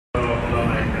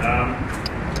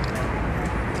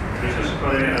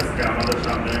করে আজকে আমাদের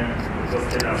সামনে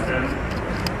উপস্থিত আছেন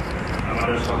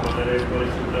আমাদের সকলের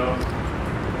পরিচিত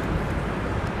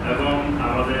এবং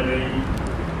আমাদের এই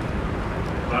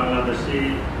বাংলাদেশি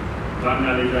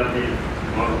বাঙালি জাতির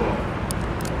গর্ব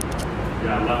যে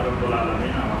আল্লাহ রাব্বুল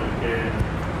আলামিন আমাদেরকে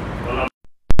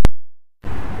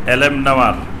এলেম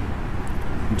নেওয়ার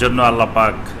জন্য আল্লাহ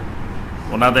পাক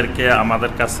ওনাদেরকে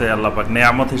আমাদের কাছে আল্লাহ পাক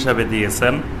নিয়ামত হিসাবে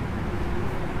দিয়েছেন।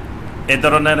 এই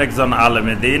ধরনের একজন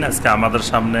আলেমে দ্বীন আজকে আমাদের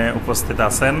সামনে উপস্থিত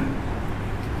আছেন,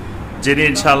 যিনি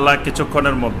ইনশাআল্লাহ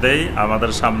কিছুক্ষণের মধ্যেই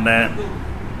আমাদের সামনে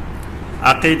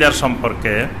আকীদার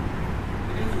সম্পর্কে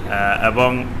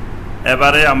এবং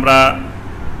এবারে আমরা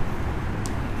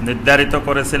নির্ধারিত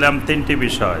করেছিলাম তিনটি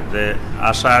বিষয়, যে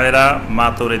আশায়েরা,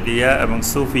 মাতুরিদিয়া এবং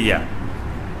সুফিয়া।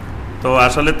 তো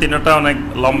আসলে তিনটা অনেক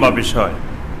লম্বা বিষয়।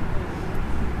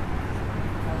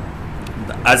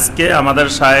 আজকে আমাদের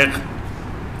শায়েখ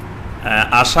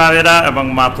আশায়েরা এবং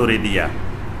মাতুরিদিয়া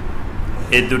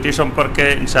এই দুটি সম্পর্কে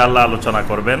ইনশাআল্লাহ আলোচনা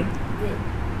করবেন।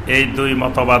 এই দুই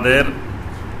মতবাদের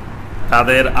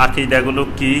তাদের আকীদাগুলো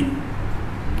কি,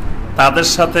 তাদের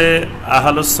সাথে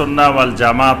আহলুস সুন্নাহ ওয়াল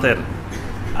জামাতের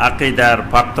আকীদার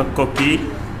পার্থক্য কি,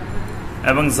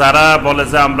 এবং যারা বলে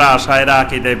যে আমরা আশায়েরা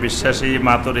আকীদায় বিশ্বাসী,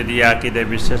 মাতুরিদিয়া আকীদায়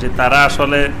বিশ্বাসী, তারা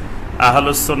আসলে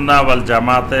আহলুস সুন্নাহ ওয়াল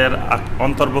জামাতের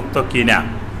অন্তর্ভুক্ত কিনা,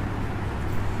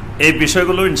 এই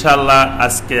বিষয়গুলো ইনশাআল্লাহ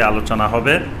আজকে আলোচনা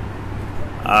হবে।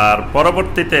 আর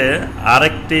পরবর্তীতে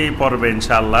আরেকটি পর্বে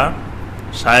ইনশাআল্লাহ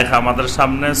শায়েখ আমাদের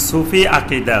সামনে সুফি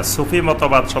আকীদা, সুফি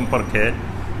মতবাদ সম্পর্কে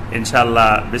ইনশাআল্লাহ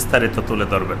বিস্তারিত তুলে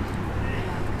ধরবেন।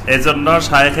 এই জন্য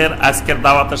শায়েখের আজকের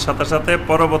দাওয়াতের সাথে সাথে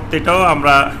পরবর্তীটাও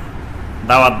আমরা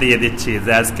দাওয়াত দিয়ে দিচ্ছি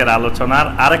যে আজকের আলোচনার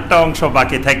আরেকটা অংশ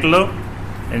বাকি থাকলো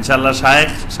ইনশাআল্লাহ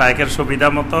শায়েখের সুবিধা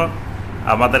মতো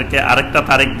আমাদেরকে আরেকটা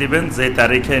তারিখ দিবেন, যে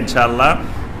তারিখে ইনশাআল্লাহ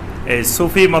এই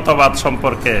সুফি মতবাদ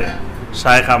সম্পর্কে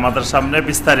শায়েখ আমাদের সামনে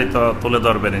বিস্তারিত তুলে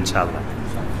ধরবেন ইনশাআল্লাহ।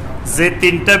 যে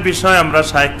তিনটা বিষয় আমরা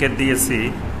শায়েখকে দিয়েছি,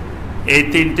 এই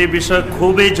তিনটি বিষয়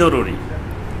খুবই জরুরি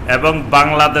এবং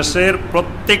বাংলাদেশের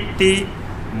প্রত্যেকটি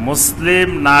মুসলিম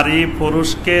নারী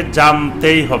পুরুষকে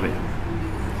জানতেই হবে।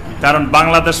 কারণ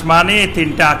বাংলাদেশ মানে এই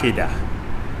তিনটা আকীদা,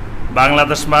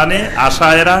 বাংলাদেশ মানে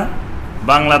আশায়েরা,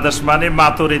 বাংলাদেশ মানে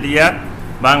মাতুরিদিয়া,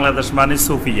 বাংলাদেশ মানে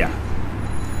সুফিয়া।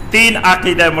 তিন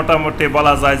আকীদায় মোটামুটি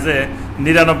বলা যায় যে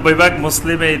 ৯৯%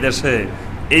 মুসলিম এই দেশে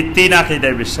এই তিন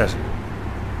আকীদায় বিশ্বাসী।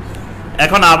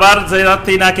 এখন আবার যারা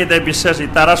তিন আকীদায় বিশ্বাসী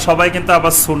তারা সবাই কিন্তু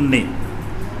আবার সুন্নি,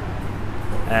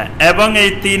 এবং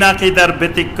এই তিন আকীদার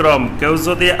ব্যতিক্রম কেউ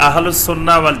যদি আহলুস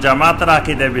সুন্নাহ ওয়াল জামাতের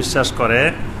আকীদায় বিশ্বাস করে,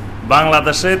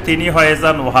 বাংলাদেশে তিনি হয়ে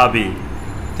যান ওহাবি,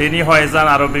 তিনি হয়ে যান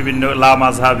আরো বিভিন্ন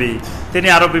লামাযহাবি, তিনি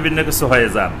আরো বিভিন্ন কিছু হয়ে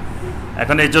যান।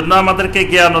 এখন এই জন্য আমাদেরকে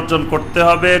জ্ঞান অর্জন করতে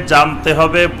হবে, জানতে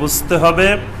হবে, বুঝতে হবে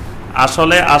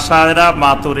আসলে আশায়েরা,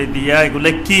 মাতুরিদিয়া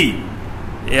এগুলো কি,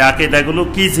 এই আকীদাগুলো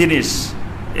কি জিনিস,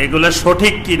 এগুলো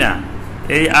সঠিক কিনা,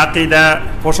 এই আকীদা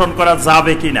পোষণ করা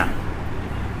যাবে কিনা।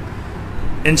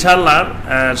 ইনশাআল্লাহ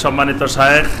সম্মানিত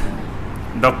শায়েখ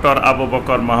ডক্টর আবু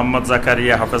বকর মোহাম্মদ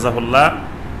জাকারিয়া হাফেজাহুল্লাহ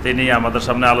তিনি আমাদের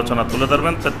সামনে আলোচনা তুলে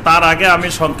ধরবেন। তার আগে আমি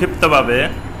সংক্ষিপ্তভাবে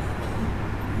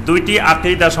দুইটি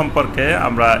আকীদা সম্পর্কে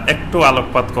আমরা একটু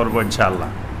আলোকপাত করব ইনশাআল্লাহ।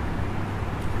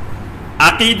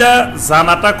 আকীদা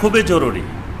জানাটা খুবই জরুরি।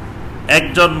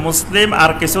 একজন মুসলিম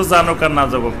আর কিছু জানুক আর না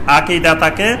জানুক, আকীদা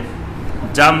তাকে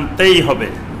জানতেই হবে।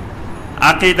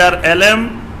 আকীদার এলেম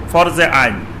ফরজে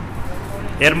আইন,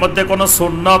 এর মধ্যে কোনো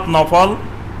সুন্নত নফল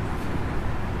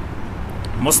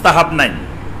মুস্তাহাব নাই,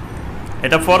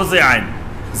 এটা ফরজে আইন।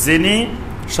 যিনি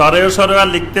সরেও সরেও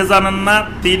লিখতে জানেন না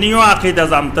তিনিও আকীদা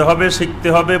জানতে হবে, শিখতে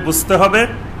হবে, বুঝতে হবে।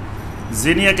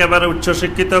 যিনি একেবারে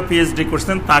উচ্চশিক্ষিত পিএইচডি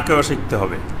করছেন তাকেও শিখতে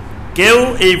হবে। কেউ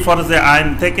এই ফরজে আইন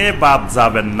থেকে বাদ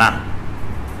যাবেন না,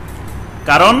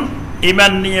 কারণ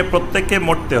ঈমান নিয়ে প্রত্যেককে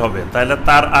মরতে হবে। তাহলে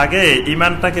তার আগে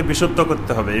ঈমানটাকে বিশুদ্ধ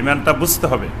করতে হবে, ঈমানটা বুঝতে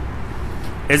হবে।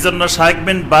 এই জন্য শাইখ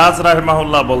বিন বাজ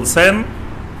রাহিমাহুল্লাহ বলছেন,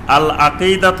 আল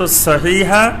আকীদাতুস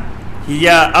সহিহা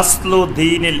হিয়া আসলু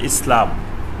দীনিল ইসলাম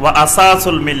ওয়া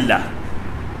আসাসুল মিল্লাহ।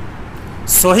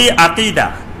 সহি আকীদা,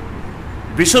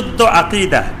 বিশুদ্ধ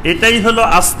আকীদা, এটাই হলো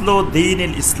আসলু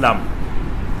দীনিল ইসলাম,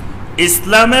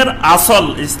 ইসলামের আসল,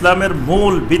 ইসলামের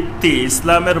মূল ভিত্তি,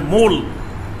 ইসলামের মূল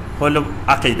হলো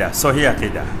আকীদা, সহি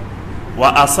আকীদা। ওয়া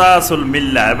আসাসুল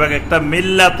মিল্লাহ, এবং একটা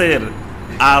মিল্লাতের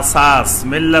আসাস,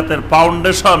 মিল্লাতের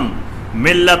ফাউন্ডেশন,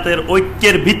 মিল্লাতের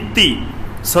ঐক্যের ভিত্তি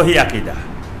সহি আকীদা।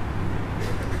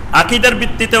 আকীদার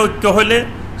ভিত্তিতে ঐক্য হলে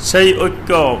সেই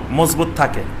ঐক্য মজবুত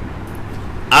থাকে।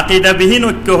 আকীদাবিহীন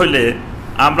ঐক্য হলে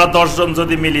আমরা 10 জন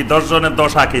যদি মিলি, 10 জনের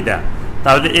 10 আকীদা,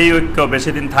 তাহলে এই ঐক্য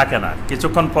বেশি দিন থাকে না,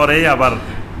 কিছুক্ষণ পরেই আবার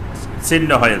ছিন্ন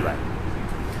হয়ে যায়।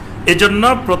 এজন্য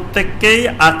প্রত্যেককেই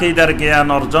আকীদার জ্ঞান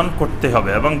অর্জন করতে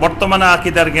হবে, এবং বর্তমানে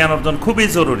আকীদার জ্ঞান অর্জন খুবই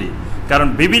জরুরি। কারণ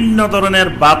বিভিন্ন ধরনের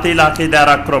বাতিল আকীদার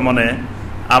আক্রমণে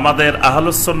আমাদের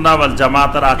আহলুস সুন্নাহ ওয়াল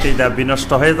জামাতের আকীদা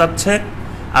বিনষ্ট হয়ে যাচ্ছে।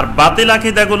 আর বাতিল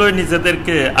আকীদাগুলোই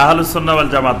নিজেদেরকে আহলুস সুন্নাহ ওয়াল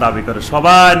জামাত দাবি করে।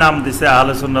 সবাই নাম দিছে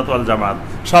আহলুস সুন্নাহ ওয়াল জামাত,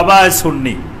 সবাই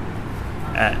সুন্নি।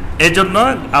 এজন্য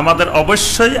আমাদের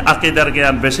অবশ্যই আকীদার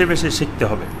জ্ঞান বেশি বেশি শিখতে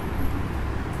হবে।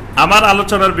 আমার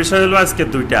আলোচনার বিষয় হলো আজকে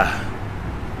দুইটা।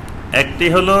 একটি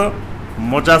হলো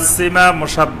মুজাসসিমা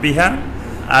মুশাব্বিহা,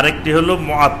 আর একটি হলো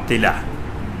মুআত্তিলা।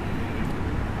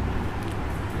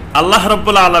 আল্লাহ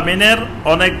রাব্বুল আলামিনের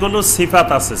অনেকগুলো সিফাত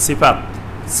আছে।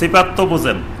 সিফাত তো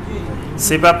বুঝেন,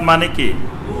 সিফাত মানে কি?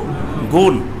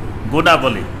 গুণ,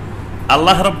 গুণাবলী।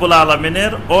 আল্লাহ রাব্বুল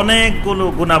আলামিনের অনেকগুলো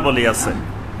গুণাবলী আছে,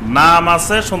 নাম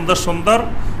আছে সুন্দর সুন্দর,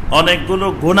 অনেকগুলো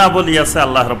গুণাবলী আছে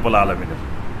আল্লাহ রাব্বুল আলামিনের।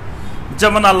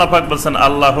 যেমন আল্লাহ পাক বলছেন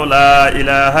আল্লাহু লা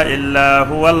ইলাহা ইল্লা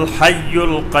হুয়াল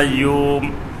হাইয়ুল কাইয়্যুম।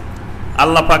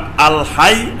 আল্লাহ পাক আল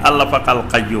হাই, আল্লাহ পাক আল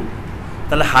কাইয়্যুম।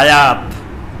 তাহলে হায়াত,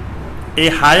 এই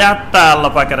হায়াতটা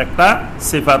আল্লাহ পাকের একটা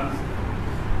সিফাত।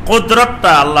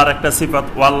 কুদরতটা আল্লাহর একটা সিফাত।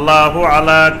 ওয়াল্লাহু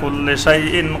আলা কুল্লি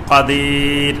শাইইন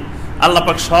কাদির। আল্লাহ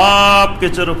পাক সব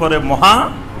কিছুর উপরে মহা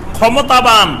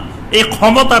ক্ষমতাবান। এই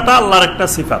ক্ষমতাটা আল্লাহর একটা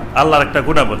সিফাত, আল্লাহর একটা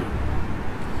গুণাবলী।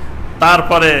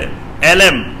 তারপরে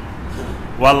এলেম,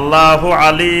 ওয়াল্লাহু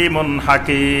আলিমুন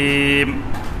হাকিম।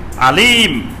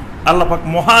 আলিম, আল্লাহ পাক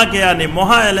মহা জ্ঞানী,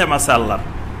 মহা এলেম আছে আল্লাহর।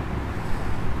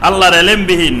 আল্লাহর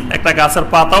এলেমবিহীন একটা গাছের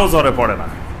পাতাও ঝরে পড়ে না।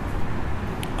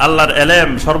 আল্লাহর এলেম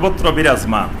সর্বত্র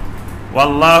বিরাজমান।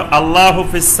 আল্লাহু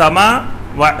ফিস সামা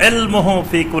ওয়া ইলমুহু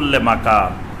ফি কুল্লি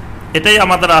মাকান। এটাই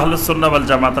আমাদের আহলুস সুন্নাহ ওয়াল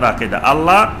জামাতের আকীদা।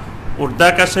 আল্লাহ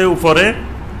ঊর্ধ্বাকাশে উপরে,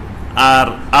 আর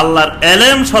আল্লাহর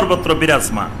এলেম সর্বত্র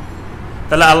বিরাজমান।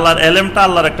 তাহলে আল্লাহর এলেমটা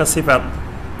আল্লাহর একটা সিফাত।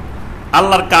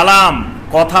 আল্লাহর কালাম,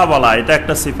 কথা বলা, এটা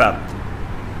একটা সিফাত।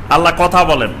 আল্লাহ কথা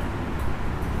বলেন,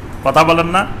 কথা বলেন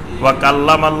না? ওয়া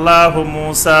কাল্লামাল্লাহু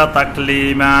মূসা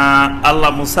তাকলিমা। আল্লাহ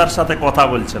মূসার সাথে কথা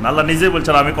বলছেন, আল্লাহ নিজে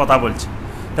বলছেন আমি কথা বলছি।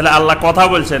 তাহলে আল্লাহ কথা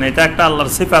বলছেন, এটা একটা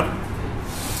আল্লাহর সিফাত।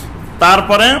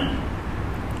 তারপরে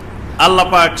আল্লাহ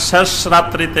পাক শেষ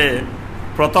রাত্রিতে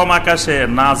প্রথম আকাশে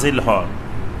নাজিল হন।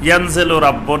 ইয়ানজিলু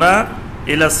রাব্বুনা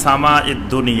ইলা সামাইদ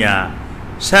দুনিয়া।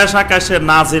 শেষ আকাশে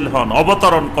নাজিল হন,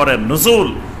 অবতরণ করেন, নুজুল,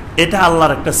 এটা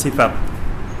আল্লাহর একটা সিফাত।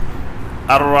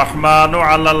 আর রহমানু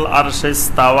আলাল আরশে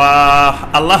ইস্তাওয়া।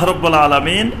 আল্লাহ রাব্বুল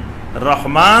আলামিন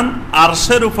রহমান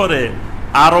আরশের উপরে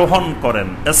আরোহণ করেন,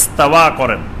 ইস্তাওয়া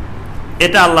করেন,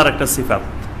 এটা আল্লাহর একটা সিফাত।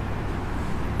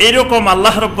 এইরকম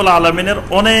আল্লাহ রাব্বুল আলামিনের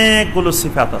অনেকগুলো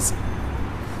সিফাত আছে।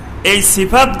 এই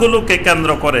সিফাতগুলোকে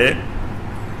কেন্দ্র করে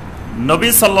নবী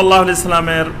সাল্লাল্লাহু আলাইহি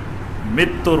সাল্লামের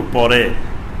মৃত্যুর পরে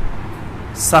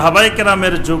সাহাবায়ে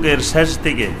কেরামের যুগের শেষ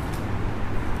দিকে,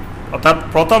 অর্থাৎ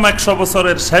প্রথম 100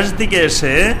 বছরের শেষ দিকে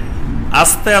এসে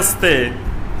আস্তে আস্তে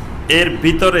এর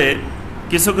ভিতরে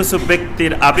কিছু কিছু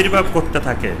ব্যক্তির আবির্ভাব করতে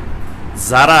থাকে,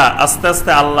 যারা আস্তে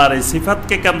আস্তে আল্লাহর এই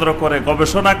সিফাতকে কেন্দ্র করে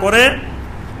গবেষণা করে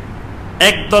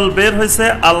একদল বের হয়েছে,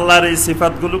 আল্লাহর এই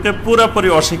সিফাতগুলোকে পুরোপুরি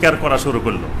অস্বীকার করা শুরু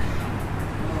করলো।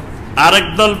 আরেক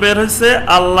দল বের হয়েছে,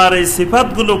 আল্লাহর এই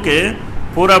সিফাতগুলোকে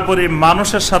পুরোপুরি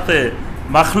মানুষের সাথে,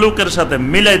 মাখলুকের সাথে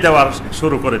মিলাই দেওয়ার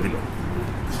শুরু করে দিল।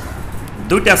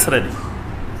 দুইটা শ্রেণী।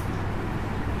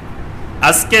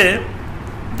 আজকে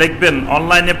দেখবেন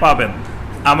অনলাইনে পাবেন,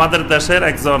 আমাদের দেশের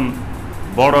একজন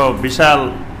বড় বিশাল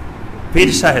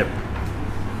পীর সাহেব,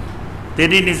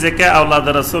 তিনি নিজেকে আওলাদ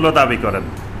রাসূল দাবি করেন,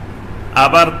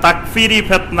 আবার তাকফিরি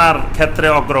ফিতনার ক্ষেত্রে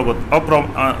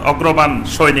অগ্রগামী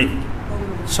সৈনিক,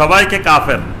 সবাইকে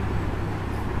কাফের,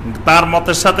 তার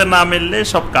মতের সাথে না মিললে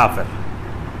সব কাফের।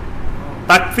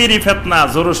 তাকফিরি ফিতনা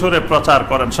জোরে সোরে প্রচার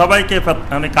করেন, সবাইকে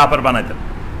কাফের বানাইতেন।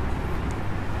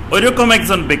 ওইরকম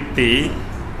একজন ব্যক্তি,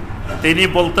 তিনি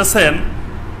বলতেছেন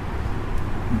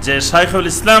যে শাইখুল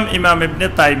ইসলাম ইমাম ইবনে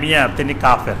তাইমিয়া তিনি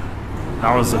কাফের।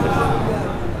 নাউযুবিল্লাহ।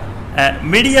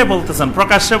 মিডিয়া বলতেছেন,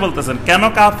 প্রকাশ্যে বলতেছেন, কেন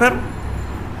কাফের?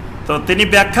 তো তিনি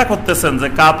ব্যাখ্যা করতেছেন যে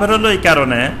কাফের হলো এই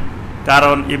কারণে,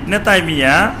 কারণ ইবনে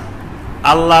তাইমিয়া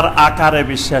আল্লাহর আকারে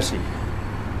বিশ্বাসী।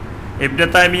 ইবনে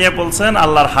তাইমিয়া বলছেন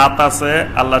আল্লাহর হাত আছে,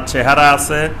 আল্লাহর চেহারা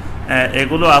আছে,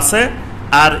 এগুলো আছে।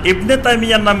 আর ইবনে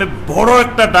তাইমিয়ার নামে বড়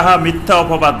একটা ডাহা মিথ্যা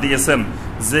অপবাদ দিয়েছেন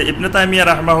যে ইবনে তাইমিয়া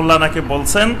রাহমাহুল্লাহ নাকি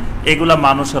বলছেন এগুলা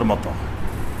মানুষের মতো।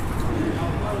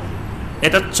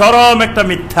 এটা চরম একটা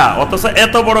মিথ্যা। অথচ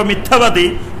এত বড় মিথ্যাবাদী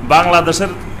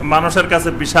বাংলাদেশের মানুষের কাছে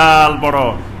বিশাল বড়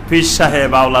পীর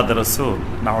সাহেব আওলাদ রাসূল,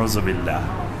 নাউযুবিল্লাহ।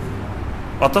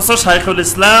 অথচ শাইখুল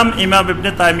ইসলাম ইমাম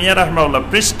ইবনে তাইমিয়া রাহমাহুল্লাহ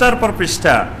পৃষ্ঠার পর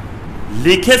পৃষ্ঠা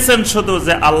লিখেছেন শুধু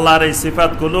যে আল্লাহর এই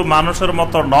সিফাতগুলো মানুষের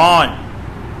মতো নয়।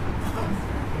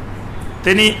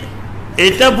 তিনি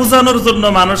এটা বোঝানোর জন্য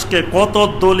মানুষকে কত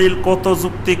দলিল, কত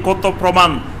যুক্তি, কত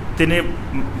প্রমাণ তিনি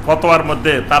ফতোয়ার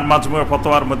মধ্যে, তার মাজমুয়া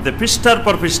ফতোয়ার মধ্যে পৃষ্ঠার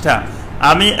পর পৃষ্ঠা,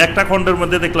 আমি একটা খণ্ডের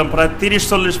মধ্যে দেখলাম প্রায়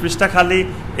 30-40 পৃষ্ঠা খালি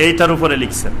এইটার উপরে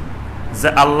লিখছেন যে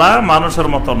আল্লাহ মানুষের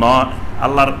মতো নয়,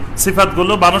 আল্লাহর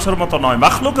সিফাতগুলো মানুষের মতো নয়,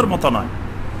 মাখলুকের মতো নয়।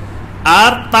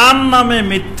 আর তার নামে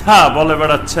মিথ্যা বলে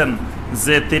বেড়াচ্ছেন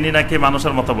যে তিনি নাকি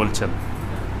মানুষের মতো বলছেন।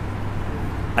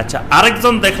 আচ্ছা,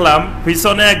 আরেকজন দেখলাম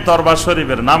পিছনে এক দরবার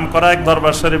শরীফের, নাম করা এক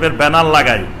দরবার শরীফের ব্যানার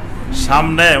লাগাই,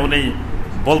 সামনে উনি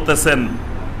বলতেছেন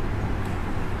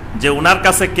যে উনার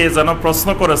কাছে কে যেন প্রশ্ন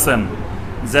করেছেন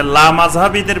যে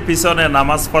লামাযহাবীদের পিছনে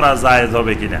নামাজ পড়া জায়েজ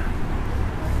হবে কিনা।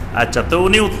 আচ্ছা, তো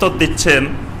উনি উত্তর দিচ্ছেন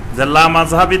যে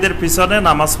লামাযহাবীদের পিছনে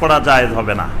নামাজ পড়া জায়েজ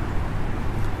হবে না।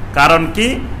 কারণ কি?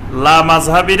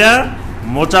 লামাযহাবীরা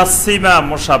মুজাসসিমা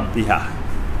মুশাব্বিহা।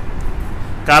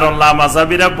 কারণ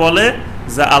লামাযহাবীরা বলে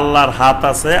যে আল্লাহর হাত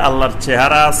আছে, আল্লাহর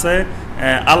চেহারা আছে,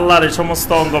 আল্লাহর এই সমস্ত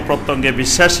অঙ্গ প্রত্যঙ্গে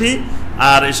বিশ্বাসী।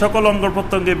 আর এই সকল অঙ্গ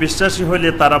প্রত্যঙ্গে বিশ্বাসী হইলে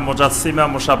তারা মুজাসসিমা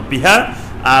মুশাব্বিহা।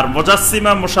 আর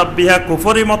মুজাসসিমা মুশাব্বিহা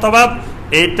কুফরি মতবাদ।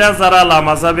 এইটা যারা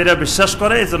লামাযহাবীরা বিশ্বাস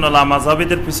করে, এই জন্য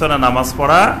লামাযহাবীদের পিছনে নামাজ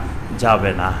পড়া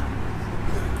যাবে না।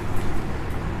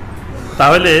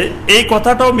 তাহলে এই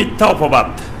কথাটাও মিথ্যা অপবাদ।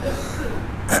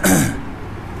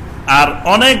 আর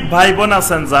অনেক ভাই বোন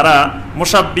আছেন যারা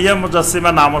মুশাব্বিহা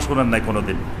মুজাসসিমা নামও শুনেন নাই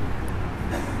কোনোদিন।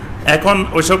 এখন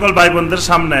ওই সকল ভাই বোনদের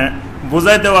সামনে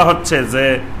বুঝাই দেওয়া হচ্ছে যে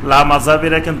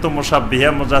লামাযহাবীরা কিন্তু মুশাব্বিহা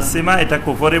মুজাসসিমা, এটা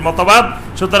কুফরি মতবাদ,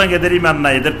 সুতরাং এদের ঈমান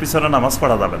নাই, এদের পিছনে নামাজ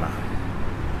পড়া যাবে না।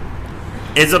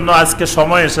 এই জন্য আজকে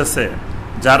সময় এসেছে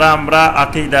যারা আমরা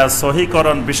আকীদা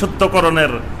সহিকরণ,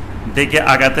 বিশুদ্ধকরণের দিকে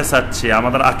আগাতে চাচ্ছি,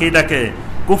 আমাদের আকীদাকে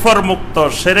কুফর মুক্ত,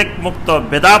 শিরক মুক্ত,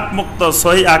 বেদাত মুক্ত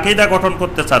সহি আকীদা গঠন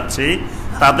করতে চাচ্ছি,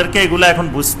 তাদেরকে এগুলো এখন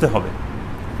বুঝতে হবে।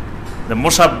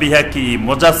 মুশাব্বিহা কি,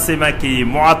 মুজাসসিমা কি,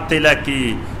 মুআত্তিলা কি,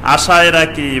 আশায়রা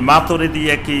কি,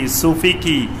 মাতুরিদিয়া কি, সুফি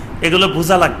কি, এগুলো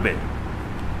বোঝা লাগবে।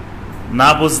 না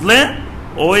বুঝলে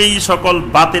ওই সকল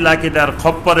বাতিল আকীদার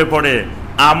খপ্পরে পড়ে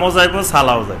আমও যাইব,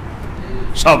 সালাও যাইব,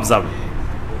 সব যাবে।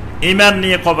 ঈমান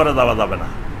নিয়ে কবরে যাওয়া যাবে না।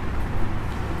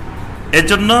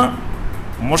 এজন্য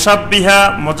মুশাব্বিহা,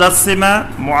 মুজাসসিমা,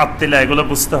 মুআত্তিলা এগুলো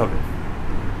বুঝতে হবে।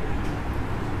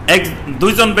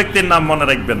 দুইজন ব্যক্তির নাম মনে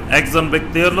রাখবেন। একজন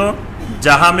ব্যক্তি হলো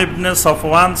জাহাম ইবনে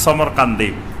সফওয়ান সমরকান্দি।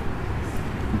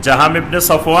 জাহাম ইবনে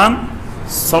সফওয়ান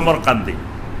সমরকান্দি,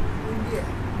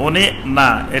 উনি না,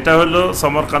 এটা হলো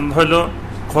সমরকান্দ, হইল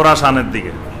খোরাসানের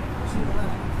দিকে।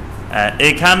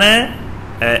 এখানে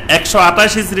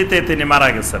 128 হিজরিতে তিনি মারা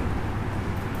গেছেন।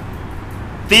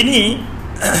 তিনি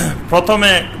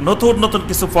প্রথমে নতুন নতুন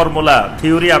কিছু ফর্মুলা,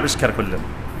 থিওরি আবিষ্কার করলেন।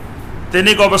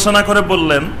 তিনি গবেষণা করে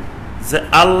বললেন যে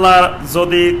আল্লাহ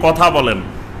যদি কথা বলেন,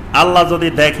 আল্লাহ যদি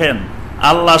দেখেন,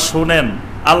 আল্লাহ শুনেন,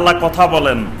 আল্লাহ কথা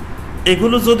বলেন,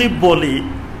 এগুলো যদি বলি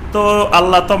তো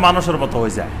আল্লাহ তো মানুষের মতো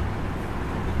হয়ে যায়।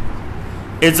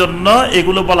 এজন্য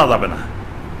এগুলো বলা যাবে না।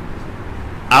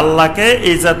 আল্লাহকে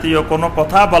এই জাতীয় কোনো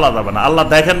কথা বলা যাবে না। আল্লাহ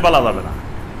দেখেন বলা যাবে না,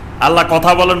 আল্লাহ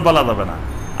কথা বলেন বলা যাবে না,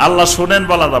 আল্লাহ শুনেন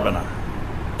বলা যাবে না।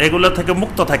 এগুলো থেকে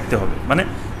মুক্ত থাকতে হবে। মানে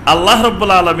আল্লাহ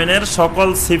রাব্বুল আলামিনের সকল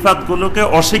সিফাতগুলোকে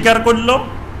অস্বীকার করলো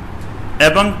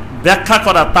এবং ব্যাখ্যা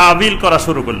করা, তাবিল করা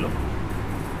শুরু করলো।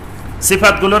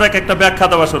 সিফাতগুলোর একটা ব্যাখ্যা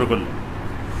দেওয়া শুরু করলো।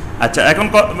 আচ্ছা, এখন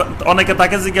অনেকে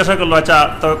তাকে জিজ্ঞাসা করলো, আচ্ছা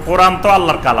তো কোরআন তো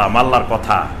আল্লাহর কালাম, আল্লাহর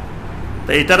কথা, তো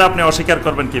এইটার আপনি অস্বীকার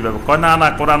করবেন কিভাবে? কয় না না,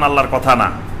 কোরআন আল্লাহর কথা না,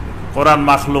 কোরআন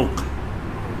মাখলুক।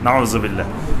 নাউযুবিল্লাহ।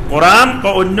 কোরআন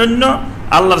অন্যান্য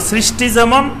আল্লাহর সৃষ্টি,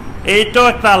 যেমন এইটাও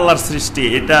একটা আল্লাহর সৃষ্টি,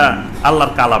 এটা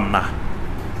আল্লাহর কালাম না।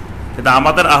 কিন্তু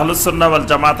আমাদের আহলুস সুন্নাহ ওয়াল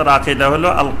জামাতের আকীদা হলো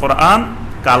আল কোরআন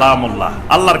কালামুল্লাহ,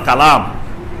 আল্লাহর কালাম,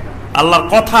 আল্লাহর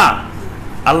কথা,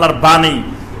 আল্লাহর বাণী।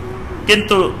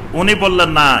 কিন্তু উনি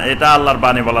বললেন না, এটা আল্লাহর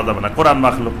বাণী বলা যাবে না, কোরআন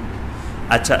মাখলুক।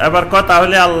 আচ্ছা, এবার কয়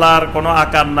তাহলে আল্লাহর কোনো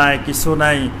আকার নাই, কিছু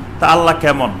নাই, তা আল্লাহ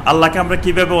কেমন? আল্লাহকে আমরা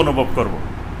কিভাবে অনুভব করব?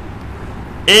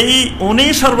 এই উনি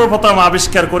সর্বপ্রথম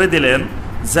আবিষ্কার করে দিলেন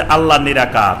যে আল্লাহ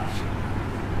নিরাকার,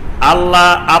 আল্লাহ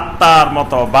আত্মার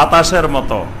মতো, বাতাসের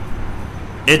মতো।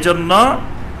 এজন্য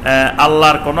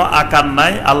আল্লাহর কোনো আকার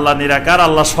নাই, আল্লাহ নিরাকার,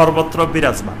 আল্লাহ সর্বত্র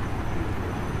বিরাজমান।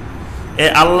 এই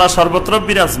আল্লাহ সর্বত্র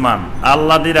বিরাজমান,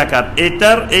 আল্লাহ নিরাকার,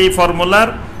 এটার এই ফর্মুলার,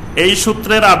 এই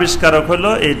সূত্রের আবিষ্কারক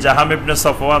হলো এই জাহাম ইবনে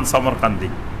সফওয়ান সমরকান্দি।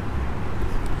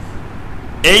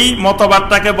 এই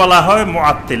মতবাদটাকে বলা হয়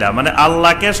মুআত্তিলা, মানে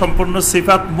আল্লাহকে সম্পূর্ণ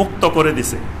সিফাত মুক্ত করে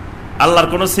দিছে,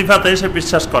 আল্লাহর কোনো সিফাতে সে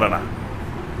বিশ্বাস করে না।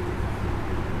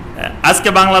 আজকে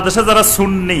বাংলাদেশে যারা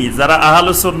সুন্নি, যারা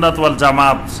আহলুস সুন্নাত ওয়াল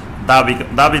জামাত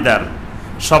দাবিদার,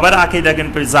 সবার আকীদা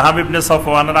কিন্তু জাহাম ইবনে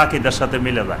সফওয়ানের আকীদার সাথে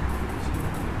মিলে যায়।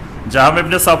 জাহাম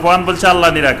ইবনে সফওয়ান বলছে আল্লাহ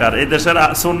নিরাকার, এই দেশের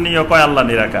সুন্নিও কয় আল্লাহ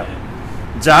নিরাকার।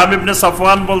 জাহাম ইবনে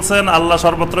সাফওয়ান বলছেন আল্লাহ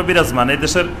সর্বত্র বিরাজমান। এই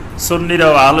দেশের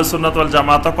সুন্নিরাও আহলে সুন্নাত ওয়াল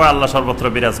জামাত কয় আল্লাহ সর্বত্র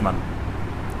বিরাজমান।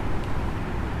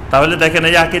 তাহলে দেখেন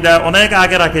এই আকীদা অনেক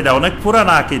আগের আকীদা, অনেক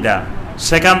পুরানা আকীদা,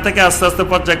 সেখান থেকে আস্তে আস্তে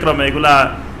পর্যায়ক্রমে এগুলা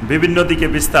বিভিন্ন দিকে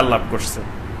বিস্তার লাভ করছে।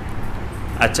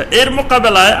 আচ্ছা, এর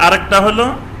মোকাবেলায় আরেকটা হলো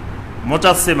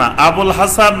মুজাসসিমা, আবুল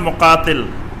হাসান মুকাতিল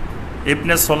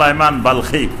ইবনে সুলাইমান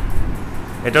বালখি,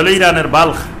 এটা হলো ইরানের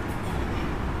বালখ।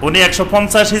 উনি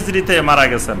 150 হিজরিতে মারা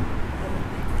গেছেন,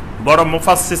 বড়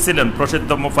মুফাসসির ছিলেন, প্রসিদ্ধ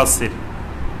মুফাসসির।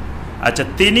 আচ্ছা,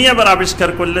 তিনি আবার আবিষ্কার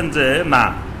করলেন যে না,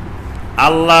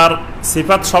 আল্লাহর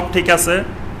সিফাত সব ঠিক আছে,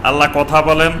 আল্লাহ কথা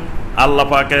বলেন, আল্লাহ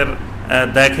পাকের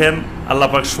দেখেন, আল্লাহ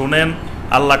পাক শুনেন,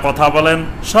 আল্লাহ কথা বলেন,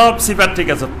 সব সিফাত ঠিক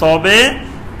আছে, তবে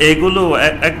এগুলো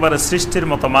একবারে সৃষ্টির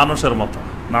মতো, মানুষের মতো।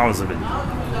 নাউজুবিল্লাহ,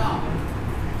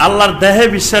 আল্লাহর দেহে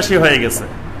বিশ্বাসী হয়ে গেছে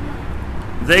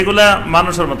যে এগুলা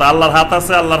মানুষের মতো। আল্লাহর হাত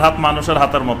আছে, আল্লাহর হাত মানুষের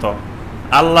হাতের মতো,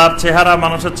 আল্লাহর চেহারা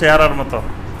মানুষের চেহারার মতো,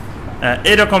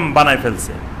 এরকম বানাই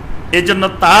ফেলছে। এই জন্য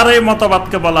তার এই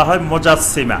মতবাদকে বলা হয়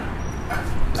মুজাসসিমা।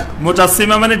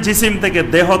 মুজাসসিমা মানে জিসিম থেকে,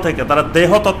 দেহ থেকে, তারা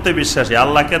দেহ তত্ত্বে বিশ্বাসী,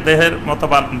 আল্লাহকে দেহের মতো,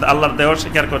 আল্লাহর দেহ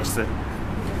স্বীকার করছে।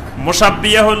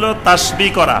 মুশাব্বিহা হলো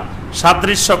তাসবিহ করা,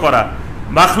 সাদৃশ্য করা,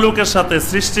 মাখলুকের সাথে,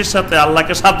 সৃষ্টির সাথে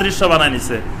আল্লাহকে সাদৃশ্য বানায়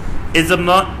নিছে। এই জন্য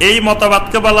এই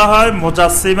মতবাদকে বলা হয়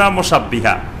মুজাসসিমা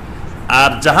মুশাব্বিহা।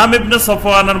 আর জাহাম ইবনে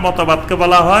সাফওয়ানের মতবাদকে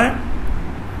বলা হয়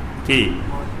কি?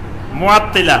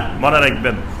 মুআত্তিলা। মনে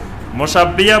রাখবেন,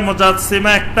 মুশাব্বিহা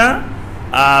মুজাসসিমা একটা,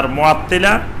 আর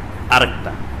মুআত্তিলা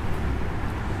আরেকটা।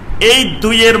 এই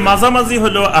দুইয়ের মাঝামাঝি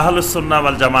হলো আহলুস সুন্নাহ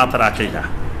ওয়াল জামাতের আকীদা।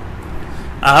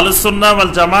 আহলুস সুন্নাহ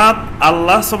ওয়াল জামাত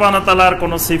আল্লাহ সুবহানাহু ওয়া তাআলার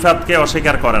কোনো সিফাতকে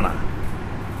অস্বীকার করে না,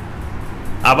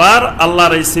 আবার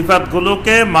আল্লাহর এই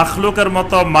সিফাতগুলোকে মাখলুকের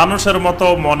মতো, মানুষের মতো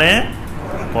মনে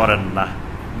করেন না।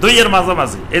 দুইয়ের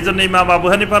মাঝামাঝি। এই জন্য ইমাম আবু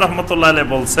হানিফা রাহমাতুল্লাহ আলাইহি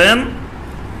বলছেন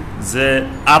যে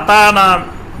আতানা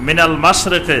মিনাল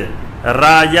মাশরিকে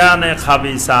রায়ানে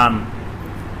খাবিসান,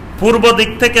 পূর্ব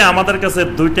দিক থেকে আমাদের কাছে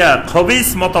দুইটা খবিস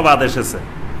মতবাদ এসেছে।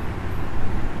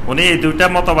 উনি এই দুইটা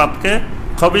মতবাদকে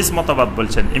খবিস মতবাদ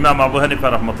বলছেন, ইমাম আবু হানিফা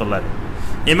রাহমাতুল্লাহ আলাইহি।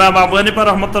 ইমাম আবু হানিফা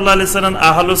রাহমাতুল্লাহ আলাইহি ছিলেন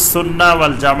আহলুস সুন্নাহ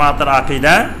ওয়াল জামাতের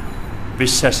আকীদা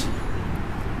বিশ্বাসী।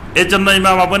 এই জন্য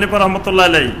ইমাম আবু হানিফা রাহমাতুল্লাহ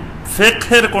আলাইহি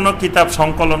ফিকহের কোনো কিতাব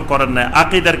সংকলন করেন না,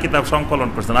 আকীদার কিতাব সংকলন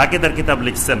করেছেন, আকীদার কিতাব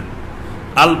লিখছেন।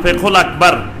 আল ফিকহুল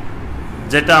আকবার,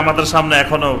 যেটা আমাদের সামনে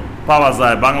এখনো পাওয়া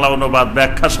যায়, বাংলা অনুবাদ,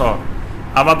 ব্যাখ্যা সহ।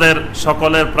 আমাদের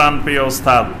সকলের প্রাণপ্রিয়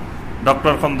ওস্তাদ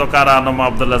ডক্টর খন্দকার আনম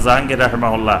আব্দুল্লাহ জাহাঙ্গীর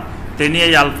রাহিমাহুল্লাহ, তিনি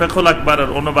এই আল ফিকহুল আকবারের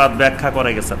অনুবাদ ব্যাখ্যা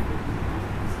করে গেছেন।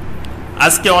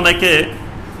 আজকে অনেকে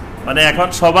মানে এখন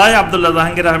সবাই আব্দুল্লাহ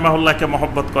জাহাঙ্গীর রাহিমাহুল্লাহকে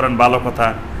মহব্বত করেন, ভালো কথা,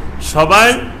 সবাই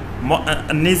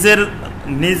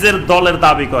নিজের দলের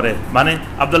দাবি করে। মানে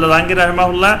আব্দুল্লাহ জাহাঙ্গীর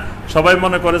রাহিমাহুল্লাহ সবাই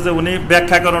মনে করে যে উনি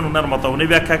ব্যাখ্যা করেন উনার মতো, উনি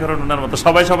ব্যাখ্যা করেন উনার মতো,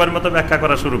 সবাই সবার মতো ব্যাখ্যা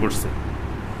করা শুরু করছে।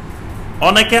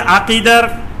 অনেকে আকীদার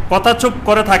কথা চুপ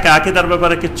করে থাকে, আকীদার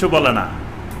ব্যাপারে কিচ্ছু বলে না,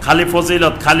 খালি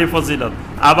ফজিলত, খালি ফজিলত।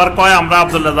 আবার কয় আমরা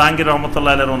আব্দুল্লাহ জাহাঙ্গীর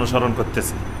রহমতুল্লাহ আলাইহির অনুসরণ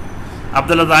করতেছি।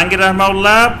 আব্দুল্লাহ জাহাঙ্গীর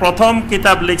রাহিমাহুল্লাহ প্রথম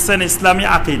কিতাব লিখছেন ইসলামী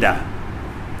আকীদা,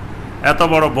 এত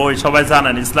বড় বই সবাই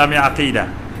জানেন, ইসলামী আকীদা।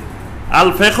 আল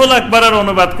ফিকহুল আকবারের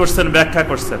অনুবাদ করছেন, ব্যাখ্যা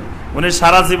করছেন। উনি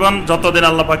সারা জীবন যতদিন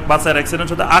আল্লাহ পাক বাঁচায় রাখছিলেন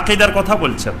শুধু আকীদার কথা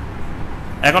বলছেন।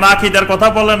 এখন আকীদার কথা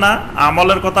বলে না,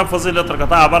 আমলের কথা, ফজিলতের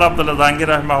কথা। আবার আব্দুল্লাহ জাহাঙ্গীর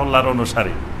রাহিমাহুল্লাহর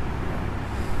অনুসারী।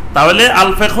 তাহলে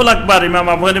আল ফিকহুল আকবার ইমাম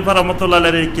আবু হানিফা রাহমাতুল্লাহ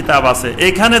আলাইহির এই কিতাব আছে।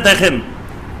 এখানে দেখেন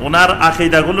ওনার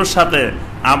আকীদাগুলোর সাথে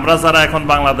আমরা যারা এখন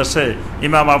বাংলাদেশে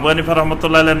ইমাম আবু হানিফা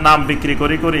রাহমাতুল্লাহ আলাইহির নাম বিক্রি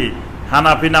করি,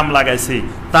 হানাফি নাম লাগাইছি,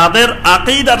 তাদের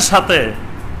আকীদার সাথে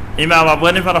ইমাম আবু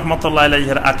হানিফা রাহমাতুল্লাহ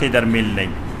আলাইহির আকীদার মিল নেই।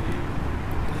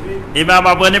 ইমাম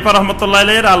আবু হানিফা রাহমাতুল্লাহ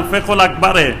আলাইহির আল ফিকহুল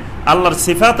আকবারে আল্লাহর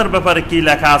সিফাতের ব্যাপারে কি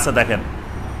লেখা আছে দেখেন।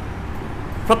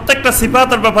 প্রত্যেকটা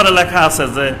সিফাতের ব্যাপারে লেখা আছে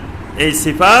যে এই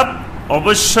সিফাত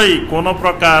অবশ্যই কোনো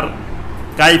প্রকার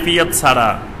কাইফিয়ত ছাড়া,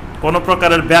 কোনো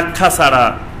প্রকারের ব্যাখ্যা ছাড়া,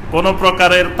 কোনো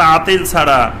প্রকারের তাতিল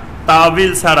ছাড়া,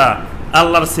 তাবিল ছাড়া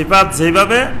আল্লাহর সিফাত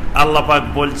যেভাবে আল্লাহ পাক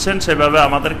বলছেন সেভাবে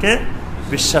আমাদেরকে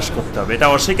বিশ্বাস করতে হবে। এটা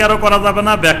অস্বীকারও করা যাবে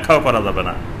না, ব্যাখ্যাও করা যাবে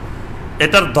না।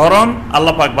 এটার ধরন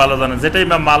আল্লাহ পাক ভালো জানেন। যেটা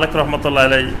ইমাম মালিক রহমতুল্লাহ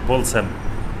আলাইহি বলছেন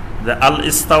যে আল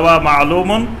ইস্তাওয়া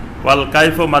মা'লুমুন ওয়াল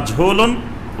কাইফু মাজহুলুন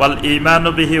ওয়াল ঈমানু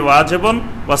বিহি ওয়াজিবুন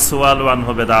ওয়াস সুআলু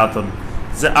আনহু বিদআতুন।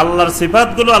 যে আল্লাহর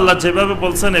সিফাতগুলো আল্লাহ যেভাবে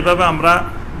বলছেন এভাবে আমরা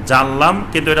জানলাম,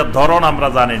 কিন্তু এটা ধরন আমরা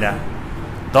জানি না।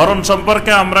 ধরন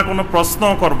সম্পর্কে আমরা কোনো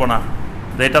প্রশ্নও করব না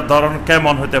যে এটা ধরন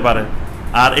কেমন হতে পারে।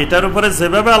 আর এটার উপরে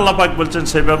যেভাবে আল্লাহ পাক বলছেন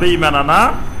সেভাবে ঈমান আনা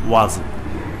ওয়াজিব।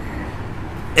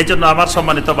 এই জন্য আমার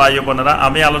সম্মানিত ভাই ও বোনেরা,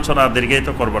 আমি আলোচনা দীর্ঘায়িত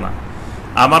করব না।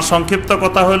 আমার সংক্ষিপ্ত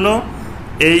কথা হলো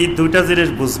এই দুইটা জিনিস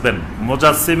বুঝবেন,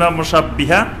 মুজাসসিমা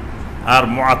মুশাব্বিহা আর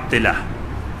মুআত্তিলা।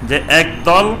 যে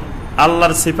একদল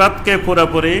আল্লাহর সিফাতকে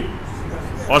পুরোপুরি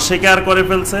অস্বীকার করে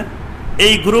ফেলছে।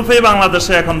 এই গ্রুপে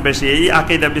বাংলাদেশে এখন বেশি, এই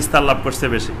আকীদা বিস্তার লাভ করছে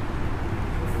বেশি।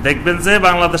 দেখবেন যে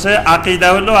বাংলাদেশে আকীদা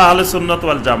হলো আহলে সুন্নাত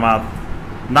ওয়াল জামাত,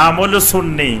 নাম হলো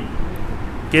সুন্নি,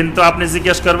 কিন্তু আপনি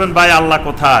জিজ্ঞেস করবেন ভাই আল্লাহ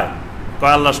কোথায়,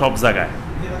 কয় আল্লাহ সব জায়গায়,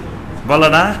 বলে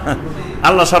না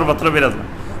আল্লাহ সর্বত্র বিরাজমান।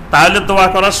 তাহলে দোয়া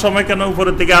করার সময় কেন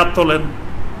উপরের দিকে হাত তোলেন,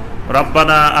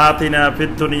 রব্বানা আতিনা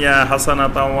ফিদ দুনিয়া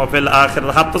হাসানাতাও ওয়া ফিল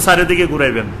আখিরাতি, হাত তো চারিদিকে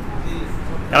ঘুরাইবেন,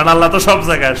 কারণ আল্লাহ তো সব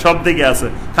জায়গায় সব দিকে আছে,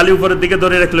 খালি উপরের দিকে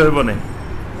ধরে রাখলে হইব না।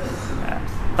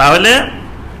 তাহলে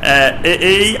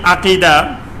এই আকীদা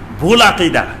ভুল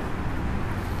আকীদা,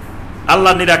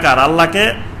 আল্লাহ নিরাকার, আল্লাহকে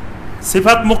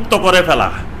সিফাত মুক্ত করে ফেলা।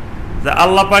 যে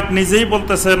আল্লাহ পাক নিজেই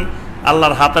বলতেছেন,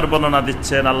 আল্লাহর হাতের বর্ণনা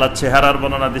দিচ্ছেন, আল্লাহর চেহারার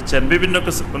বর্ণনা দিচ্ছেন, বিভিন্ন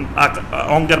কিছু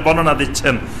অঙ্গের বর্ণনা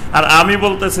দিচ্ছেন, আর আমি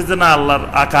বলতেছি যে না আল্লাহর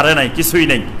আকারে নাই, কিছুই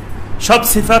নেই, সব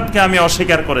সিফাতকে আমি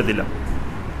অস্বীকার করে দিলাম।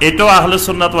 এটাও আহলে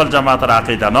সুন্নাত ওয়াল জামাতের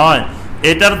আকীদা নয়।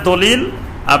 এটার দলিল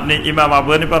আপনি ইমাম আবু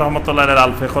হানিফা রাহমাতুল্লাহ আলাইহির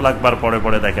আল ফিকহুল আকবার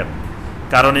পড়ে দেখেন।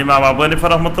 কারণ ইমাম আবু হানিফা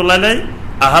রাহমাতুল্লাহ আলাইহি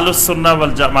আহলুস সুন্নাহ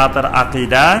ওয়াল জামাতের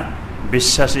আকীদা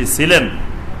বিশ্বাসী ছিলেন।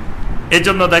 এই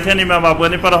জন্য দেখেন ইমাম আবু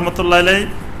হানিফা রাহমাতুল্লাহ আলাইহি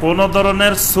কোন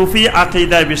ধরনের সুফি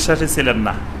আকীদায় বিশ্বাসী ছিলেন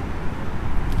না।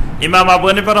 ইমাম আবু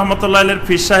হানিফা রাহমাতুল্লাহ আলাইহির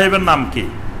পীর সাহেবের নাম কি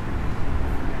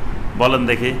বলেন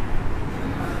দেখি?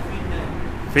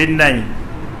 পীর নাই।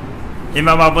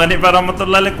 ইমাম আবু হানিফা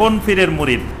রাহমাতুল্লাহ আলাইহি কোন পীরের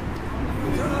মুরিদ?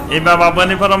 ইমাম আবু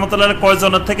হানিফা রাহমাতুল্লাহ আলাইহি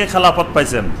কয়জনের থেকে খেলাফত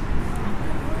পাইছেন?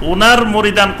 উনার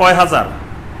মুরিদান কয় হাজার?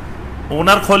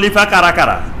 উনার খলিফা কারা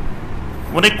কারা?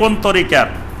 উনি কোন তরিকার?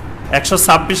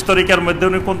 126 তরিকার মধ্যে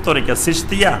উনি কোন তরিকা?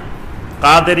 চিশতিয়া,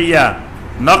 কাদেরিয়া,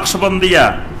 নকশবন্দিয়া,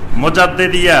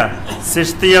 মুজাদ্দিদিয়া,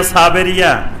 চিশতিয়া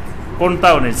সাবেরিয়া, কোনটা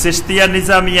উনি? চিশতিয়া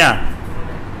নিজামিয়া,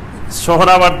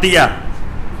 সোহরাওয়ার্দিয়া,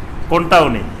 কোনটা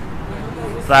উনি?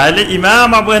 তাহলে ইমাম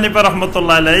আবু হানিফা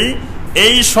রাহমাতুল্লাহ আলাইহি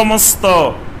এই সমস্ত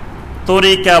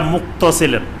তরিকা মুক্ত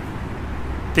ছিলেন।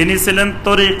 তিনি ছিলেন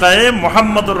তরিকায়ে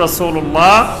মুহাম্মদুর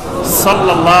রাসূলুল্লাহ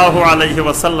সাল্লাল্লাহু আলাইহি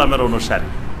ওয়াসাল্লামের অনুসারী।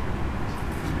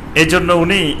 এই জন্য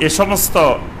উনি এ সমস্ত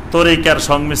তরিকার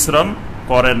সংমিশ্রণ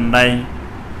করেন নাই।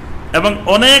 এবং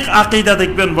অনেক আকীদা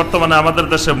দেখবেন বর্তমানে আমাদের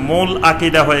দেশে মূল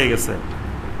আকীদা হয়ে গেছে।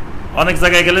 অনেক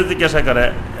জায়গায় গেলে জিজ্ঞাসা করে,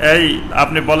 এই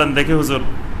আপনি বলেন দেখি হুজুর,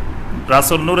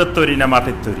 রাসূল নূরের তৈরি না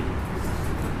মাটির তৈরি?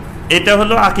 এটা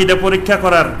হলো আকীদা পরীক্ষা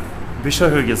করার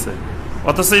বিষয় হয়ে গেছে।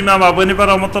 অথচ ইমাম আবু হানিফা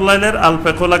রাহমাতুল্লাহ আলাইহির আল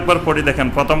ফিকহুল আকবার পড়ি দেখেন,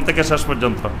 প্রথম থেকে শেষ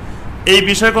পর্যন্ত এই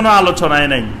বিষয়ে কোনো আলোচনাই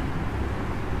নাই।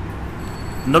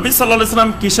 নবী সাল্লাল্লাহু আলাইহি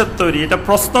ওয়াসাল্লাম কিসের তৈরি, এটা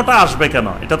প্রশ্নটা আসবে কেন?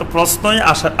 এটা তো প্রশ্নই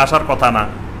আসার কথা না।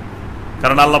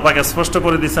 কারণ আল্লাহ পাক স্পষ্ট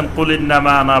করে দিয়েছেন, কুল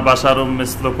ইন্নামা আনা বাশারুম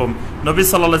মিসলুকুম। নবী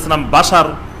সাল্লাল্লাহু আলাইহি ওয়াসাল্লাম বাশার,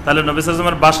 তাহলে নবী সাল্লাল্লাহু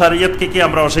আলাইহি ওয়াসাল্লামের বাশারিয়তকে কি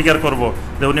আমরা অস্বীকার করব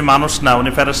যে উনি মানুষ না,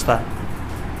 উনি ফেরেশতা?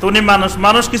 তো উনি মানুষ।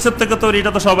 মানুষ কিসের থেকে তৈরি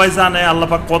এটা তো সবাই জানে। আল্লাহ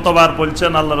পাক কতবার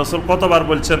বলছেন, আল্লাহ রাসূল কতবার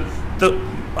বলছেন। তো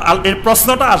এই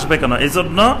প্রশ্নটা আসবে কেন? এই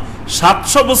জন্য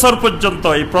 700 বছর পর্যন্ত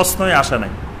এই প্রশ্নই আসে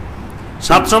নাই।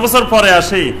 700 বছর পরে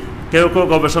আসি কেউ কেউ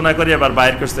গবেষণা করে এবার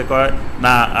বাইর করতে কয়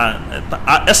না,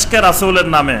 এশকে রাসূলের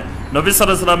নামে নবী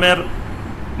সাল্লাল্লাহু আলাইহি ওয়াসাল্লামের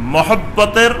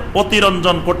মহব্বতের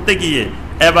অতিরঞ্জন করতে গিয়ে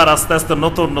এবার আস্তে আস্তে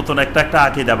নতুন নতুন একটা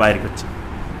আকীদা বাইর করছে।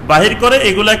 বাহির করে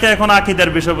এগুলাকে এখন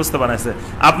আকীদার বিষয়বস্তু বানাইছে।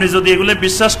 আপনি যদি এগুলো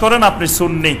বিশ্বাস করেন আপনি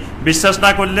সুন্নি, বিশ্বাস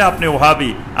না করলে আপনি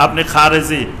ওহাবি, আপনি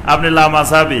খারেজি, আপনি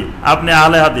লামাযহাবি, আপনি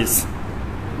আহলে হাদিস,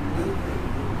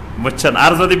 বুঝছেন?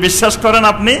 আর যদি বিশ্বাস করেন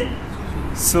আপনি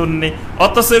সুন্নি।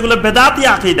 অথচ এগুলো বেদাতি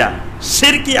আকীদা,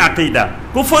 শিরকি আকীদা,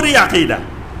 কুফরি আকীদা।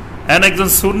 একজন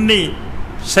সুন্নি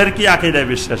শিরকি আকীদায়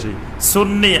বিশ্বাসী,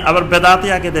 সুন্নি আবার বেদাতি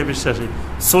আকীদায় বিশ্বাসী।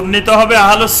 সুন্নি তো হবে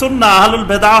আহলুস সুন্নাহ, আহলুল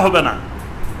বেদাহ হবে না।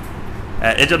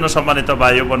 এজন্য সম্মানিত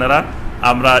ভাই ও বোনেরা,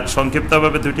 আমরা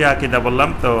সংক্ষিপ্তভাবে দুটি আকীদা বললাম।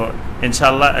 তো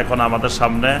ইনশাআল্লাহ এখন আমাদের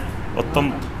সামনে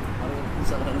অত্যন্ত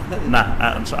না,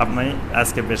 আপনি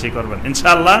আজকে বেশি করবেন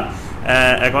ইনশাআল্লাহ।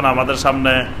 এখন আমাদের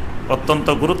সামনে অত্যন্ত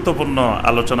গুরুত্বপূর্ণ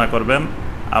আলোচনা করবেন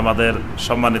আমাদের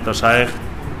সম্মানিত শায়েখ,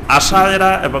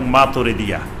 আশায়েরা এবং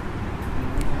মাতুরিদিয়া।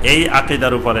 এই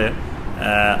আকীদার উপরে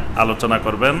আলোচনা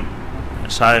করবেন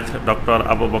শায়েখ ডক্টর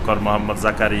আবু বকর মোহাম্মদ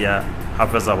জাকারিয়া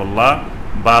হাফেজাহুল্লাহ,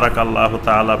 বারাকাল্লাহু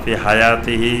তাআলা ফি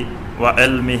হায়াতিহি ওয়া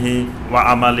ইলমিহি ওয়া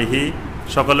আমালিহি।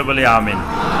 সকলে বলি আমিন।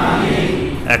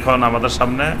 এখন আমাদের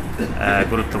সামনে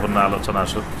গুরুত্বপূর্ণ আলোচনা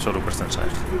শুরু করছেন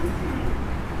শায়েখ।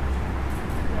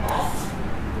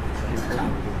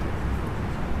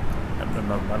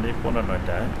 নর্মালি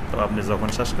 15টায়, তো আপনি যখন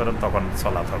শেষ করেন তখন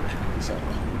সালাত হবে।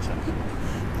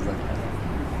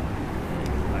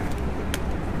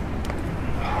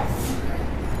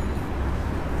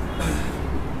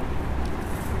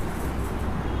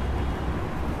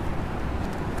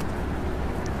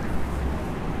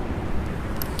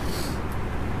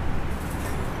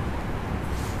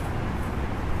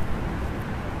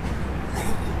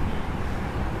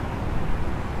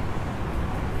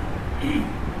 আসসালামু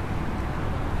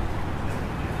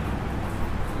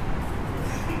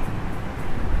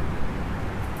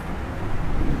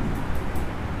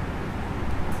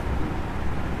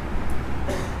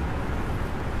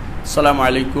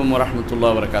আলাইকুম ওয়া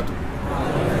রাহমাতুল্লাহি ওয়া বারাকাতুহু।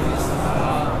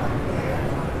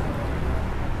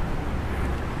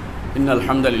 ইন্নাল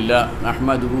হামদালিল্লাহ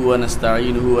নাহমাদুহু ওয়া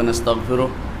নাস্তাঈনুহু ওয়া নাস্তাগফিরুহ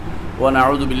ওয়া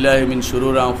নাউযু বিল্লাহি মিন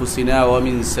শুরুরি আনফুসিনা ওয়া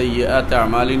মিন সাইয়্যাতি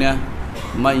আমালিনা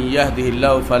মান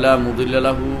ইয়াহদিহিল্লাহু ফালা মুদিল্লা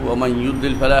লাহু ওয়া মান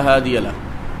ইউদ্লিল ফালা হাদিয়া লাহু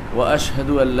ওয়া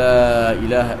আশহাদু আল লা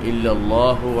ইলাহা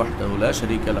ইল্লাল্লাহু ওয়াহদাহু লা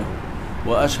শারীকা লাহু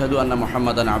ওয়া আশহাদু আন্না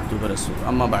মুহাম্মাদান আবদুহু ওয়া রাসূলুহু।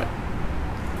 আম্মা বা'দ।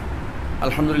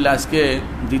 আলহামদুলিল্লাহ, আজকে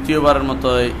দ্বিতীয়বারের মতো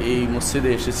এই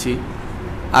মসজিদে এসেছি।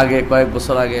 আগে কয়েক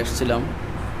বছর আগে এসেছিলাম,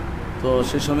 তো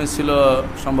সে সময় ছিল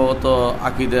সম্ভবত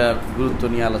আকীদার গুরুত্ব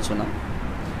নিয়ে আলোচনা।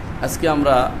 আজকে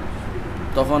আমরা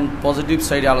তখন পজিটিভ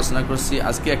সাইডে আলোচনা করছি,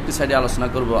 আজকে একটি সাইডে আলোচনা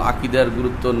করব আকীদার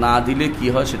গুরুত্ব না দিলে কি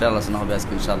হয়, সেটা আলোচনা হবে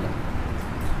আজকে ইনশাআল্লাহ।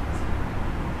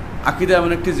 আকীদা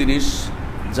এমন একটি জিনিস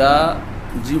যা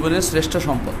জীবনের শ্রেষ্ঠ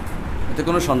সম্পদ, এতে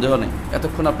কোনো সন্দেহ নেই।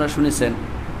 এতক্ষণ আপনারা শুনেছেন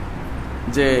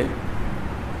যে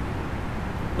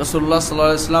রাসূলুল্লাহ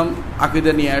সাল্লাল্লাহু আলাইহি ওয়াসাল্লাম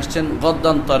আকীদা নিয়ে আসছেন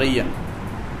গদ্দান তারিয়ান।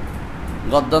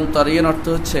 গদ্দান তারিয়ান অর্থ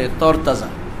হচ্ছে তরতাজা,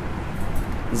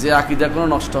 যে আকীদা কোনো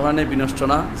নষ্ট হয় না, বিনষ্ট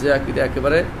না, যে আকীদা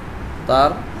একেবারে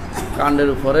তার কাণ্ডের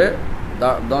উপরে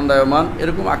দণ্ডায়মান,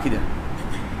 এরকম আকীদা।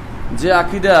 যে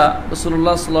আকীদা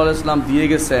রাসূলুল্লাহ সাল্লাল্লাহু আলাইহি ওয়াসাল্লাম দিয়ে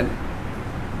গেছেন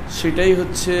সেটাই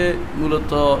হচ্ছে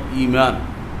মূলত ঈমান,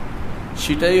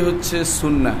 সেটাই হচ্ছে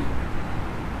সুন্নাহ,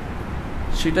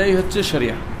 সেটাই হচ্ছে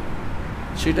শরিয়া,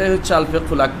 সেটাই হচ্ছে আল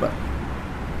ফিকহুল আকবার,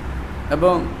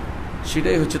 এবং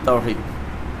সেটাই হচ্ছে তাওহীদ।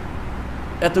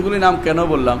 এতগুলি নাম কেন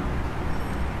বললাম?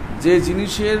 যে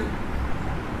জিনিসের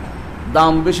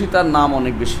দাম বেশি তার নাম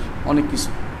অনেক বেশি, অনেক কিছু।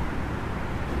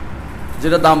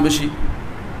 যেটা দাম বেশি,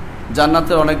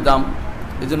 জান্নাতের অনেক দাম,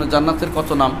 এই জন্য জান্নাতের কত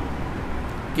নাম।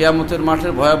 কিয়ামতের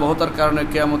মাঠের ভয়াবহতার কারণে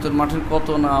কিয়ামতের মাঠের কত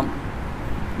নাম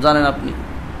জানেন আপনি।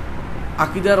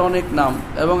 আকীদার অনেক নাম,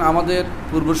 এবং আমাদের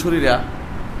পূর্বসূরীরা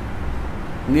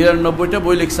 99টা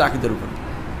বই লিখছে আকীদার উপর।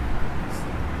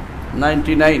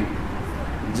 99,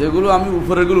 যেগুলো আমি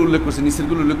উপরেরগুলো উল্লেখ করছি,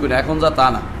 নিচেরগুলো উল্লেখ করি না, এখন যা তা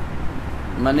না,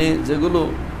 মানে যেগুলো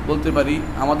বলতে পারি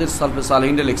আমাদের সালফে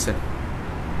সালেহিনরা লিখছেন।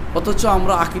 অথচ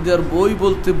আমরা আকীদার বই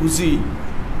বলতে বুঝি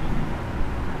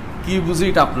কি বুঝি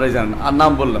এটা আপনারাই জানেন। আর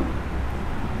নাম বললাম,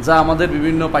 যা আমাদের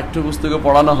বিভিন্ন পাঠ্যপুস্তকে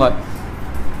পড়ানো হয়,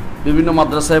 বিভিন্ন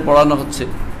মাদ্রাসায় পড়ানো হচ্ছে,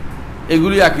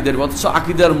 এগুলি আকীদার। অথচ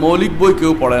আকীদার মৌলিক বই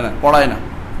কেউ পড়ায় না।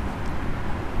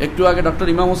 একটু আগে ডক্টর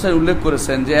ইমাম হোসেন উল্লেখ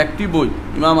করেছেন যে একটি বই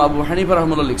ইমাম আবু হানিফা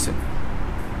রাহমাতুল্লাহ লিখছেন।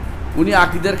 উনি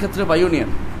আকীদার ক্ষেত্রে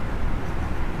পাইওনিয়ার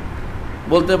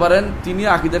বলতে পারেন, তিনি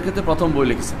আকীদার ক্ষেত্রে প্রথম বই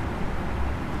লিখেছেন।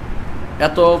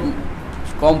 এত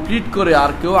কমপ্লিট করে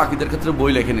আর কেউ আকীদার ক্ষেত্রে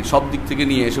বই লেখেনি, সব দিক থেকে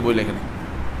নিয়ে এসে বই লেখেনি।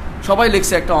 সবাই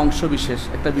লিখছে একটা অংশ বিশেষ,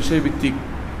 একটা বিষয়ভিত্তিক।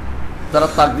 যারা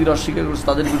তাকদীর অস্বীকার করছে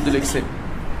তাদের বিরুদ্ধে লিখছে,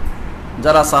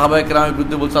 যারা সাহাবায়ে কেরামের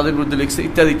বিরুদ্ধে বলছে তাদের বিরুদ্ধে লিখছে,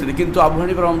 ইত্যাদি ইত্যাদি। কিন্তু আবু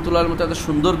হানিফা রাহমাতুল্লাহর মতো এত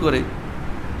সুন্দর করে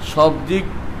সব দিক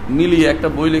মিলিয়ে একটা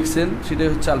বই লিখছেন, সেটাই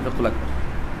হচ্ছে আল ফিকহুল আকবার।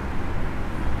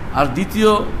 আর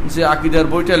দ্বিতীয় যে আকীদার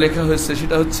বইটা লেখা হয়েছে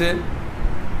সেটা হচ্ছে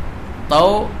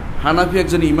তাও হানাফি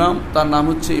একজন ইমাম, তার নাম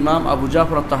হচ্ছে ইমাম আবু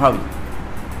জাফর আত-তাহাবী।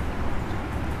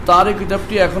 তার এই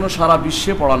কিতাবটি এখনও সারা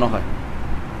বিশ্বে পড়ানো হয়।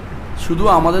 শুধু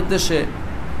আমাদের দেশে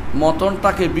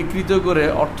মতনটাকে বিকৃত করে,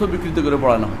 অর্থ বিকৃত করে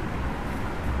পড়ানো হয়।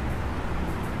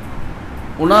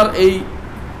 ওনার এই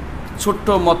ছোট্ট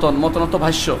মতনত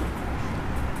ভাষ্য,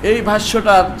 এই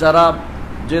ভাষ্যটার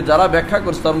যারা ব্যাখ্যা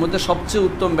করছে তার মধ্যে সবচেয়ে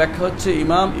উত্তম ব্যাখ্যা হচ্ছে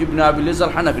ইমাম ইবনে আবিল ইজ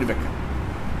আল হানাফির ব্যাখ্যা,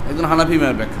 একজন হানাফি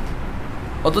ইমামের ব্যাখ্যা।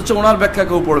 অথচ ওনার ব্যাখ্যা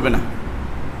কেউ পড়বে না,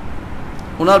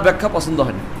 ওনার ব্যাখ্যা পছন্দ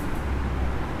হয় না।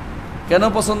 কেন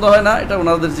পছন্দ হয় না এটা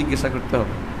ওনাদের জিজ্ঞাসা করতে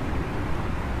হবে।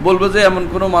 বলবে যে এমন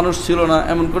কোনো মানুষ ছিল না,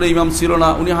 এমন কোনো ইমাম ছিল না,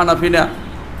 উনি হানাফি না,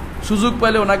 সুযোগ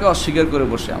পাইলে ওনাকে অস্বীকার করে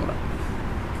বসে আমরা।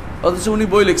 অথচ উনি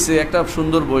বই লিখছে, একটা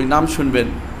সুন্দর বই, নাম শুনবেন,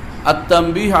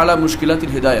 আত-তানবীহ আলা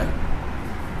মুশকিলাতিল হিদায়াহ।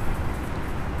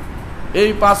 এই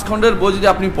 5 খণ্ডের বই যদি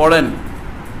আপনি পড়েন,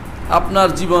 আপনার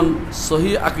জীবন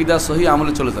সহি আকীদা, সহি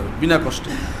আমলে চলে যাবে বিনা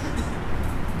কষ্টে।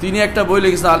 তিনি একটা বই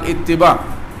লিখেছেন আল ইত্তিবা,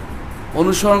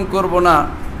 অনুসরণ করব না,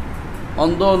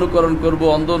 অন্ধ অনুকরণ করব,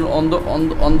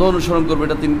 অন্ধ অনুসরণ করবো,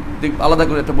 এটা তিনি আলাদা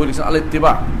করে একটা বই লিখেছেন আল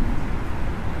ইত্তিবা।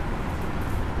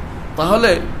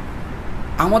 তাহলে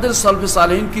আমাদের সালফে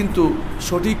সালেহিন কিন্তু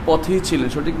সঠিক পথেই ছিলেন,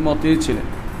 সঠিক মতেই ছিলেন।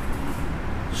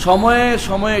 সময়ে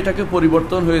সময়ে এটাকে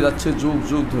পরিবর্তন হয়ে যাচ্ছে, যুগ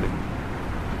যুগ ধরে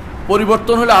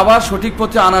পরিবর্তন হলে আবার সঠিক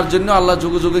পথে আনার জন্য আল্লাহ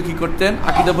যুগে যুগে কি করতেন?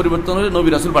 আকীদা পরিবর্তন হলে নবী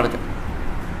রাসূল পাঠাতেন।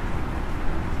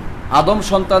 আদম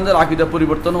সন্তানদের আকীদা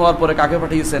পরিবর্তন হওয়ার পরে কাকে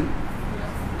পাঠিয়েছেন?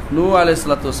 নূহ আলাইহিস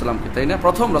সালাতু ওয়াস সালামকে, তাই না?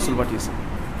 প্রথম রাসূল পাঠিয়েছেন,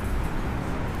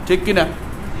 ঠিক কিনা?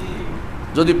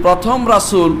 যদি প্রথম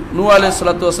রাসূল নূহ আলাইহিস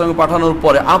সালাতু ওয়াস সালামকে পাঠানোর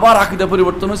পরে আবার আকীদা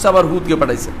পরিবর্তন হয়েছে, আবার হুদকে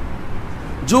পাঠাইছে,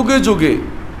 যুগে যুগে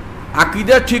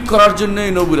আকীদা ঠিক করার জন্য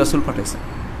এই নবী রাসূল পাঠাইছে।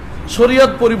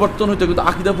 শরীয়ত পরিবর্তন হইতো, কিন্তু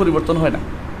আকীদা পরিবর্তন হয় না।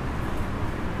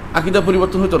 আকীদা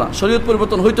পরিবর্তন হইতো না, শরীয়ত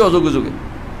পরিবর্তন হইতো যুগে যুগে।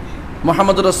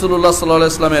 মুহাম্মদ রাসূলুল্লাহ সাল্লাল্লাহু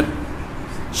আলাইহি ওয়াসাল্লামের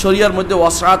শরিয়ার মধ্যে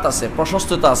ওয়াসআত আছে,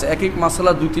 প্রশস্ততা আছে। এক এক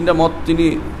মাসালা 2-3টা মত তিনি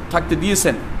থাকতে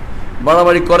দিয়েছেন,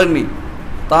 বাড়াবাড়ি করেননি।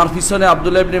 তার পিছনে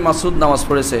আব্দুল্লাহ ইবনে মাসউদ নামাজ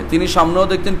পড়েছে, তিনি সামনেও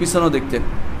দেখতেন পিছনেও দেখতেন।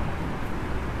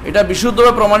 এটা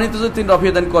বিশুদ্ধভাবে প্রমাণিত যে তিনি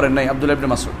রফিয়া দান করেন নাই আব্দুল্লাহ ইবনে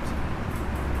মাসউদ।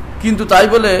 কিন্তু তাই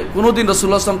বলে কোনোদিন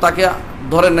রাসূলুল্লাহ সাল্লাল্লাহু আলাইহি ওয়াসাল্লাম তাকে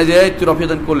ধরেন না যে তুই রফিয়া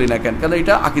দান করলি না কেন, কারণ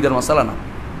এটা আকীদার মাসালা না,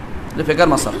 এটা ফিকহের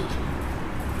মাসালা।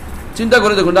 চিন্তা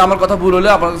করে দেখুন, আমার কথা ভুল হলে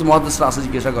আপনার কাছে মুহাদ্দিসরা আছে,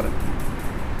 জিজ্ঞাসা করেন।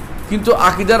 কিন্তু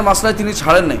আকীদার মাসলায় তিনি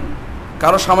ছাড়েন নাই।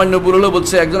 কারো সামান্য ভুল হলে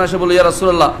বলছে, একজন এসে বলে, ইয়া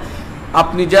রাসূলুল্লাহ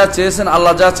আপনি যা চেয়েছেন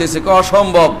আল্লাহ যা চেয়েছে,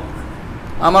 অসম্ভব,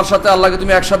 আমার সাথে আল্লাহকে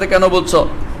তুমি একসাথে কেন বলছো?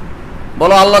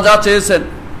 বলো আল্লাহ যা চেয়েছেন।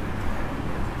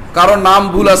 কারণ নাম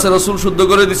ভুল আছে, রসুল শুদ্ধ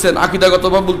করে দিচ্ছেন,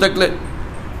 আকীদাগতভাবে ভুল থাকলে।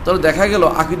 তাহলে দেখা গেল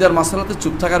আকীদার মাসলাতে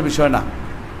চুপ থাকার বিষয় না।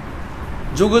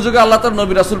 যুগে যুগে আল্লাহ তার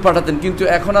নবী রাসূল পাঠাতেন, কিন্তু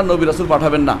এখন আর নবী রাসূল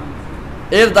পাঠাবেন না।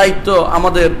 এর দায়িত্ব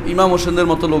আমাদের ইমাম হোসেনদের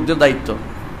মতো লোকদের দায়িত্ব,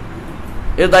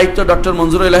 এর দায়িত্ব ডক্টর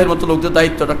মঞ্জুর ইলাহির মতো লোকদের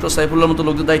দায়িত্ব, ডক্টর সাইফুল্লাহর মতো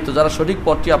লোকদের দায়িত্ব, যারা সঠিক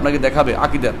পথটি আপনাকে দেখাবে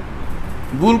আকীদার।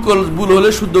 ভুল হলে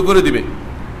শুদ্ধ করে দিবে।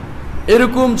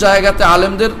 এরকম জায়গাতে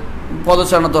আলেমদের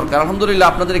পদচারণা দরকার। আলহামদুলিল্লাহ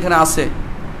আপনাদের এখানে আছে,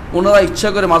 ওনারা ইচ্ছা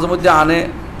করে মাঝে মধ্যে আনে,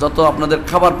 যত আপনাদের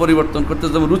খাবার পরিবর্তন করতে,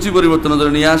 যেমন রুচি পরিবর্তনের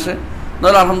জন্য নিয়ে আসে,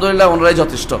 নাহলে আলহামদুলিল্লাহ ওনারাই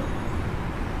যথেষ্ট।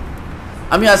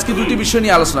 আমি আজকে দুটি বিষয়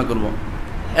নিয়ে আলোচনা করব।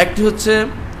 একটি হচ্ছে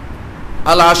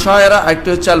আল আশায়রা, একটি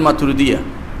হচ্ছে আল মাতুরিদিয়া।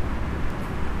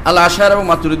 আল আশায়রা এবং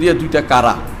মাতুরিদিয়া দুইটা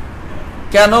কারা,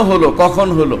 কেন হলো, কখন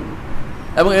হলো,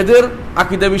 এবং এদের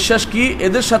আকীদা বিশ্বাস কি,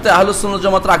 এদের সাথে আহলুস সুন্নাহ ওয়াল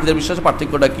জামাতের আকীদা বিশ্বাসের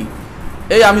পার্থক্যটা কি,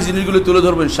 এই আমি জিনিসগুলো তুলে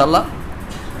ধরবো ইনশাআল্লাহ।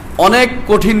 অনেক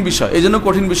কঠিন বিষয়, এই জন্য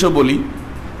কঠিন বিষয় বলি,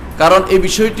 কারণ এই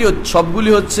বিষয়টি সবগুলি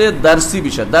হচ্ছে দার্সি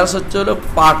বিষয়। দার্স হচ্ছে হলো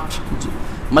পাঠ,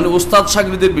 মানে উস্তাদ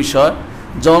শাগিরদের বিষয়,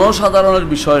 জনসাধারণের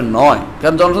বিষয় নয়।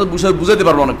 কারণ জনসাধারণ বিষয় বুঝাতে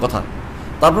পারবো অনেক কথা।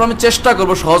 তারপর আমি চেষ্টা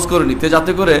করব সহজ করে নিতে,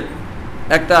 যাতে করে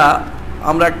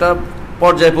আমরা একটা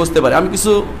পর্যায়ে পৌঁছতে পারি। আমি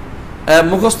কিছু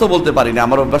মুখস্থ বলতে পারি না,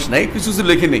 আমার অভ্যাস নেই, কিছু কিছু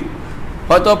লিখে নেই,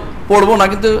 হয়তো পড়বো না,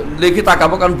 কিন্তু লিখে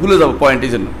তাকাবো, কারণ ভুলে যাবো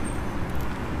পয়েন্টের জন্য।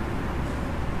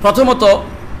 প্রথমত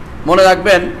মনে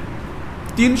রাখবেন,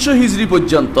 300 হিজরি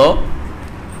পর্যন্ত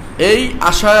এই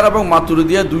আশায়রা এবং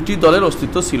মাতুরিদিয়া দুইটি দলের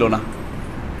অস্তিত্ব ছিল না।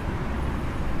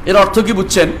 এর অর্থ কি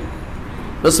বুঝছেন?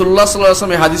 রাসূলুল্লাহ সাল্লাল্লাহু আলাইহি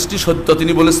ওয়াসাল্লাম এই হাদিসটি সত্য,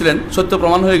 তিনি বলেছিলেন, সত্য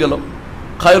প্রমাণ হয়ে গেল।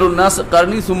 খায়রুন নাস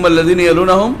কারনি সুম্মা আল্লাযিনা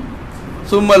ইয়ালুনাহুম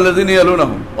সুম্মা আল্লাযিনা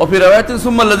ইয়ালুনাহুম ওয়া ফি রাওয়ায়াতিন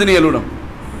সুম্মা আল্লাযিনা ইয়ালুনাহুম।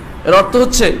 এর অর্থ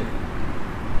হচ্ছে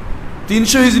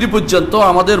 300 হিজরি পর্যন্ত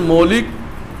আমাদের মৌলিক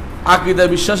আকীদা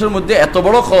বিশ্বাসের মধ্যে এত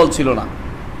বড় খলল ছিল না,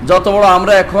 যত বড়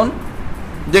আমরা এখন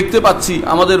দেখতে পাচ্ছি।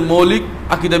 আমাদের মৌলিক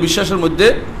আকীদা বিশ্বাসের মধ্যে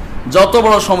যত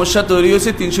বড় সমস্যা তৈরি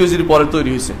হয়েছে 300 হিজরি পরে তৈরি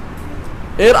হয়েছে।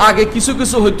 এর আগে কিছু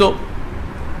কিছু হয়তো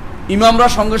ইমামরা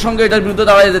সঙ্গে সঙ্গে এটার বিরুদ্ধে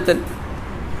দাঁড়িয়ে যেতেন,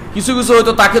 কিছু কিছু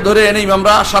হয়তো তাকে ধরে এনে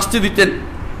ইমামরা শাস্তি দিতেন,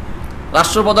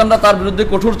 রাষ্ট্রপ্রধানরা তার বিরুদ্ধে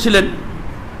কঠোর ছিলেন।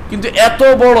 কিন্তু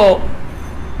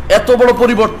এত বড়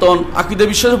পরিবর্তন, আকীদা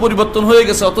বিশ্বাসের পরিবর্তন হয়ে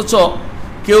গেছে, অথচ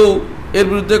কেউ এর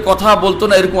বিরুদ্ধে কথা বলতো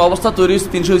না, এরকম অবস্থা তৈরি হয়েছে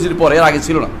 300 হিজরি পরে, এর আগে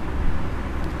ছিল না।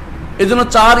 এই জন্য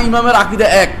 4 ইমামের আকীদা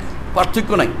এক,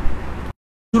 পার্থক্য নাই।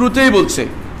 শুরুতেই বলছে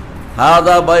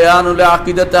হাদা বায়ানুল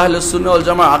আকিদাত আহলুস সুন্নাহ ওয়াল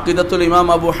জামাআহ আকিদাতুল ইমাম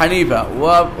আবু হানিফা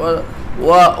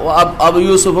ওয়া আবু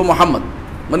ইউসুফ ও মুহাম্মদ,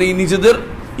 মানে নিজেদের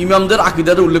ইমামদের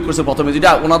আকীদার উল্লেখ করেছে প্রথমে, যেটা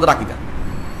ওনাদের আকীদা।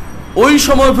 ওই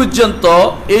সময় পর্যন্ত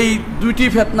এই দুইটি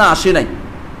ফিতনা আসে নাই,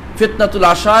 ফিতনাতুল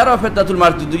আশায়রা ও ফিতনাতুল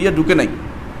মাতুরিদিয়া ঢুকে নাই।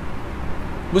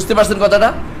 বুঝতে পারছেন কথাটা?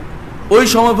 ওই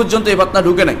সময় পর্যন্ত এই ফিতনা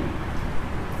ঢুকে নাই।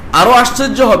 আরও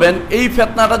আশ্চর্য হবেন, এই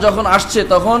ফিতনাটা যখন আসছে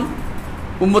তখন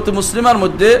উম্মতে মুসলিমার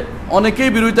মধ্যে অনেকেই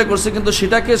বিরোধিতা করছে, কিন্তু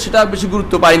সেটা বেশি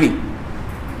গুরুত্ব পায়নি।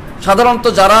 সাধারণত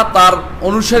যারা তার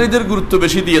অনুসারীদের গুরুত্ব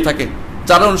বেশি দিয়ে থাকে,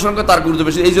 যারা অনুসরণ করে তার গুরুত্ব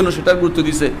বেশি, এই জন্য সেটার গুরুত্ব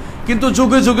দিছে। কিন্তু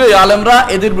যুগে যুগে আলেমরা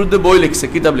এদের বিরুদ্ধে বই লিখছে,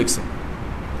 কিতাব লিখছে,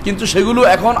 কিন্তু সেগুলো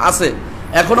এখন আছে,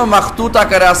 এখনো মাখতুত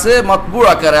আকারে আছে, মাতবু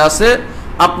আকারে আছে।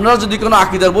 আপনারা যদি কোনো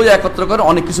আকীদার বই একত্র করেন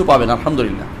অনেক কিছু পাবেন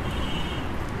আলহামদুলিল্লাহ।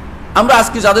 আমরা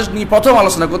আজকে যাদের নিয়ে প্রথম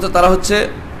আলোচনা করতে, তারা হচ্ছে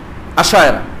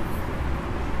আশায়রা।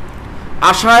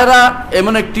 আশায়রা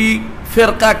এমন একটি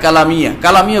ফেরকা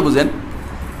কালামিয়া বুঝেন।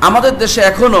 আমাদের দেশে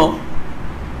এখনো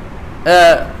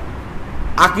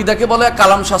আকীদাকে বলে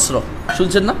কালাম শাস্ত্র,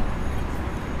 শুনছেন না?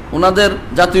 ওনাদের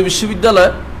জাতীয়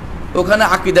বিশ্ববিদ্যালয়, ওখানে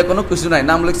আকীদা কোনো কিছু নাই,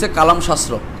 নাম লিখছে কালাম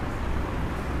শাস্ত্র।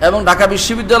 এবং ঢাকা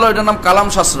বিশ্ববিদ্যালয়, এটার নাম কালাম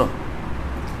শাস্ত্র।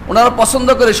 ওনারা পছন্দ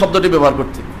করে শব্দটি ব্যবহার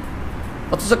করতে,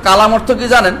 অথচ কালাম অর্থ কি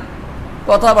জানেন?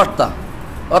 কথাবার্তা।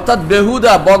 অর্থাৎ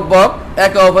বেহুদা বক বক,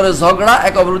 একে অপরের ঝগড়া,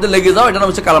 একে অপরের লেগে যাও, এটা নাম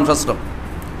হচ্ছে কালাম শাস্ত্র।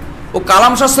 ও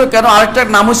কালাম শাস্ত্র কেন আরেকটা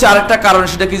নাম হচ্ছে, আরেকটা কারণ,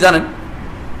 সেটা কি জানেন?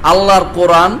 আল্লাহর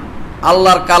কোরআন,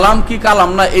 আল্লাহর কালাম কি কালাম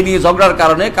না, এ নিয়ে ঝগড়ার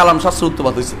কারণে কালাম শাস্ত্র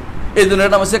উৎপাদ হয়েছে। এই জন্য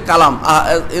এর নাম হচ্ছে কালাম,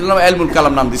 এর নাম এলমুল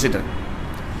কালাম নাম দিয়েছে। এটা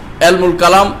এলমুল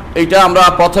কালাম, এইটা আমরা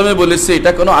প্রথমে বলেছি,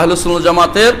 এটা কোনো আহলে সুন্নাত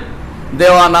জামাতের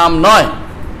দেওয়া নাম নয়।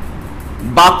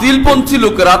 বাতিলপন্থী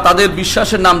লোকেরা তাদের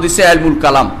বিশ্বাসের নাম দিছে এলমুল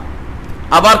কালাম।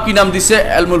 আবার কি নাম দিছে?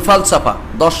 এলমুল ফালসাফা,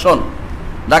 দর্শন।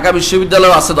 ঢাকা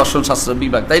বিশ্ববিদ্যালয় আছে দর্শন শাস্ত্র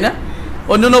বিভাগ, তাই না?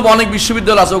 অন্যান্য অনেক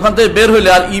বিশ্ববিদ্যালয় আছে, ওখান থেকে বের হইলে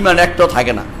আর ইমান একটাও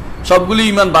থাকে না, সবগুলি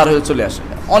ইমান বার হয়ে চলে আসে।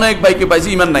 অনেক বাইকে পাইছি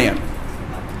ইমান নাই, আর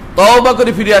তওবা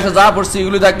করে ফিরে আসে। যা পড়ছে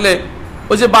এগুলি থাকলে,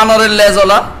 ওই যে বানরের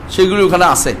লেজওয়ালা, সেগুলি ওখানে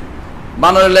আছে।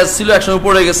 বানরের লেজ ছিল, একসময়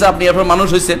পড়ে গেছে, আপনি এখন মানুষ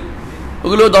হয়েছেন।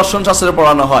 ওগুলো দর্শন শাস্ত্রে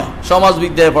পড়ানো হয়,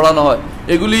 সমাজবিদ্যায় পড়ানো হয়।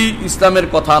 এগুলি ইসলামের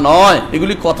কথা নয়,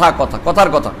 এগুলি কথার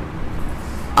কথা।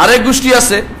 আরেক গোষ্ঠী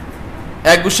আছে,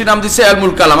 এক গোষ্ঠীর নাম দিচ্ছে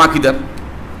এলমুল কালাম, আকিদার।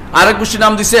 আরেক গোষ্ঠীর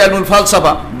নাম দিচ্ছে এলমুল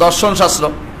ফালসাফা, দর্শন শাস্ত্র।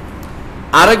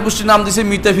 আরেক গোষ্ঠীর নাম দিচ্ছে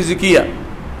মিতাফিজিকিয়া,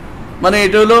 মানে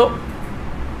এটা হলো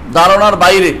ধারণার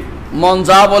বাইরে, মন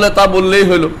যা বলে তা বললেই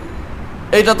হইল,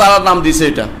 এইটা তারা নাম দিছে।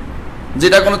 এটা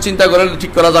যেটা কোনো চিন্তা করে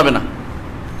ঠিক করা যাবে না।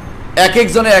 এক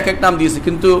একজনে এক এক নাম দিয়েছে,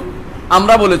 কিন্তু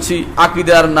আমরা বলেছি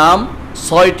আকিদার নাম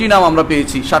 6টি নাম আমরা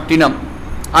পেয়েছি, 7টি নাম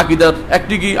আকিদার।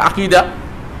 একটি কি আকিদা,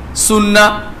 সুন্নাহ,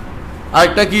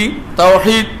 আরেকটা কি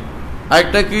তাওহীদ,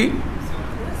 আরেকটা কি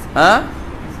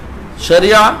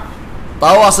শরিয়া,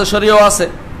 তাও আছে, শরিয়াও আছে,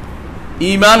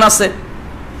 ঈমান আছে,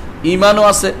 ঈমানও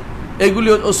আছে, এগুলি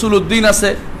উসুলউদ্দিন আছে,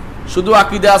 শুধু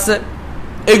আকিদা আছে।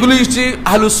 এগুলি হচ্ছে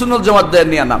আহলুস সুন্নাত জামাত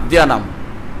দেয়া নাম।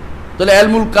 তাহলে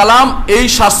এলমুল কালাম এই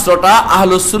শাস্ত্রটা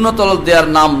আহলুস সুন্নাত দেওয়ার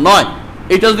নাম নয়।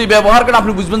 এটা যদি ব্যবহার করেন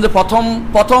আপনি বুঝবেন যে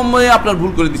প্রথমে আপনার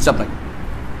ভুল করে দিচ্ছে।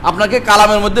 আপনাকে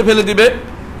কালামের মধ্যে ফেলে দিবে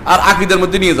আর আকিদের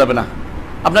মধ্যে নিয়ে যাবে না।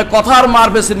 আপনার কথার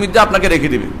মারফেসের মধ্যে আপনাকে রেখে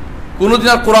দিবে, কোনোদিন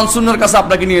আর কোরআন সুন্নাহর কাছে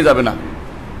আপনাকে নিয়ে যাবে না।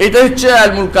 এটা হচ্ছে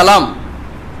এলমুল কালাম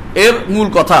এর মূল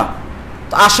কথা।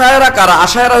 আশায়েরা কারা?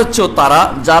 আশায়েরা হচ্ছে তারা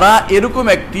যারা এরকম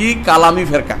একটি কালামি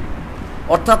ফেরকা,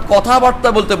 অর্থাৎ কথাবার্তা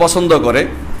বলতে পছন্দ করে,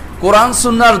 কোরআন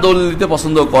সুন্নাহর দলিল দিতে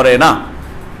পছন্দ করে না।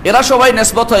 এরা সবাই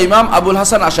নিসবত হয় ইমাম আবুল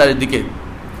হাসান আশারীর দিকে,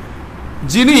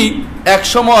 যিনি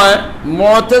একসময়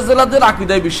মুতাজিলাদের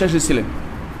আকীদায় বিশ্বাসী ছিলেন।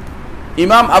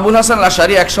 ইমাম আবুল হাসান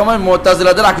আশারী একসময়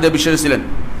মুতাজিলাদের আকীদায় বিশ্বাসী ছিলেন।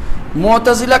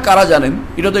 মুতাজিলা কারা জানেন?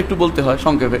 এটা তো একটু বলতে হয়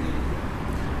সংক্ষেপে।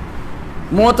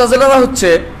 মুতাজিলারা হচ্ছে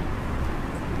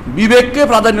বিবেককে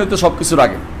প্রাধান্য দিত সবকিছুর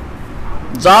আগে,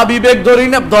 যা বিবেক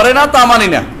ধরে না তা মানি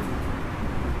না।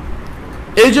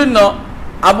 এই জন্য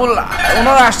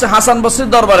ওনারা আসছে হাসান বসরির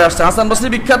দরবারে আসছে। হাসান বসরি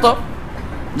বিখ্যাত,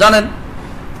 জানেন,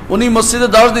 উনি মসজিদে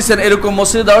দাওয়াত দিচ্ছেন। এরকম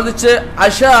মসজিদে দাওয়াত দিচ্ছে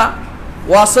আয়েশা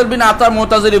ওয়াসিল বিন আতা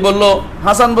মুতাজিলি বলল,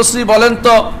 হাসান বসরি বলেন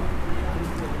তো,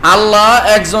 আল্লাহ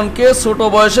একজনকে ছোট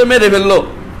বয়সে মেরে ফেললো,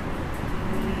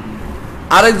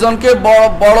 আরেকজনকে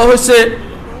বড় হয়েছে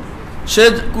সে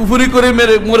কুফরি করে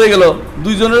মরে গেল,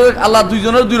 আল্লাহ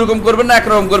দুইজনের দুই রকম করবেন না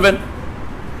একরকম করবেন?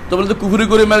 তো বলতে কুফরি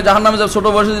করে মেরে জাহান্নামে যাব, ছোট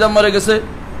বয়সে যা মরে গেছে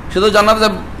সে তো জান্নাতে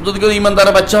যদি কেউ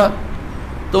ইমানদারের বাচ্চা।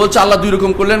 তো বলছে আল্লাহ দুই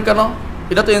রকম করলেন কেন?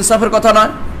 এটা তো ইনসাফের কথা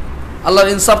নয়। আল্লাহর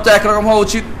ইনসাফ তো একরকম হওয়া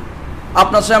উচিত।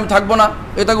 আপনার সাথে আমি থাকবো না,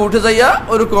 এটাকে উঠে যাইয়া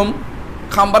ওইরকম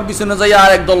খাম্বার পিছনে যাইয়া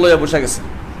আর এক দল লইয়া বসে গেছে।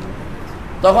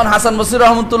 তখন হাসান বসরি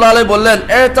রহমতুল্লাহ আলাইহি বললেন,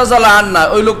 এতাজালা আন্না,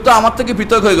 ওই লোক তো আমার থেকে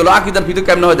পৃথক হয়ে গেল। আকীদার পৃথক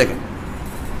কেমনে হয় দেখেন।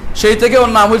 সেই থেকে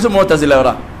ওর নাম হয়েছে মুতাজিলা।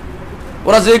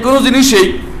 ওরা যে কোনো জিনিসই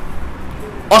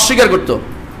অস্বীকার করত।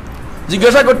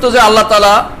 জিজ্ঞাসা করতো যে আল্লাহ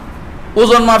তাআলা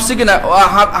ওজন মাপছি কিনা,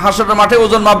 হাসরের মাঠে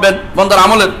ওজন মাপবেন বন্দার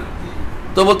আমলের।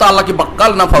 তো বলতো আল্লাহ কি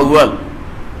বাক্কাল না ফাউয়াল?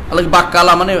 আল্লাহ কি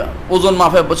বাক্কালা মানে ওজন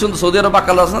মাপে? বলছেন তো সৌদি আরব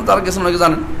বাক্কাল আছে না, তার কাছে অনেকে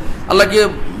জানেন। আল্লাহ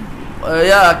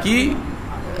কি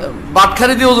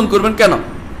বাটখারি দিয়ে ওজন করবেন কেন?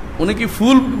 উনি কি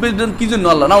ফুল কি জন্য?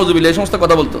 আল্লাহ নাউজুবিল্লাহ এই সমস্ত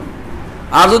কথা বলতো।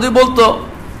 আর যদি বলতো,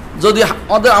 যদি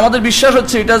আমাদের বিশ্বাস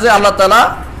হচ্ছে এটা যে আল্লাহ তাআলা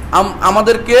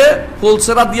আমাদেরকে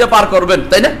ফুলসেরা দিয়ে পার করবেন,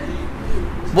 তাই না?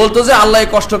 বলতো যে আল্লাহ এই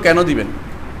কষ্ট কেন দিবেন?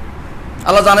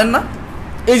 আল্লাহ জানেন না?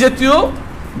 এই জাতীয়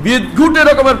বিদ্ঘুট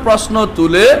রকমের প্রশ্ন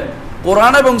তুলে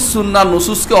কোরআন এবং সুন্নাহ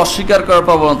নুসুসকে অস্বীকার করার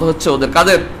প্রবণতা হচ্ছে ওদের।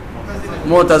 কাদের?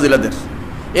 মুতাজিলাদের।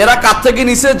 এরা কার থেকে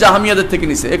নিছে? জাহমিয়াদের থেকে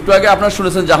নিছে। একটু আগে আপনারা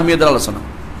শুনেছেন জাহমিয়াদের আলোচনা,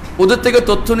 ওদের থেকে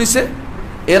তথ্য নিছে।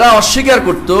 এরা অস্বীকার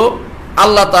করত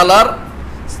আল্লাহ তাআলার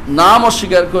নাম,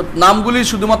 অস্বীকার করত নামগুলি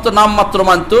শুধুমাত্র নাম মাত্র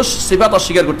মানত, সিফাত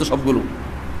অস্বীকার করতো সবগুলো,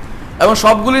 এবং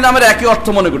সবগুলি নামের একই অর্থ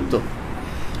মনে করত।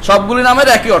 সবগুলি নামের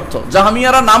একই অর্থ।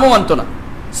 জাহমিয়ারা নামও মানত না,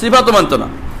 সিফাতও মানত না।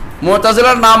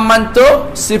 মুতাজিলার নাম মানত,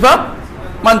 সিফাত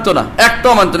মানত না,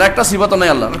 একটাও মানত না। একটা সিফাতও নাই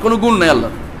আল্লাহর, কোনো গুণ নাই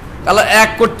আল্লাহর। আল্লাহ এক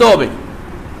করতে হবে।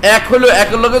 এক হলো,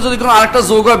 একের লগে যদি কোনো আরেকটা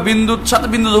যোগ হয়, বিন্দুর সাথে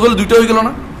বিন্দু যোগ হলে দুইটা হয়ে গেল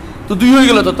না? তো দুই হয়ে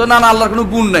গেল, তো না না আল্লাহর কোনো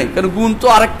গুণ নাই, কারণ গুণ তো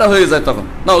আরেকটা হয়ে যায় তখন,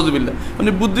 নাউজুবিল্লাহ। মানে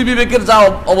বুদ্ধি বিবেকের যা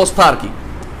অবস্থা আর কি,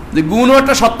 যে গুণও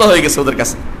একটা সত্য হয়ে গেছে ওদের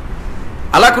কাছে।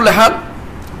 আলা কুল্লি হাল,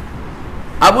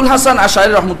 আবুল হাসান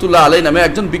আশআরী রহমতুল্লাহ আলাইহি নামে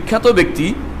একজন বিখ্যাত ব্যক্তি,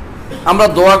 আমরা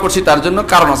দোয়া করছি তার জন্য,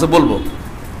 কারণ আছে বলবো।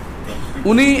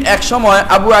 উনি এক সময়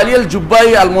আবু আলী আল জুব্বাই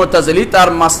আল মুতাজিলি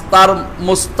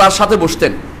তার সাথে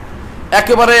বসতেন,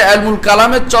 একেবারে ইলমুল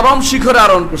কালামের চরম শিখরে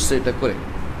আরোহণ করছে এটা করে,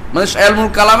 মানে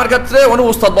ইলমুল কালামের ক্ষেত্রে উনি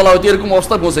উস্তাদ বলা হয়তো, এরকম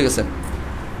অবস্থায় পৌঁছে গেছেন।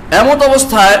 এমন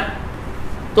অবস্থায়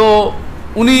তো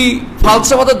উনি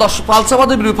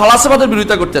ফালসাফাদের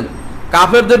বিরোধিতা করতেন,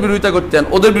 কাফেরদের বিরোধিতা করতেন।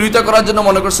 ওদের বিরোধিতা করার জন্য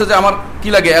মনে করছে যে আমার কি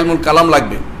লাগে, ইলমুল কালাম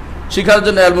লাগবে, শিখার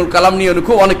জন্য ইলমুল কালাম নিয়ে উনি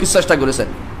খুব অনেক কিছু চেষ্টা করেছেন।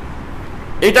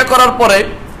 এটা করার পরে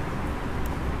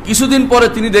কিছুদিন পরে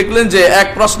তিনি দেখলেন যে এক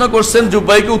প্রশ্ন করছেন,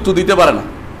 জুব্বাইকে উত্তর দিতে পারে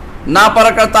না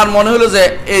পারার কারণে তার মনে হলো যে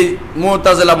এই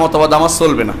মুতাজিলা মতবাদ আমার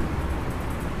চলবে না।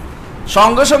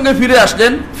 সঙ্গে সঙ্গে ফিরে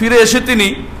আসলেন, ফিরে এসে তিনি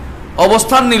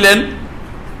অবস্থান নিলেন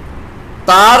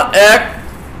তার এক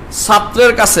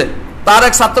ছাত্রের কাছে। তার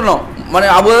এক ছাত্র মানে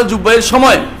আবু আলী জুব্বাইয়ের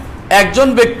সময় একজন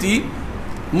ব্যক্তি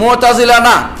মুতাজিলা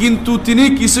না, কিন্তু তিনি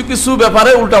কিছু কিছু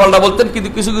ব্যাপারে উল্টাপাল্টা বলতেন, কিন্তু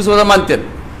কিছু কিছু কথা মানতেন।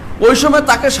 ওই সময়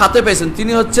তাকে সাথে পেয়েছেন,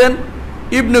 তিনি হচ্ছেন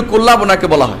ইবনে কুল্লাব, ওনাকে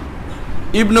বলা হয়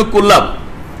ইবনে কুল্লাব।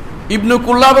 ইবনে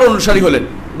কুল্লাবের অনুসারী হলেন,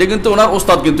 এটা কিন্তু ওনার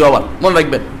ওস্তাদ, কিন্তু আবার মনে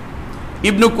রাখবেন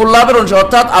ইবনে কুল্লাবের অনুসারী,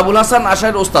 অর্থাৎ আবুল হাসান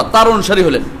আশআরীর ওস্তাদ, তার অনুসারী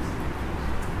হলেন।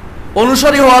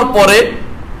 অনুসারী হওয়ার পরে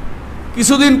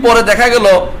কিছুদিন পরে দেখা গেল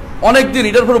অনেকদিন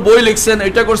এটার উপর বই লিখছেন,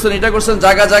 এটা করছেন,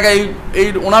 জায়গায় জায়গায় এই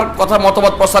ওনার কথা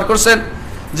মতবাদ প্রচার করছেন,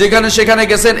 যেখানে সেখানে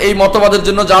গেছেন, এই মতবাদের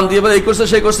জন্য জান দিয়ে এই করছে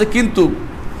সেই করছে। কিন্তু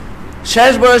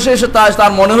শেষ বয়সে এসে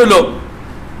তার মনে হলো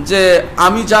যে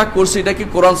আমি যা করছি এটা কি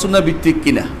কোরআন সুন্নাহ ভিত্তিক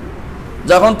কিনা।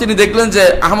 যখন তিনি দেখলেন যে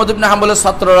আহমদ ইবনে হাম্বলের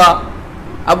ছাত্ররা,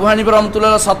 আবু হানিফা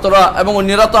রহমতুল্লাহ ছাত্ররা এবং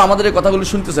অন্যরা তো আমাদের এই কথাগুলো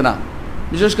শুনতেছে না,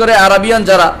 বিশেষ করে আরাবিয়ান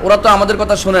যারা, ওরা তো আমাদের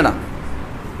কথা শোনে না,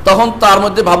 তখন তার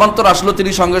মধ্যে ভাবান্তর আসলো।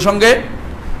 তিনি সঙ্গে সঙ্গে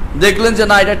দেখলেন যে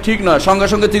না, এটা ঠিক নয়। সঙ্গে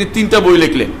সঙ্গে তিনি 3টা বই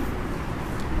লিখলেন।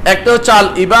 একটা হচ্ছে আল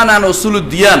ইবান আন উসুলুদ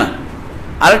দিয়ানা,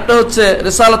 আরেকটা হচ্ছে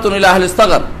রিসালাতুন ইলা আহলিস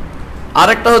সাগার,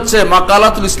 আরেকটা হচ্ছে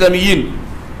মাকালাতুল ইসলামিয়িন।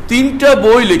 3টা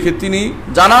বই লিখে তিনি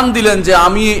জানান দিলেন যে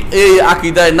আমি এই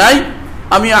আকীদায় নাই,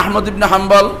 আমি আহমদ ইবনে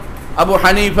হাম্বল, আবু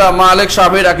হানিফা, মালিক,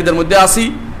 শাফিঈর আকীদার মধ্যে আছি,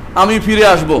 আমি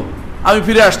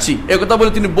ফিরে আসছি, একথা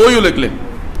বলে তিনি বইও লিখলেন।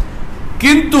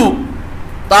 কিন্তু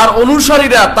তার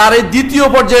অনুসারীরা তার এই দ্বিতীয়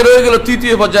পর্যায়ে রয়ে গেল,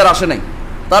 তৃতীয় পর্যায়ে আসে নাই।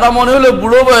 তারা মনে হলো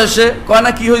বুড়ো বয়সে, কয়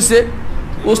না কি হয়েছে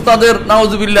ওস্তাদের,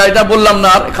 নাউজুবিল্লাহ, এটা বললাম না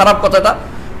আর খারাপ কথাটা,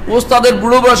 ওস্তাদের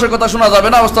বুড়ো বয়সের কথা শোনা যাবে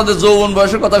না, ওস্তাদের যৌবন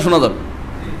বয়সের কথা শোনা যাবে।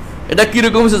 এটা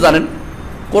কিরকম হয়েছে জানেন?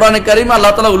 কোরআনে কারিমে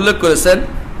আল্লাহ তাআলা উল্লেখ করেছেন,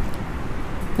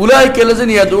 উলাইকা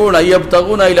আল্লাযিনা ইয়াদউনা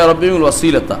ইয়াবতাগুনা ইলা রাব্বিহিমুল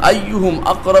ওয়াসিলাতা আইয়ুহুম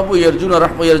আকরাবু ইয়ারজুনা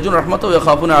রাহমাতাহু ওয়া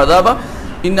ইয়াখাফুনা আযাবা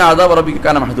ইন্না আযাবা রাব্বিকা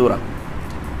কানা মাহযুরা।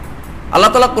 আল্লাহ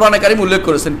তাআলা কোরআনে কারিম উল্লেখ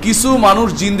করেছেন কিছু মানুষ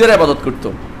জিনদের ইবাদত করত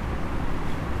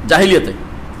জাহিলিয়াতে।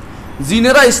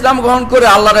 জিনেরা ইসলাম গ্রহণ করে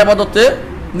আল্লাহর ইবাদতে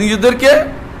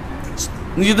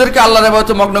নিজেদেরকে আল্লাহর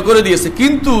ইবাদতে মগ্ন করে দিয়েছে,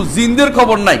 কিন্তু জিনদের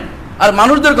খবর নাই আর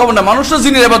মানুষদের খবর নাই, মানুষরা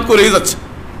জিনের ইবাদত করেই যাচ্ছে।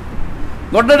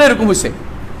 ঘটনাটা এরকম হয়েছে।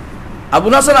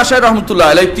 আবুল হাসান আশআরী রহমতুল্লাহ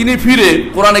আলাইহি তিনি ফিরে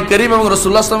কোরআনে কারীম এবং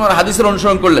রাসূলুল্লাহ সাল্লাল্লাহু আলাইহি ওয়াসাল্লামের হাদিসের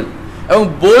অনুসরণ করলেন এবং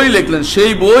বই লিখলেন।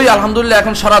 সেই বই আলহামদুলিল্লাহ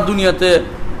এখন সারা দুনিয়াতে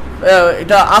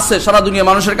এটা আছে, সারা দুনিয়া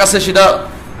মানুষের কাছে সেটা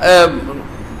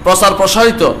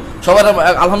প্রসারিত, সবার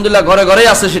আলহামদুলিল্লাহ ঘরে ঘরেই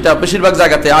আছে সেটা, বেশিরভাগ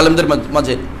জায়গাতে আলেমদের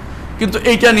মাঝে। কিন্তু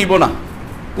এইটা নিব না,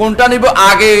 কোনটা নিব?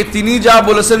 আগে তিনি যা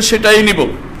বলেছেন সেটাই নিব,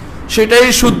 সেটাই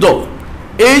শুদ্ধ।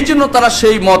 এই জন্য তারা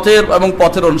সেই মতের এবং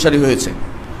পথের অনুসারী হয়েছে।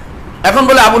 এখন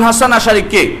বলে আবুল হাসান আশআরী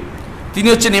কে? তিনি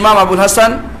হচ্ছেন ইমাম আবুল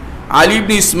হাসান আলী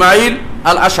ইবনে ইসমাইল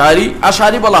আল আশআরী।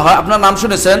 আশআরী বলা হয়, আপনার নাম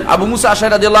শুনেছেন আবু মুসা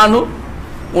আশআরী রাদিয়াল্লাহু আনহু,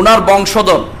 ওনার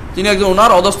বংশধর, তিনি একজন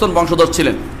ওনার অধস্তন বংশধর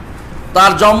ছিলেন।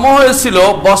 তার জন্ম হয়েছিল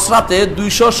বসরাতে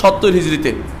 270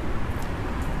 হিজরিতে।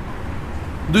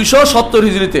 270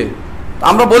 হিজরিতে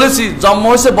আমরা বলেছি জন্ম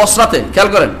হয়েছে বসরাতে, খেয়াল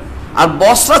করেন। আর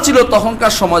বসরা ছিল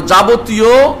তখনকার সময়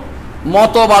যাবতীয়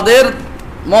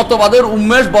মতবাদের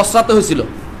উন্মেষ বসরাতে হয়েছিল।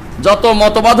 যত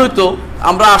মতবাদ হইতো,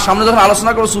 আমরা সামনে যখন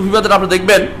আলোচনা করবো সুফিবাদের, আপনি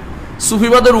দেখবেন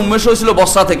সুফিবাদের উন্মেষ হয়েছিল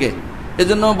বসরা থেকে। এই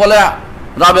জন্য বলে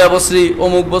রাবেয়া বসরি,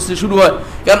 অমুক বসরি শুরু হয়,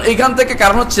 কারণ এইখান থেকে।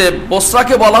 কারণ হচ্ছে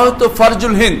বসরাকে বলা হতো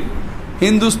ফারজুল হিন্দ,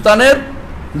 হিন্দুস্তানের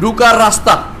ঢুকার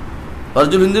রাস্তা।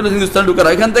 ফারজুল হিন্দ হিন্দুস্তানের ঢুকার,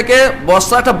 এখান থেকে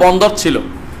বসরা একটা বন্দর ছিল।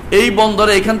 এই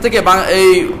বন্দরে এখান থেকে এই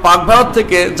পাক ভারত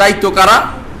থেকে যাইতো কারা?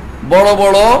 বড়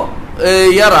বড়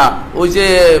ইয়ারা, ওই যে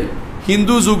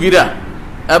হিন্দু যুগীরা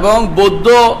এবং বৌদ্ধ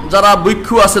যারা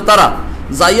ভিক্ষু আছে, তারা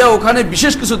যাইয়া ওখানে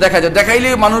বিশেষ কিছু দেখা যায়, দেখাইলে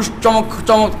মানুষ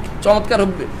চমৎকার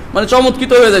মানে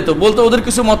চমৎকৃত হয়ে যেত, বলতো ওদের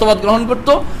কিছু মতবাদ গ্রহণ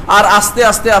করতো আর আস্তে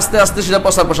আস্তে আস্তে আস্তে সেটা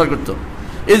প্রসার করতো।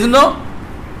 এই জন্য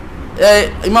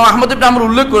ইমাম আহমদ ইবনে হাম্বল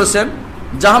উল্লেখ করেছেন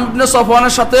জাহাম ইবনে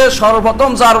সফওয়ানের সাথে সর্বপ্রথম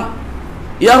যার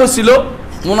হয়েছিল,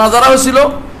 মুনাজারা হয়েছিল,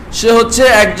 সে হচ্ছে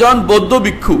একজন বৌদ্ধ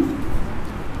ভিক্ষু।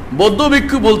 বৌদ্ধ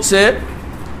ভিক্ষু বলছে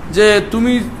যে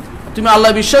তুমি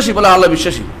আল্লাহ বিশ্বাসী? বলে আল্লাহ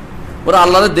বিশ্বাসী। ওরা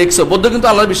আল্লাহরে দেখছো? বৌদ্ধ কিন্তু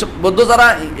আল্লাহর বিশ্বাস, বৌদ্ধ যারা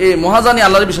এই মহাজানি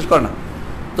আল্লাহরে বিশ্বাস করে না।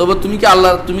 তবে তুমি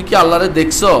কি আল্লাহরে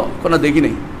দেখছো? না দেখি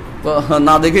নাই।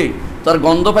 না দেখেই তার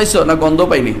গন্ধ পাইছো? না গন্ধ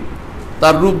পাইনি।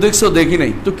 তার রূপ দেখছো? দেখি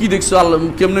নাই। তো কি দেখছো? আল্লাহ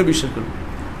কেমনে বিশ্বাস করো?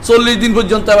 40 দিন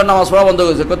পর্যন্ত আবার নামাজ পড়া বন্ধ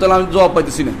করেছে, তাহলে আমি জবাব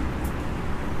পাইতেছি না।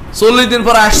 40 দিন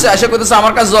পরে আসে করতেছে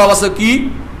আমার কাছে জবাব আছে। কি?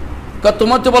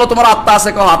 তোমার তো বলো তোমার আত্মা আছে?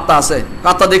 আত্মা আছে।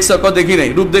 আত্মা দেখছো? দেখি নাই।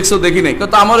 রূপ দেখছো? দেখি নাই।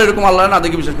 তো আমার এরকম আল্লাহ না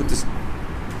দেখে বিশ্বাস করতেছি।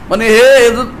 মানে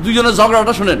দুইজনের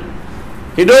ঝগড়াটা শোনেন,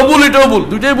 এটাও ভুল এটাও ভুল,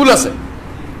 দুইটাই ভুল আছে।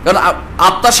 কারণ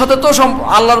আত্মার সাথে তো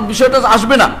আল্লাহর বিষয়টা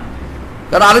আসবে না।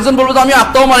 কারণ আরেকজন বলবো আমি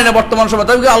আত্মাও মানি না বর্তমান সময়,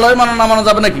 তাই আল্লাহ না মানা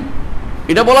যাবে নাকি?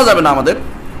 এটা বলা যাবে না আমাদের।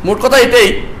 মোট কথা এটাই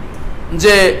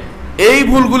যে এই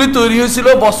ভুলগুলি তৈরি হয়েছিল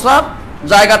বসরার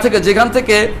জায়গা থেকে, যেখান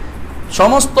থেকে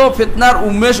সমস্ত ফিতনার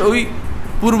উন্মেষ ওই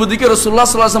পূর্ব দিকে। রাসূলুল্লাহ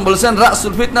সাল্লাল্লাহু আলাইহি ওয়াসাল্লাম বলেছেন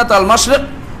রাসুল ফিতনাত আল মাশরিক,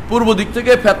 পূর্ব দিক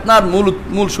থেকে ফিতনার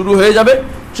মূল শুরু হয়ে যাবে।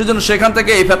 সেজন্য সেখান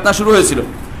থেকে এই ফিতনা শুরু হয়েছিল।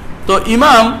 তো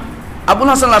ইমাম আবুল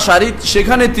হাসান আশআরী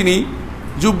সেখানে তিনি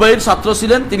জুবাইর ছাত্র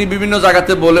ছিলেন। তিনি বিভিন্ন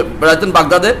জায়গাতে বেড়াতেন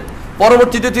বাগদাদে।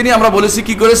 পরবর্তীতে তিনি আমরা বলেছি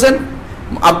কি করেছেন,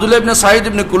 আব্দুল্লাহ ইবনে সাঈদ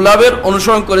ইবনে কুল্লাবের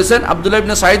অনুসরণ করেছেন। আব্দুল্লাহ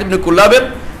ইবনে সাঈদ ইবনে কুল্লাবের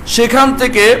সেখান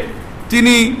থেকে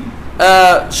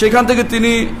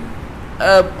তিনি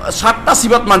 7টা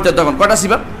সিফাত মানতেন। তখন কয়টা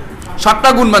সিফাত? 7টা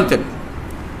গুণ মানতেন।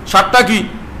 7টা কি?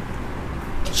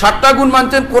 7টা গুণ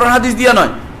মানতেন কোরআন হাদিস দিয়া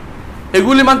নয়,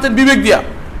 এগুলি মানতেন বিবেক দিয়া।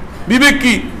 বিবেক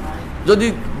কি? যদি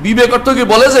বিবেক অর্থ কি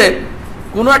বলে যে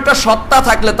কোনো একটা সত্তা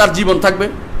থাকলে তার জীবন থাকবে,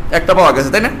 একটা পাওয়া গেছে,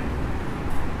 তাই না?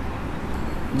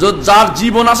 যার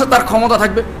জীবন আছে তার ক্ষমতা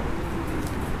থাকবে,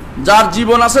 যার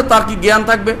জীবন আছে তার কি জ্ঞান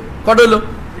থাকবে। কটা হইল?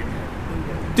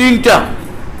 3টা।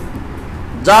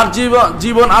 যার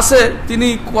জীবন আছে তিনি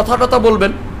কথা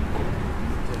বলবেন,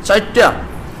 4টা।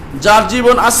 যার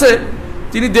জীবন আছে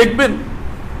তিনি দেখবেন,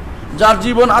 যার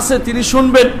জীবন আছে তিনি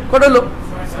শুনবেন, কটা হলো?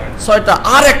 6টা।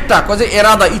 আর একটা যে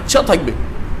এরাদা, ইচ্ছা থাকবে।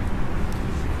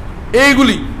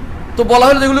 এইগুলি তো বলা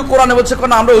হলো যেগুলি কোরআনে বলছে,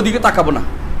 কারণ আমরা ওইদিকে তাকাবো না,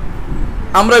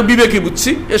 আমরা বিবেকে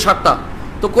বুঝছি এই 7টা।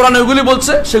 তো কোরআনে ওইগুলি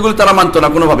বলছে, সেগুলি তারা মানতো না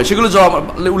কোনোভাবে, সেগুলো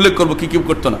উল্লেখ করবো কি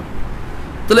করতো না।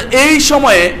 তাহলে এই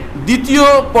সময়ে দ্বিতীয়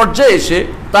পর্যায়ে এসে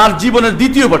তার জীবনের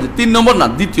দ্বিতীয় পর্যায়ে, 3 নম্বর না,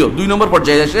 দ্বিতীয় 2 নম্বর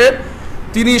পর্যায়ে এসে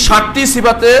তিনি 7টি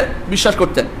সিফাতে বিশ্বাস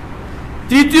করতেন।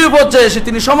 তৃতীয় পর্যায়ে এসে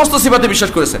তিনি সমস্ত সিফাতে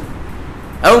বিশ্বাস করেছেন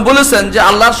এবং বলেছেন যে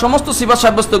আল্লাহর সমস্ত সিফাত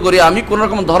সাব্যস্ত করি আমি কোন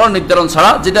রকম ধরন নির্ধারণ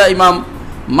ছাড়া, যেটা ইমাম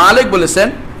মালিক বলেছেন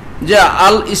যে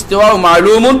আল ইস্তিওয়া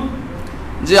মালুমুন,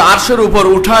 যে আরশের উপর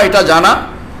উঠা এটা জানা,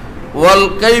 ওয়াল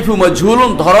কাইফু মাজহুলুন,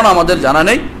 ধরন আমাদের জানা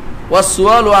নেই, ওয়া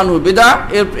সুয়ালু আনহু বিদআ,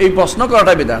 এই প্রশ্ন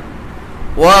করাটা বিদআত,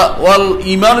 ওয়াল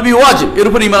ঈমান বি ওয়াজিব, এর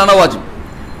উপর ঈমান আনা ওয়াজিব।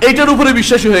 এইটার উপরে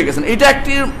বিশ্বাসী হয়ে গেছেন। এটা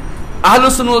একটি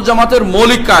আহলুস সুন্নাহ ওয়াল জামাতের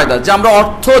মৌলিক কায়দা যে আমরা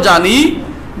অর্থ জানি,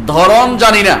 ধরন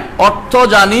জানি না। অর্থ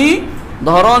জানি,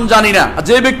 ধরন জানি না।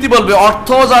 যে ব্যক্তি বলবে অর্থ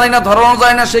জানি না, ধরন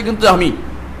জানি না, সে কিন্তু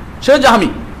সে জাহমি।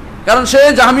 কারণ সে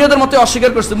জাহমিয়াদের মতে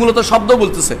অস্বীকার করছে, মূলত শব্দ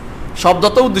বলতেছে। শব্দ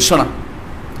তো উদ্দেশ্য না,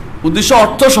 উদ্দেশ্য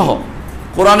অর্থ সহ।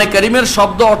 কোরআনে কারীমের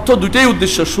শব্দ অর্থ দুইটাই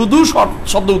উদ্দেশ্য, শুধু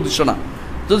শব্দ উদ্দেশ্য না।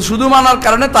 যদি শুধু মানার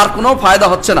কারণে তার কোনো ফায়দা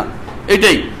হচ্ছে না,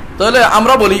 এটাই। তাহলে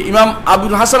আমরা বলি ইমাম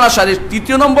আবুল হাসান আশআরী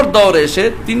 3 নম্বর দৌরে এসে,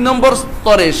 3 নম্বর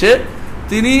স্তরে এসে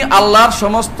তিনি আল্লাহর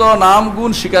সমস্ত নাম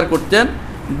গুণ স্বীকার করতেন।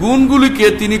 গুণগুলিকে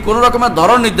তিনি কোনো রকমের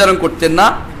ধরন নির্ধারণ করতেন না,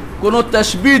 কোনো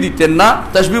তাসবিহ দিতেন না।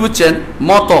 তাসবিহ বুঝছেন?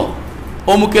 মত,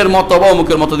 অমুকের মত বা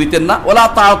অমুকের মতো দিতেন না। ওলা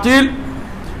তাতিল,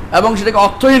 এবং সেটাকে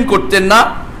অর্থহীন করতেন না,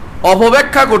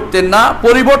 অপব্যাখ্যা করতেন না,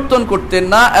 পরিবর্তন করতেন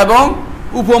না, এবং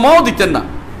উপমাও দিতেন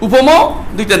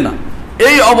না।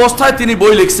 এই অবস্থায় তিনি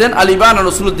বই লিখছেন আল ইবান আন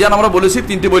উসুলুদ্দিন। আমরা বলেছি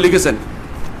 3টি বই লিখেছেন।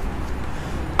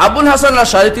 আবুল হাসান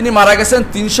আশআরী তিনি মারা গেছেন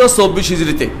 324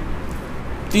 হিজরিতে,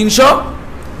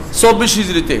 324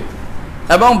 হিজরিতে,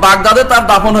 এবং বাগদাদে তার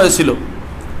দাফন হয়েছিল।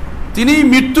 তিনি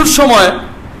মৃত্যুর সময়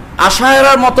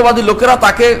আশায়েরার মতবাদী লোকেরা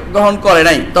তাকে গ্রহণ করে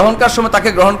নাই। তখনকার সময় তাকে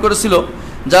গ্রহণ করেছিল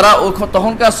যারা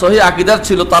তখনকার সহি আকীদার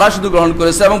ছিল, তারা শুধু গ্রহণ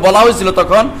করেছে। এবং বলা হয়েছিল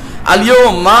তখন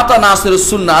আলিয়াউম মাতা নাসিরুস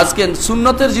সুন্নাহ, আজকে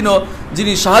সুন্নতের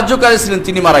যিনি সাহায্যকারী ছিলেন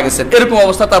তিনি মারা গেছেন, এরকম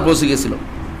অবস্থা তার পৌঁছে গিয়েছিল।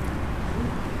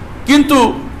 কিন্তু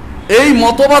এই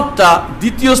মতবাদটা,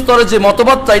 দ্বিতীয় স্তরে যে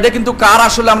মতবাদটা, এটা কিন্তু কার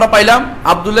আসলে আমরা পাইলাম?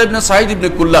 আব্দুল্লাহ ইবনে সাঈদ ইবনে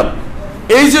কুল্লাব।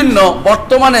 এই জন্য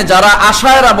বর্তমানে যারা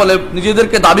আশায়েরা বলে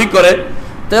নিজেদেরকে দাবি করে,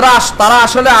 তারা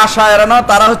আসলে আশায়েরা না,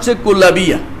 তারা হচ্ছে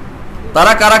কুল্লাবিয়া।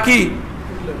 তারা কারা? কি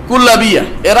কুল্লাবিয়া।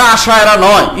 এরা আশায়েরা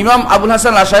নয়। ইমাম আবুল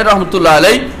হাসান আশআরী রহমতুল্লাহ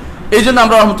আলাইহি, এই জন্য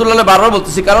আমরা রহমতুল্লাহ আলাইহি বারবার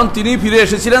বলতেছি, কারণ তিনি ফিরে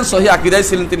এসেছিলেন, সহি আকীদায়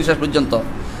ছিলেন তিনি শেষ পর্যন্ত।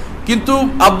 কিন্তু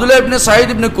আব্দুল্লাহ ইবনে সাঈদ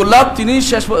ইবনে কুল্লাব তিনি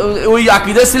শেষ ওই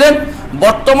আকীদা ছিলেন।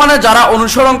 বর্তমানে যারা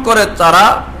অনুসরণ করে তারা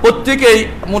প্রত্যেকেই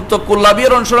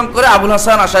কুল্লাবিয়ার অনুসরণ করে, আবুল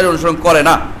হাসান আশারীর অনুসরণ করে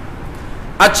না।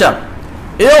 আচ্ছা,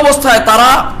 এই অবস্থায় তারা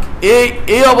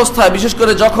এই অবস্থায় বিশেষ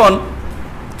করে যখন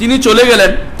তিনি চলে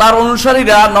গেলেন, তার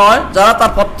অনুসারীরা নয়, যারা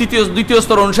তার দ্বিতীয়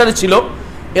স্তর অনুসারী ছিল,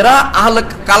 এরা আহলে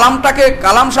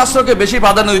কালাম শাস্ত্রকে বেশি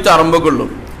প্রাধান্য দিতে আরম্ভ করলো।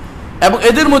 এবং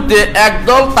এদের মধ্যে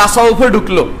একদল তাসাউফে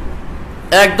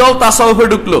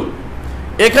ঢুকলো।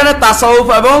 এখানে তাসাউফ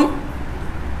এবং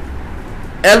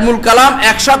এলমুল কালাম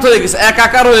একসাথে হয়ে গেছে,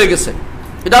 একাকার হয়ে গেছে।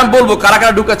 এটা আমি বলবো কারা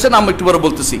কারা ঢুকাচ্ছে, নাম একটু পরে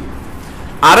বলতেছি।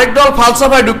 আরেক দল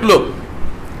ফালসাফায় ঢুকলো,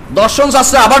 দর্শন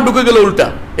শাস্ত্রে আবার ঢুকে গেল উল্টা,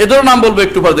 এদেরও নাম বলবো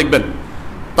একটু পরে দেখবেন।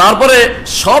 তারপরে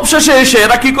সবশেষে এসে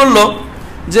এরা কি করলো,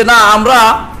 যে না, আমরা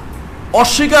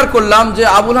অস্বীকার করলাম যে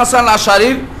আবুল হাসান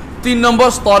আশারীর 3 নম্বর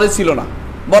স্তরে ছিল না,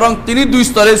 বরং তিনি 2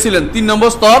 স্তরে ছিলেন। 3 নম্বর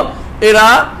স্তর এরা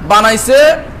বানাইছে,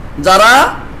 যারা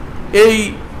এই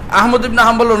আহমদ ইবনে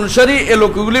হাম্বল অনুসারী, এই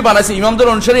লোকগুলি বানাইছে, ইমামদের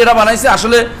অনুসারী এরা বানাইছে।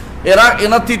 আসলে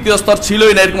এনার 3য় স্তর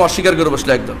ছিলই না, এরকম অস্বীকার করে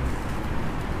বসলো একদম।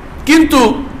 কিন্তু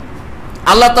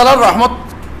আল্লাহ তাআলার রহমত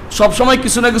সবসময়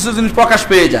কিছু না কিছু জিনিস প্রকাশ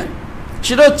পেয়ে যায়।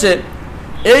 সেটা হচ্ছে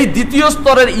এই 2য়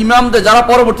স্তরের ইমামদের, যারা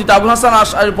পরবর্তীতে আবুল হাসান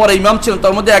আশআরীর পরে ইমাম ছিলেন,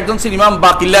 তার মধ্যে একজন ছিলেন ইমাম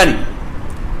বাকিল্লানি।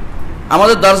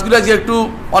 আমাদের দার্সগুলো আজকে একটু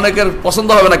অনেকের পছন্দ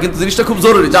হবে না, কিন্তু জিনিসটা খুব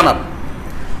জরুরি জানার।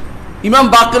 ইমাম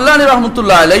বাকিল্লানি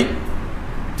রহমতুল্লাহ আলাইহি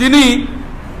তিনি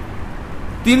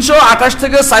 328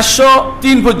 থেকে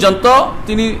 403 পর্যন্ত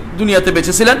তিনি দুনিয়াতে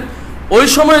বেঁচে ছিলেন। ওই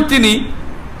সময় তিনি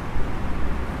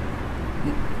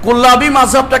কুল্লাবি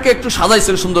মাযহাবটাকে একটু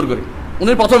সাজাইছেন সুন্দর করে।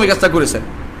 উনি প্রথম এই কাজটা করেছেন।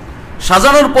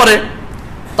 সাজানোর পরে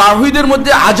তাওহীদের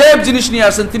মধ্যে আজায়েব জিনিস নিয়ে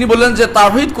আসেন। তিনি বললেন যে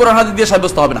তাওহীদ কোরআন হাদিস দিয়ে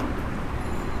সাব্যস্ত হবে না,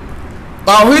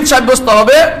 তাওহীদ সাব্যস্ত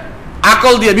হবে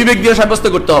আকল দিয়ে, বিবেক দিয়ে সাব্যস্ত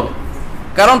করতে হবে।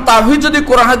 কারণ তাওহীদ যদি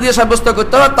কোরআন হাদিস দিয়ে সাব্যস্ত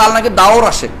করতে হয়, তার নাকি দাওর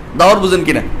আসে। দাওর বুঝেন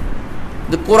কিনা?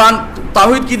 যে কোরআন,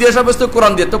 তাওহীদ কি দিয়ে সাব্যস্ত?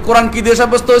 কোরআন দিয়ে। তো কোরআন কি দিয়ে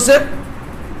সাব্যস্ত হয়েছে?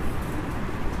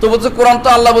 তো বলছে কোরআন তো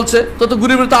আল্লাহ বলছে, তো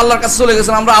ঘুরে ফিরে তো আল্লাহর কাছে চলে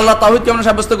গেছেন। আমরা আল্লাহ তাওহীদ কেমন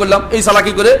সাব্যস্ত করলাম? এই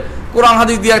চালাকি করে কোরআন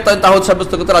হাদিস দিয়ে তাওহীদ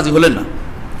সাব্যস্ত করতে রাজি হলেন না।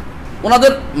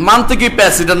 ওনাদের মান থেকে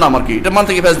প্যাচ, এটার নাম আর কি, এটা মান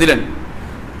থেকে প্যাচ দিলেন।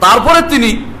 তারপরে তিনি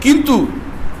কিন্তু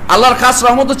আল্লাহর খাস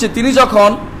রহমত হচ্ছে, তিনি যখন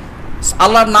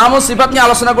আল্লাহর নাম ও সিফাত নিয়ে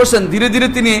আলোচনা করছেন, ধীরে ধীরে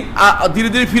তিনি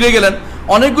ফিরে গেলেন।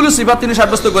 অনেকগুলো সিফাত তিনি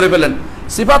সাব্যস্ত করে ফেলেন।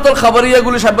 সিফাতুল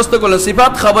খাবারিয়াগুলি সাব্যস্ত করলেন।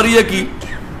 সিফাত খাবারিয়া কি?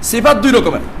 সিফাত 2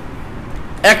 রকমের,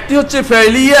 একটি হচ্ছে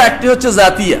ফেইলিয়া, একটি হচ্ছে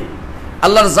জাতিয়া।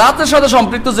 আল্লাহর জাতের সাথে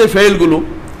সম্পৃক্ত যে ফেইলগুলো,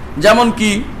 যেমন কি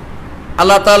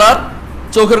আল্লাহ তাআলার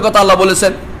চোখের কথা আল্লাহ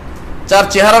বলেছেন, তার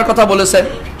চেহারার কথা বলেছেন,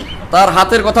 তার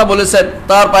হাতের কথা বলেছেন,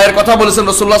 তার পায়ের কথা বলেছেন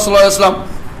রাসূলুল্লাহ সাল্লাল্লাহু আলাইহি ওয়াসাল্লাম।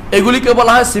 এগুলিকে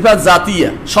বলা হয় সিফাত জাতিয়া,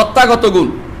 সত্তাগত গুণ।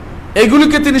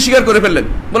 এগুলিকে তিনি স্বীকার করে ফেললেন,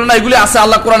 বলেন না এগুলি আছে,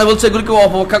 আল্লাহ কোরআনে বলছে, এগুলিকে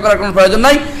অপব্যাখ্যা করার কোনো প্রয়োজন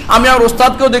নাই, আমি আমার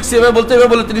ওস্তাদকেও দেখছি এভাবে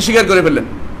বলে তিনি স্বীকার করে ফেললেন।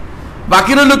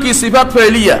 বাকি রইল কি? সিফাত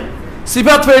ফেইলিয়া।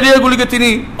 সিফাত ফেইলিয়াগুলিকে তিনি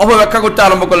অপব্যাখ্যা করতে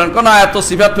আরম্ভ করলেন, কারণ এত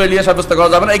সিফাত ফেইলিয়া সাব্যস্ত করা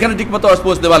যাবে না, এখানে ঠিকমতো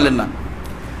পৌঁছতে পারলেন না।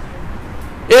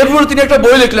 এরপর তিনি একটা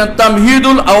বই লিখলেন,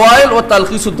 তামহিদুল আওয়াইল ও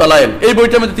তালখিসুদ দালাইল। এই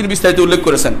বইটার মধ্যে তিনি বিস্তারিত উল্লেখ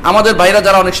করেছেন। আমাদের ভাইরা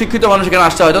যারা অনেক শিক্ষিত মানুষ এখানে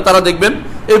আসছে, হয়তো তারা দেখবেন,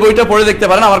 এই বইটা পড়ে দেখতে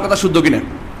পারেন আমার কথা শুদ্ধ কিনা।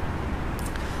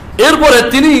 এরপরে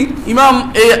তিনি ইমাম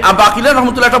এই বাকিল্লানি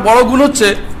রহমতুল্লাহ একটা বড় গুণ হচ্ছে,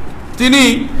 তিনি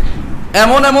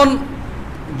এমন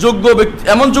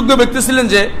যোগ্য ব্যক্তি ছিলেন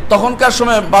যে তখনকার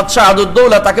সময় বাদশাহ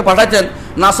আদুদ্দৌলা তাকে পাঠাইতেন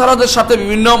নাসারাদের সাথে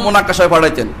বিভিন্ন মোনাকাশায়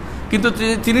পাঠাইতেন, কিন্তু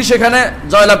তিনি সেখানে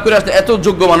জয়লাভ করে আসতেন। এত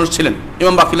যোগ্য মানুষ ছিলেন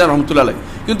ইমাম বাকিল্লানি রহমতুল্লাহ আলাইহি।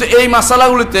 কিন্তু এই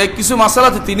মাসালাগুলিতে, কিছু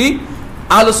মাসালাতে তিনি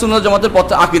আহলুস সুন্নাহ ওয়াল জামাতের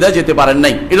পথে আকীদায় যেতে পারেন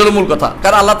নাই। এটা হলো মূল কথা।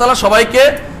 কারণ আল্লাহ তাআলা সবাইকে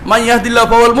মান ইয়াহদিল্লাহু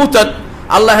ফাহুয়াল মুহতাদ,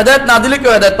 আল্লাহ হেদায়েত না দিলে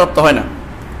কেউ হেদায়েত প্রাপ্ত হয় না।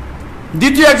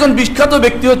 দ্বিতীয় একজন বিখ্যাত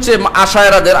ব্যক্তি হচ্ছে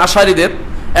আশারীদের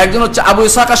একজন হচ্ছে আবু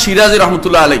ইসহাক শিরাজি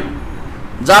রহমতুল্লাহ আলাইহি,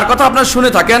 যার কথা আপনারা শুনে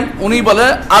থাকেন। উনি বলে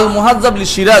আল মুহাজ্জাব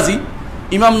লিশিরাজি।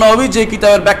 ইমাম নওয়াবী যে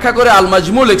কিতাবের ব্যাখ্যা করে আল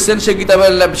মাজমু লিখছেন, সেই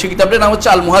কিতাবের নাম হচ্ছে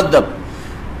আল মুহাদ্দাব।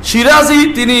 শিরাজি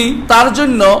তিনি তার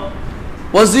জন্য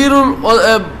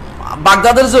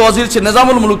বাগদাদের যে ওয়াজির ছিলেন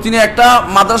নিজামুল মুলুক, তিনি একটা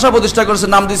মাদ্রাসা প্রতিষ্ঠা করেছেন,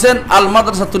 নাম দিয়েছেন আল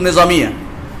মাদ্রাসাতুন নিজামিয়া,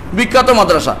 বিখ্যাত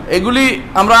মাদ্রাসা। এগুলি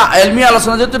আমরা ইলমি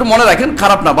আলোচনা যেহেতু মনে রাখেন,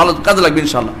 খারাপ না, ভালো কাজে লাগবে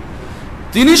ইনশাআল্লাহ।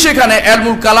 তিনি সেখানে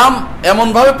ইলমুল কালাম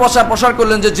এমনভাবে প্রসার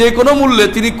করলেন যে কোনো মূল্যে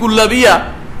তিনি কুল্লাবিয়া,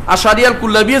 আশারিয়াল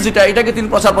কুল্লাবিয়া যেটা, এটাকে তিনি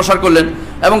প্রসার করলেন।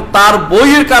 এবং তার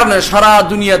বইয়ের কারণে সারা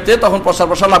দুনিয়াতে তখন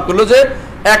প্রসার লাভ করলো যে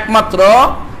একমাত্র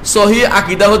সহিহ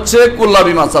আকীদা হচ্ছে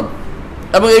কুল্লাবি মাযহাব,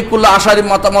 এবং এই কুল্লা আশারি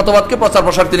মতবাদকে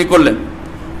প্রসার তিনি করলেন।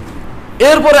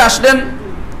 এরপরে আসলেন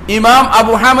ইমাম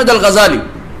আবু হামিদ আল গাজালি।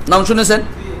 নাম শুনেছেন?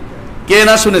 কে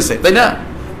না শুনেছে, তাই না?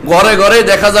 ঘরে ঘরে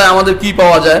দেখা যায় আমাদের কি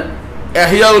পাওয়া যায়,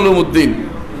 ইহয়া উলুমুদ্দিন।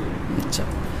 আচ্ছা,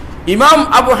 ইমাম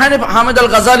আবু হামিদ আল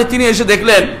গাজালি তিনি এসে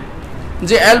দেখলেন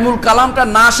যে এলমুল কালামটা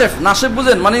নাশেফ, নাশেফ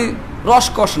বুঝেন মানে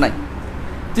রসকস নাই।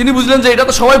 তিনি বুঝলেন যে এটা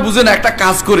তো সবাই বুঝে না, একটা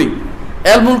কাজ করি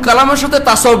এলমুল কালামের সাথে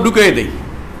তাসাউফ ঢুকিয়ে দেই,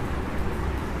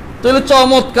 তাহলে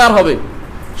চমৎকার হবে।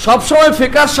 সবসময়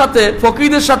ফিকার সাথে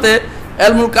ফকিহদের সাথে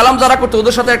এলমুল কালাম যারা করতো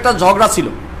ওদের সাথে একটা ঝগড়া ছিল।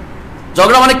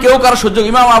 ঝগড়া মানে কেউ কারো সহ্য।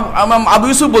 ইমাম আবু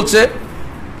ইউসুফ বলছে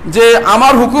যে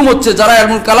আমার হুকুম হচ্ছে যারা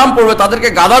এলমুল কালাম পড়বে তাদেরকে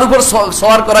গাদার উপর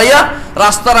সওয়ার করাইয়া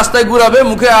রাস্তায় ঘুরাবে,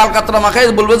 মুখে আলকাতরা মাখাই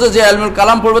বলবে যে এলমুল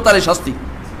কালাম পড়বে তার এই শাস্তি।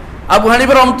 আবু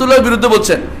হানিফা রহমতুল্লাহর বিরুদ্ধে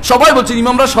বলছেন, সবাই বলছেন,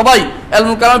 ইমামরা সবাই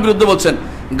এলমুল কালামের বিরুদ্ধে বলছেন।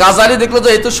 গাজালি দেখলো যে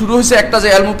এই তো শুরু হয়েছে একটা যে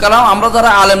এলমুল কালাম, আমরা যারা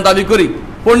আলেম দাবি করি,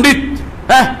 পণ্ডিত,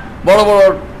 হ্যাঁ বড় বড়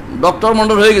ডক্টর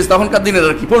মন্ডল হয়ে গেছে তখনকার দিনের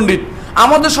আর কি পণ্ডিত,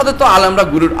 আমাদের সাথে তো আলেমরা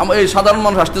গুরুর, এই সাধারণ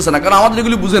মানুষ আসতেছে না, কারণ আমাদের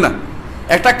এগুলি বুঝে না।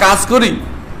 একটা কাজ করি,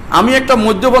 আমি একটা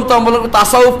মধ্যপন্থা অবলম্বন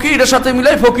তাসাউফকে এটার সাথে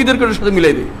মিলাই, ফকিরদেরকে এটার সাথে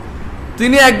মিলাই দিই।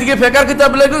 তিনি একদিকে ফেকার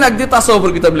কিতাব লিখলেন, একদিকে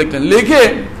তাসাউফের কিতাব লিখলেন, লিখে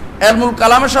এলমুল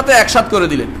কালামের সাথে একসাথ করে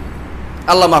দিলেন।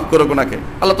 আল্লাহ মাফ করুক ওনাকে,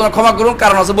 আল্লাহ তোমার ক্ষমা করুন,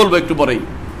 কারণ আছে বলবো একটু পরেই।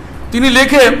 তিনি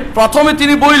লিখে প্রথমে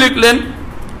তিনি বই লিখলেন,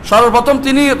 সর্বপ্রথম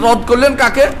তিনি রদ করলেন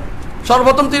কাকে?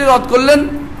 সর্বপ্রথম তিনি রদ করলেন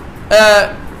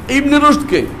ইবনে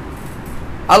রুশদকে।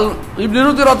 ইবনে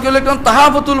রুশদকে রদ করে লিখলেন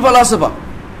তাহাফুতুল ফালাসিফা।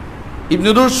 ইবনে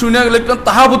রুশদ শুনে লিখলেন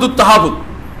তাহাফুতুত তাহাফুত।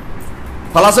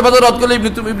 ফালাসিফাদের রদ করলে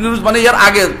ইবনে রুশদ মানে এর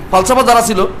আগে ফালসাফা যারা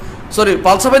ছিল, সরি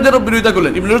ফালসাফাদের বিরোধিতা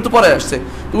করলেন। ইবনে রুশদ তো পরে আসছে,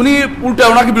 উনি উল্টা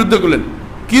ওনাকে বিরুদ্ধে করলেন,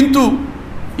 কিন্তু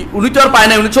উনি তো আর পায়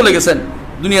নাই, উনি চলে গেছেন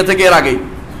দুনিয়া থেকে এর আগেই।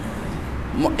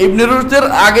 ইবনে রুশদের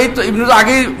আগেই তো ইবনে রুশদ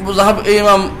আগেই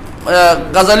ইমাম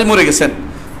গাজালি মরে গেছেন।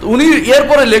 তো উনি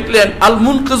এরপরে লিখলেন আল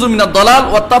মুনকিযু মিনাদ দালাল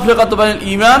ওয়া তাফরিকাতু বাইনাল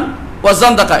ঈমান ওয়া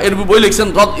জান্দাকা, এর বই লিখছেন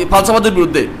ফালসাফাদের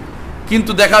বিরুদ্ধে,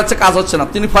 কিন্তু দেখা যাচ্ছে কাজ হচ্ছে না।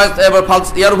 তিনি এবার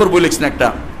ইয়ার উপর বই লিখছেন একটা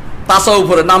তাসাউফ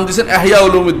উপরে, নাম দিয়েছেন ইহয়া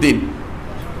উলুমুদ্দিন,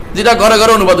 যেটা ঘরে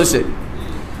ঘরে অনুবাদ হয়েছে।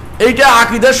 এইটা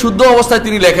আকীদার শুদ্ধ অবস্থায়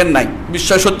তিনি লেখেন নাই,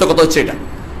 বিস্ময় সত্য কথা হচ্ছে এটা।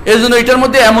 এর জন্য এটার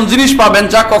মধ্যে এমন জিনিস পাবেন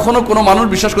যা কখনো কোনো মানুষ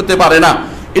বিশ্বাস করতে পারে না।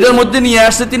 এটার মধ্যে নিয়ে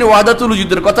আসছে তিনি ওয়াহদাতুল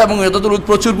উজুদের কথা, এবং ওয়াহদাতুল উজুদ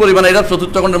প্রচুর পরিমাণে এটা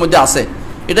চতুর্থ খণ্ডের মধ্যে আছে।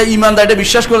 এটা ইমানদার, এটা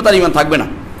বিশ্বাস করে তার ইমান থাকবে না।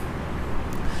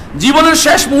 জীবনের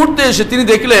শেষ মুহূর্তে এসে তিনি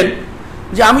দেখলেন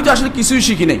যে আমি তো আসলে কিছুই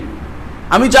শিখি নাই,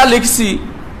 আমি যা লিখছি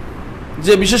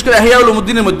যে বিশেষ করে ইহয়া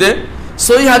উলুমুদ্দিনের মধ্যে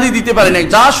সহিহ হাদিস দিতে পারি নাই,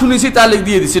 যা শুনেছি তা লিখ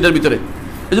দিয়ে দিচ্ছি এটার ভিতরে।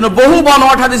 এই জন্য বহু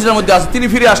বানোয়াট হাদিস এর মধ্যে আছে। তিনি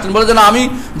ফিরে আসলেন, বলে যে না আমি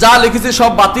যা লিখেছি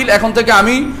সব বাতিল, এখন থেকে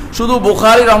আমি শুধু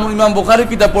বুখারী ইমাম বুখারীর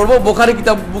কিতাব পড়বো। বুখারী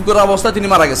কিতাব বুকের অবস্থায় তিনি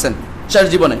মারা গেছেন শেষ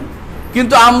জীবনে।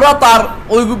 কিন্তু আমরা তার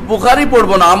ওই বুখারী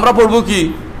পড়বো না, আমরা পড়বো কি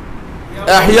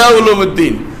ইহয়া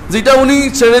উলুমুদ্দিন, যেটা উনি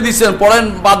ছেড়ে দিচ্ছেন, পড়েন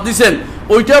বাদ দিচ্ছেন,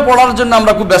 ওইটা পড়ার জন্য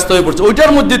আমরা খুব ব্যস্ত হয়ে পড়ছি।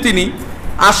 ওইটার মধ্যে তিনি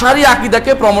আশারি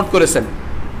আকীদাকে প্রমোট করেছেন,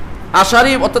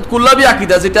 আশারি অর্থাৎ কুল্লাবি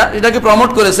আকীদা যেটা, এটাকে প্রমোট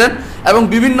করেছেন, এবং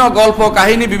বিভিন্ন গল্প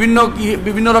কাহিনী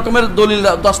বিভিন্ন রকমের দলিল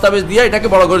দস্তাবেজ দিয়ে এটাকে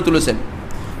বড় করে তুলেছেন।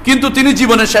 কিন্তু তিনি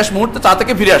জীবনের শেষ মুহূর্তে তা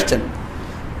থেকে ফিরে আসছেন।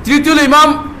 তৃতীয় ইমাম,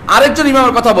 আরেকজন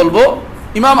ইমামের কথা বলবো,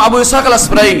 ইমাম আবু ইসহাক আল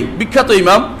আসফরাইনি, বিখ্যাত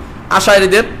ইমাম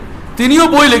আশাইরিদের। তিনিও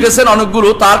বই লিখেছেন অনেকগুলো।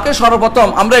 তারকে সর্বপ্রথম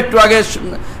আমরা একটু আগে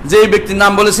যে ব্যক্তির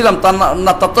নাম বলেছিলাম তার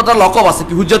তত্ত্বটা লকব আছে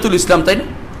কি হুজ্জাতুল ইসলাম, তাই না?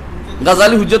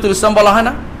 গাজালি হুজ্জাতুল ইসলাম বলা হয়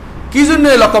না? কি জন্য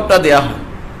এই লকবটা দেওয়া হয়?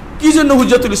 কি জন্য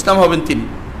হুজ্জাতুল ইসলাম হবেন তিনি?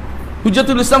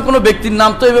 হুজ্জাতুল ইসলাম কোনো ব্যক্তির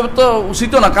নাম তো এভাবে তো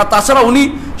উচিত না। তাছাড়া উনি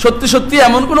সত্যি সত্যি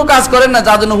এমন কোনো কাজ করেন না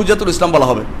যার জন্য হুজ্জাতুল ইসলাম বলা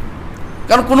হবে।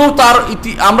 কারণ কোনো তার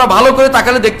আমরা ভালো করে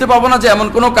তাকালে দেখতে পাবো না যে এমন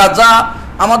কোনো কাজ যা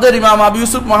আমাদের ইমাম আবু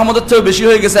ইউসুফ মুহাম্মদের চেয়েও বেশি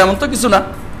হয়ে গেছে, এমন তো কিছু না।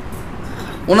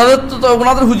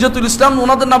 ওনাদের হুজ্জাতুল ইসলাম,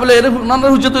 ওনাদের না বলে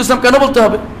ওনাদের হুজ্জাতুল ইসলাম কেন বলতে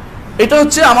হবে? এটা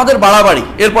হচ্ছে আমাদের বাড়াবাড়ি।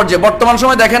 এরপর যে বর্তমান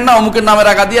সময় দেখেন না, অমুকের নামের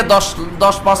আগা দিয়ে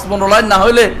 10-15 লাইন না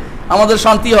হলে আমাদের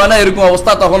শান্তি হয় না, এরকম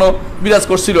অবস্থা তখনও বিরাজ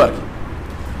করছিল আর কি।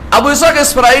 আবু ইসহাক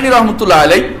আসফরাইনি রহমতুল্লাহ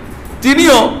আলাইহি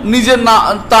তিনিও নিজের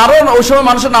তারও ওই সময়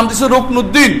মানুষের নাম দিয়েছে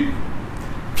রুকনুদ্দিন।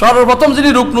 সর্বপ্রথম যিনি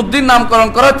রুকনুদ্দিন নামকরণ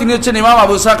করা তিনি হচ্ছেন ইমাম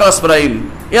আবু ইসহাক আসফরাইনি।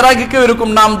 এর আগে কেউ এরকম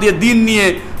নাম দিয়ে দিন নিয়ে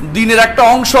দিনের একটা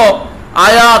অংশ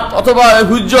আয়াত অথবা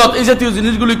হুজ্জত এই জাতীয়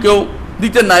জিনিসগুলি কেউ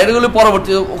দিতেন না। এগুলি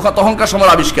পরবর্তী তখনকার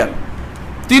সময়ের আবিষ্কার।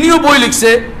 তিনিও বই লিখছে,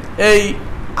 এই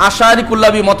আশারি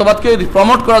কুল্লাবি মতবাদকে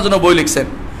প্রমোট করার জন্য বই লিখছেন।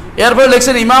 এরপরে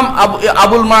লিখছেন ইমাম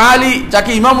আবুল মাআলি,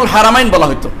 যাকে ইমামুল হারামাইন বলা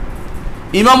হতো,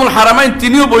 ইমামুল হারামাইন,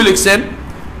 তিনিও বই লিখছেন।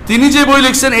 তিনি যে বই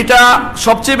লিখছেন এটা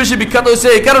সবচেয়ে বেশি বিখ্যাত হয়েছে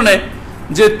এই কারণে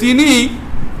যে তিনি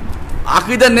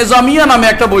আকীদা নিজামিয়া নামে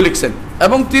একটা বই লিখছেন,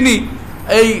 এবং তিনি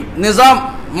এই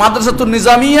মাদ্রাসাতুন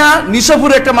নিজামিয়া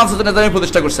নিশাপুরে একটা মাদ্রাসাতুন নিজামিয়া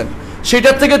প্রতিষ্ঠা করছেন।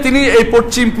 সেটার থেকে তিনি এই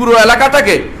পশ্চিম পুরো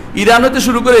এলাকাটাকে ইরান হতে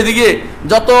শুরু করে এদিকে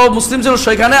যত মুসলিম ছিল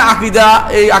সেখানে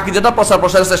এই আকীদাটা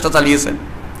প্রসারের চেষ্টা চালিয়েছেন।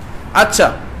 আচ্ছা,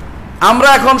 আমরা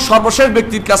এখন সর্বশেষ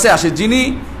ব্যক্তির কাছে আসি যিনি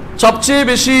সবচেয়ে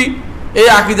বেশি এই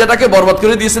আকীদাটাকে বরবাদ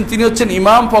করে দিয়েছেন। তিনি হচ্ছেন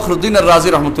ইমাম ফখরুদ্দিন আর রাজি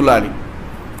রহমতুল্লাহ আলী।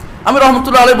 আমি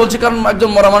রহমতুল্লাহ আলী বলছি কারণ একজন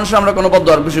মরা মানুষের আমরা কোনো বদ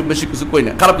আর বেশি কিছু কই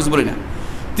না, খারাপ কিছু বলি না।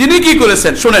 তিনি কি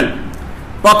করেছেন শোনেন।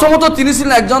 প্রথমত তিনি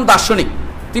ছিলেন একজন দার্শনিক,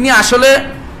 তিনি আসলে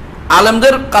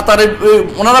আলেমদের কাতারে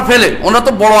ওনারা ফেলে, ওনারা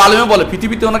তো বড় আলেমে বলে,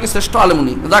 পৃথিবীতে ওনাকে শ্রেষ্ঠ আলেম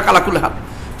উনি, যা কালাকুল হাত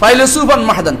ফাইলসুফ আর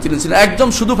মাহাদান তিনি ছিলেন, একদম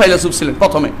শুধু ফাইলসুফ ছিলেন,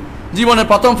 প্রথমে জীবনের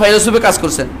প্রথম ফাইলসুফে কাজ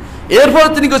করছেন। এরপরে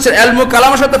তিনি করছেন এলমু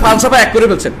কালামের সাথে ফালসাফা এক করে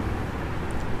ফেলছেন।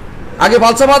 আগে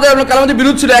ফালসাফা এলমু কালামের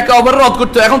বিরোধ ছিল, একে অপরের রদ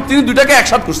করতে, এখন তিনি দুটাকে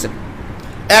একসাথ করছেন,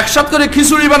 একসাথ করে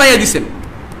খিচুড়ি বানাইয়া দিচ্ছেন,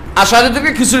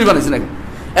 আশারিদেরকে খিচুড়ি বানিয়েছেন এখন।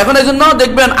 এখন এই জন্য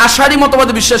দেখবেন আশারি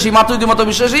মতবাদে বিশ্বাসী, মাতুরিদি মত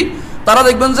বিশ্বাসী, তারা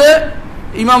দেখবেন যে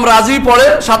ইমাম রাজি পড়ে,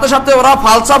 সাথে সাথে ওরা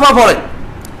ফালসাফা পড়ে,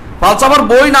 ফালসাফার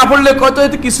বই না পড়লে হয়তো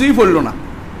এতে কিছুই পড়ল না।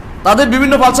 তাদের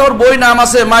বিভিন্ন ফালসাফার বই নাম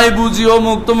আছে, মাই বুঝি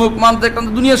অমুক তমুক মানতে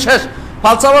দুনিয়া শেষ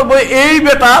ফালসাফার বই। এই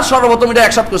বেটা সর্বপ্রথম এটা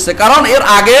একসাথ করছে, কারণ এর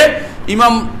আগে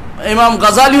ইমাম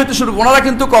গাজালি হতে শুরু, ওনারা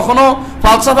কিন্তু কখনো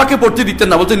ফালসাফাকে পড়তে দিতেন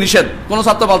না, বলতে নিষেধ, কোনো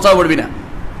ছাত্র ফালসাফা পড়বি না।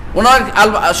 ওনার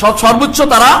সর্বোচ্চ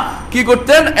তারা কি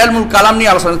করতেন, এলমুল কালাম নিয়ে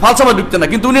আলোচনা, ফালসাফা ঢুকতেন না,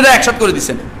 কিন্তু উনিরা একসাথ করে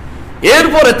দিচ্ছেন।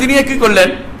 এরপরে তিনি কি করলেন,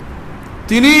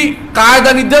 তিনি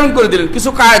কায়দা নির্ধারণ করে দিলেন, কিছু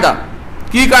কায়দা।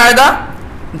 কি কায়দা?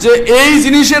 যে এই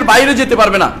জিনিসের বাইরে যেতে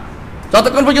পারবে না,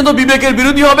 যতক্ষণ পর্যন্ত বিবেকের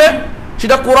বিরোধী হবে,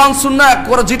 সেটা কোরআন সুন্নাহ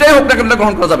যেটাই হোক না কেন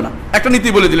গ্রহণ করা যাবে না। একটা নীতি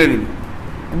বলে দিলেন,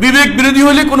 বিবেক বিরোধী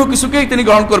হলে কোনো কিছুকেই তিনি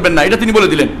গ্রহণ করবেন না, এটা তিনি বলে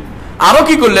দিলেন। আরো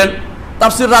কি করলেন,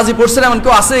 তাফসির রাজি পড়ছেন, এমন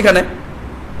কেউ আছে এখানে?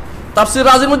 তাফসির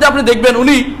রাজির মধ্যে আপনি দেখবেন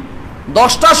উনি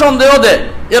 10টা সন্দেহ দেয়,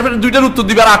 এরপরে 2টার উত্তর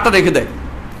দিবে আর 8টা রেখে দেয়।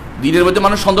 দিনের মধ্যে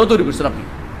মানুষ সন্দেহ তৈরি করছেন, আপনি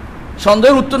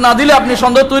সন্দেহের উত্তর না দিলে আপনি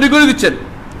সন্দেহ তৈরি করে দিচ্ছেন,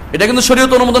 এটা কিন্তু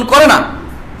শরীয়ত অনুমোদন করে না।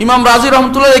 ইমাম রাজি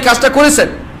রহমতুল্লাহ এই কাজটা করেছেন।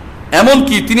 এমন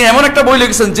কি তিনি এমন একটা বই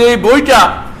লিখেছেন, যে বইটা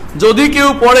যদি কেউ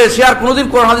পড়ে সে আর কোনোদিন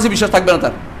কোরআন হাদিসে বিশ্বাস থাকবে না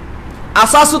তার।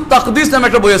 আসাসুত তাকদিস নামে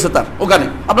একটা বই আছে তার, ওখানে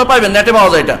আপনারা পাইবেন, নেটে পাওয়া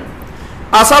যায় এটা।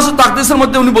 আসাসুত তাকদিসের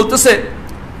মধ্যে উনি বলতেছে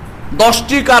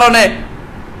 10টি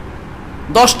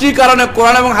কারণে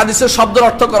কোরআন এবং হাদিসের শব্দের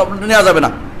অর্থ নেওয়া যাবে না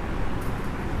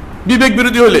বিবেক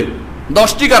বিরোধী হলে।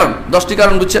 10টি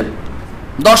কারণ বুঝছেন,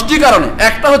 10টি কারণে।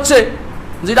 একটা হচ্ছে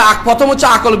যেটা প্রথম হচ্ছে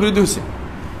আকল বিরোধী হয়েছে,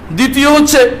 দ্বিতীয়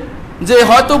হচ্ছে যে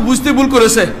হয়তো বুঝতে ভুল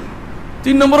করেছে,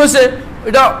 3 নম্বর হচ্ছে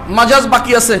এটা মাজাজ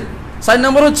বাকি আছে, 4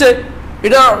 নম্বর হচ্ছে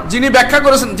এটা যিনি ব্যাখ্যা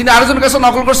করেছেন, যিনি আরেকজনের কাছে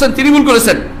নকল করেছেন তিনি ভুল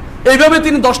করেছেন। এইভাবে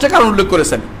তিনি 10টা কারণ উল্লেখ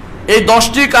করেছেন। এই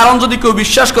 10টি কারণ যদি কেউ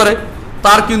বিশ্বাস করে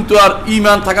তার কিন্তু আর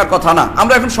ঈমান থাকার কথা না।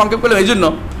 আমরা এখন সংক্ষেপ করলাম এই জন্য।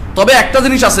 তবে একটা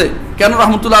জিনিস আছে, কেন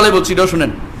রহমতুল্লাহ আলাইহি বলছি এটাও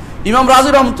শুনেন। ইমাম রাজি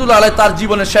রহমতুল্লাহ আলাইহি তার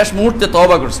জীবনের শেষ মুহূর্তে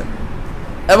তওবা করছেন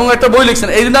এবং একটা বই লিখছেন।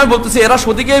 এই জন্য আমি বলতেছি এরা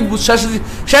সত্যিকে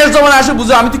শেষ জমানায় আসে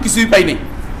বুঝে আমি তো কিছুই পাইনি।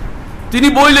 তিনি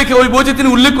বই লিখে ওই বইতে তিনি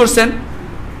উল্লেখ করছেন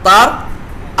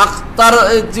তার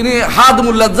যিনি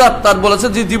হাদমুল লাজ্জাত, তার বলেছে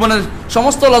যে জীবনের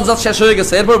সমস্ত লজ্জাত শেষ হয়ে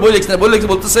গেছে। এরপর বই লিখছেন,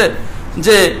 বলতেছে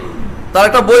যে তার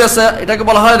একটা বই আছে, এটাকে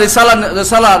বলা হয়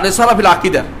রেসালা ফিল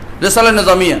আকীদা, রেসালা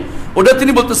নিজামিয়া। ওটা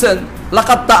তিনি বলতেছেন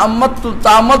লাকাত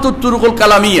তাআম্মাতু তুরুকুল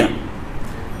কালামিয়া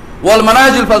ওয়াল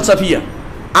মানাহিজুল ফালসাফিয়া,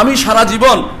 আমি সারা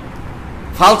জীবন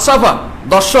ফালসাফা,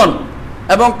 দর্শন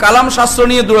এবং কালাম শাস্ত্র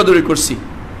নিয়ে দৌড়াদৌড়ি করছি।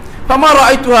 ফামা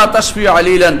রাআইতুহা তাশফি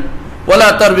আলিলান ওয়ালা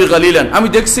তারবি গালিলান, আমি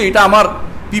দেখছি এটা আমার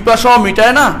পিপাসাও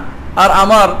মিটায় না আর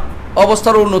আমার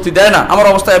অবস্থার উন্নতি দেয় না, আমার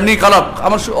অবস্থা এমনি খারাপ,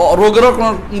 আমার রোগেরও কোনো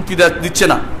মুক্তি দিচ্ছে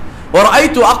না।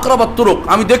 ওয়ারাআইতু আকরাবাত তুরুক,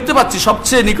 আমি দেখতে পাচ্ছি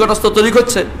সবচেয়ে নিকটস্থ তরিক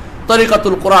হচ্ছে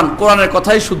তরিকাতুল কোরআন, কোরআনের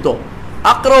কথাই শুদ্ধ।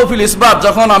 আকরাউ ফিল ইসবাত,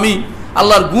 যখন আমি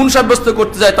আল্লাহর গুণ সাব্যস্ত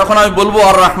করতে যাই তখন আমি বলবো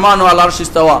আর রহমান ও আল্লাহর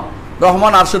ইস্তাওয়া,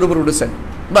 রহমান আরশের উপর উঠেছেন,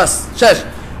 বাস শেষ।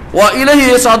 ওয়া ইলাইহি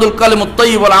ইয়াসাদুল কালিমুত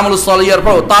তাইয়্যিব ওয়াল আমালুস সালিহ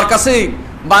ইয়ারফাউ, তার কাছে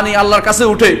বাণী আল্লাহর কাছে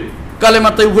উঠে,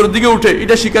 কালেমা তাইয়্যিবের দিকে উঠে,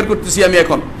 এটা স্বীকার করতেছি আমি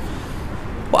এখন।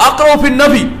 আকরাউ ফিন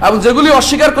নবী, এবং যেগুলি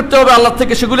অস্বীকার করতে হবে আল্লাহ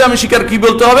থেকে সেগুলি আমি স্বীকার কি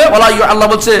বলতে হবে, আল্লাহ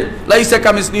বলছে লাইসা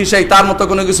কামিসলিহি শাই, তার মতো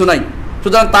কোনো কিছু নাই,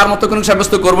 সুতরাং তার মতো কোনো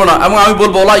সাব্যস্ত করবো না। এবং আমি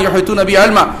বলবো ওয়ালা ইউহিতুনা বিহি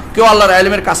ইলমা, কেউ আল্লাহর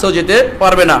ইলমের কাছেও যেতে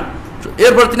পারবে না।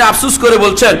 এরপর তিনি আফসোস করে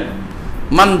বলছেন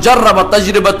মান জাররাবা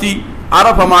তাজরিবাতি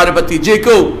আরাফা মারিফাতি, যে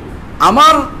কেউ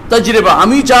আমার তাজরিবা,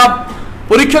 আমি যা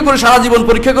পরীক্ষা করে সারা জীবন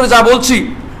পরীক্ষা করে যা বলছি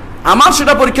আমার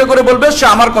সেটা পরীক্ষা করে বলবে, সে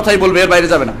আমার কথাই বলবে, এর বাইরে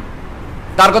যাবে না।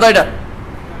 কার কথা এটা?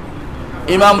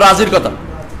 ইমাম রাজির কথা,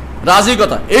 রাজির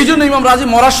কথা। এই জন্য ইমাম রাজি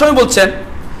মরার সময় বলছেন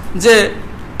যে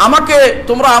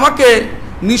তোমরা আমাকে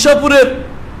নিশাপুরের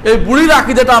এই বুড়ির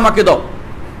আকীদাটা আমাকে দাও।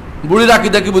 বুড়ির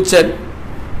আকীদা কি বুঝছেন?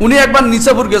 উনি একবার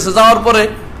নিশাপুর গেছে, যাওয়ার পরে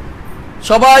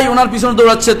সবাই ওনার পিছনে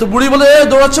দৌড়াচ্ছে, তো বুড়ি বলে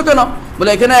দৌড়াচ্ছ কেন? বলে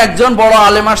এখানে একজন বড়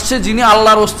আলেম আসছে যিনি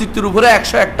আল্লাহর অস্তিত্বের উপরে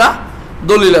 101টা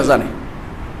দলিলা জানে।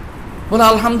 বলে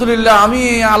আলহামদুলিল্লাহ, আমি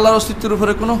আল্লাহর অস্তিত্বের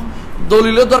উপরে কোনো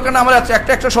দলিলের দরকার নেই, আমার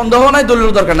একটা সন্দেহ নাই,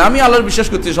 দলিলের দরকার নেই, আমি আল্লাহর বিশ্বাস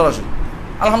করছি সরাসরি,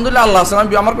 আলহামদুলিল্লাহ আল্লাহ আছেন,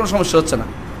 আমার কোনো সমস্যা হচ্ছে না।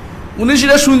 উনি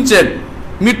সেটা শুনছেন।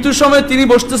 মৃত্যুর সময় তিনি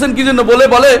বসতেছেন কি জন্য?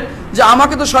 বলে যে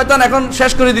আমাকে তো শয়তান এখন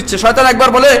শেষ করে দিচ্ছে। শয়তান একবার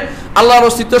বলে আল্লাহর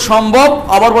অস্তিত্ব সম্ভব,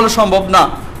 আবার বলে সম্ভব না,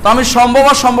 তো আমি সম্ভব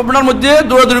আর সম্ভাবনার মধ্যে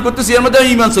দৌড়াদৌড়ি করতেছি, এর মধ্যে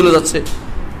ঈমান চলে যাচ্ছে।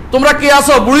 তোমরা কে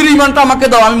আসো, বুড়ির ইমানটা আমাকে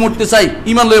দাও, আমি মরতে চাই,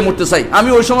 ইমান লয়ে মরতে চাই, আমি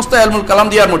ওই সমস্ত ইলমুল কালাম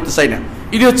দিয়ে আর মরতে চাই না।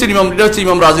 এটা হচ্ছে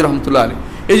ইমাম রাজি রহমতুল্লাহ আলী।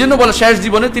 এই জন্য বলে শেষ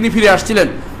জীবনে তিনি ফিরে আসছিলেন,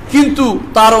 কিন্তু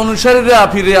তার অনুসারীরা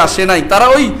ফিরে আসে নাই। তারা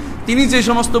ওই তিনি যে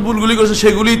সমস্ত ভুলগুলি করেছে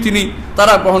সেগুলি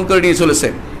তারা গ্রহণ করে নিয়ে চলেছে।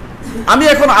 আমি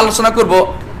এখন আলোচনা করব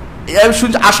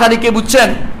আশারিকে, বুঝছেন,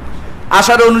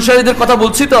 আশারি অনুসারীদের কথা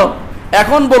বলছি। তো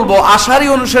এখন বলবো আশারি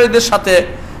অনুসারীদের সাথে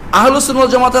আহলুস সুন্নাহ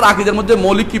ওয়াল জামাতের আকীদার মধ্যে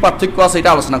মৌলিক কি পার্থক্য আছে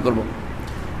এটা আলোচনা করব।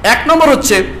 এক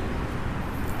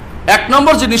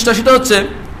নম্বর জিনিসটা সেটা হচ্ছে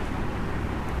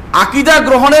আকীদা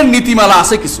গ্রহণের নীতিমালা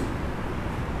আছে। কিছু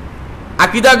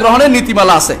আকীদা গ্রহণের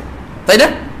নীতিমালা আছে, তাই না?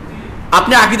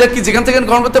 আপনি আকীদা কি যেখান থেকে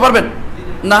গ্রহণ করতে পারবেন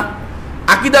না।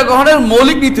 আকীদা গ্রহণের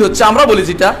মৌলিক নীতি হচ্ছে, আমরা বলি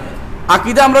যেটা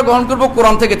আকীদা আমরা গ্রহণ করব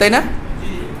কোরআন থেকে, তাই না?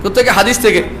 প্রত্যেকে হাদিস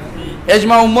থেকে,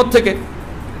 ইজমা উম্মত থেকে,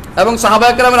 এবং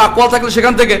সাহাবায়ে কেরামের আকওয়াল থাকলে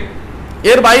সেখান থেকে।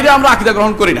 এর বাইরে আমরা আকীদা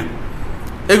গ্রহণ করি না।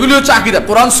 এগুলি হচ্ছে আকীদা,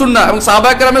 কোরআন সুন্নাহ এবং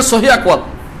সাহাবায়ে কেরামের সহিহ আকওয়াল।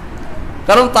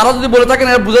 কারণ তারা যদি বলে থাকেন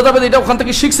এরা বুঝাতে হবে এটা ওখান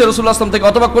থেকে শিখছে রাসূলুল্লাহ সাল্লাল্লাহু আলাইহি ওয়াসাল্লাম থেকে,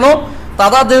 অথবা কোনো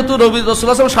তারা যেহেতু রাসূলুল্লাহ সাল্লাল্লাহু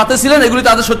আলাইহি ওয়াসাল্লামের সাথে ছিলেন, এগুলি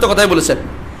তাদের সত্য কথাই বলেছেন।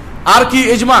 আর কি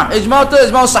ইজমা তো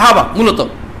ইজমা সাহাবা মূলত।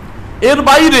 এর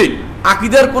বাইরে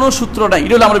আকীদার কোনো সূত্র নাই,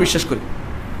 এটা হলো আমরা বিশ্বাস করি।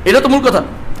 এটা তো মূল কথা।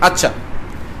 আচ্ছা,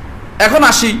 এখন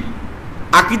আসি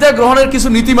আকীদা গ্রহণের কিছু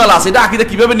নীতিমালা আছে। এটা আকীদা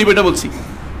কিভাবে নিবে এটা বলছি।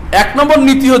 এক নম্বর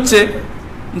নীতি হচ্ছে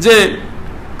যে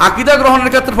আকীদা গ্রহণের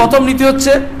ক্ষেত্রে প্রথম নীতি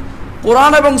হচ্ছে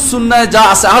কোরআন এবং সুন্নায় যা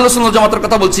আছে, আহলুস সুন্নাহ ওয়াল জামাতের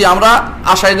কথা বলছি, আমরা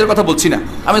আশারীদের কথা বলছি না।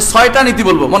 আমি 6টা নীতি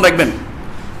বলবো, মনে রাখবেন।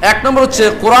 এক নম্বর হচ্ছে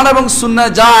কোরআন এবং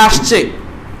সুন্নায় যা আসছে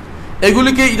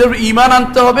এগুলিকে ঈমান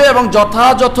আনতে হবে এবং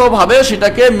যথাযথভাবে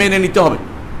সেটাকে মেনে নিতে হবে।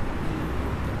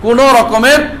 কোনো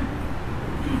রকমের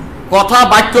কথা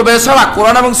বাক্য বেছাড়া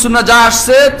কোরআন এবং সুন্নাহ যা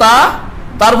আসছে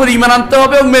তার উপর ঈমান আনতে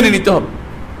হবে এবং মেনে নিতে হবে।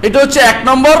 এটা হচ্ছে এক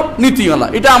নম্বর নীতিমালা।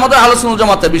 এটা আমাদের আহলুস সুন্নাহ ওয়াল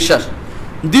জামাতের বিশ্বাস।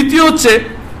 দ্বিতীয় হচ্ছে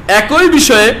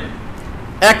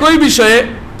একই বিষয়ে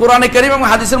কোরআনে কারীম এবং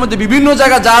হাদিসের মধ্যে বিভিন্ন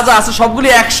জায়গায় যা যা আছে সবগুলি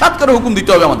একসাথে করে হুকুম দিতে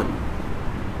হবে আমাদের।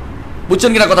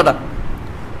 বুঝছেন কিনা কথাটা?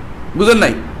 বুঝেন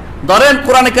নাই? ধরেন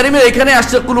কোরআনে কারীমে এখানে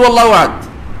আসছে কুল হুয়াল্লাহু আহাদ,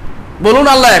 বলুন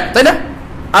আল্লাহ এক, তাই না?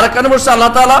 আর এখানে বলছে আল্লাহ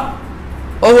তাআলা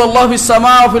ওহু আল্লাহু ফিস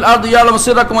সামা ওয়া ফিল আরদি ইয়ালামু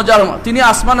সিররাকুম ওয়া জাহরাকুম, তিনি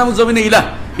আসমান এবং জমিনে ইলাহ।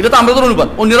 এটা তো আমাদের অনুবাদ।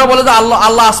 অন্যরা বলে যে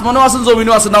আল্লাহ আসমানেও আছেন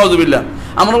জমিনেও আছেন, নাউযুবিল্লাহ।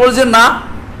 আমরা বলি যে না,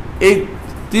 এই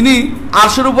তিনি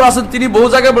আরশের উপর আছেন, তিনি বহু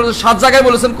জায়গায় বলেছেন, 7 জায়গায়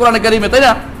বলেছেন কোরআনে কারীমে, তাই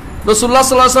না? রাসূলুল্লাহ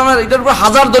সাল্লাল্লাহু আলাইহি ওয়াসাল্লামের এটার উপর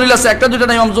হাজার দলিল আছে, একটা দুইটা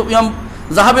না। ইমাম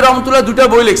যাহাবী রাহমাতুল্লাহ দুইটা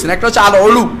বই লিখছেন, একটা হচ্ছে আল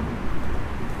উলু,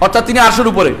 অর্থাৎ তিনি আরশের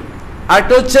উপরে,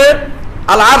 আরেকটা হচ্ছে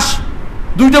আল আরশ।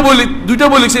 দুইটা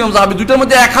বই লিখছেন ইমাম যাহাবী, দুইটার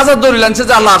মধ্যে 1000 দলিল আনছে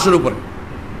যে আল্লাহ আরশের উপরে।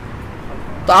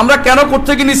 তো আমরা কেন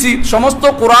করতে নিছি? সমস্ত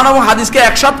কোরআন এবং হাদিসকে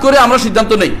একসাথে করে আমরা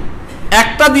সিদ্ধান্ত নেই,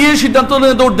 একটা দিয়ে সিদ্ধান্ত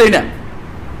নিয়ে দৌড় দেই না।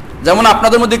 যেমন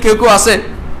আপনাদের মধ্যে কেউ কেউ আছে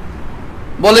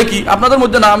বলে কি, আপনাদের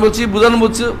মধ্যে না, আমি বলছি বুঝানো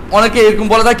বলছি, অনেকে এরকম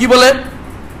বলে, তা কি বলে,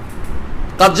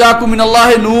 কাদ জাআকুম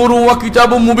মিনাল্লাহি নূরুন ওয়া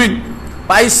কিতাবুম মুবিন,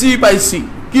 পাইছি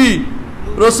কি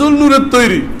রাসূল নূরের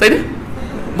তৈরি, তাই না?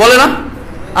 বলে না?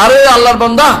 আরে আল্লাহর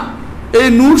বান্দা, এই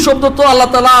নূর শব্দ তো আল্লাহ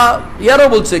তাআলা ইয়ারও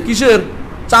বলছে, কিসের,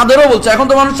 চাঁদেরও বলছে। এখন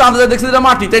তো মানুষ চাঁদে দেখছে এটা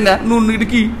মাটি, তাই না? নূর এটা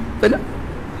কি, তাই না?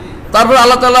 তারপরে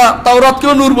আল্লাহ তাআলা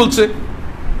তাওরাতকেও নূর বলছে,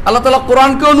 আল্লাহ তাআলা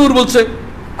কোরআনকেও নূর বলছে,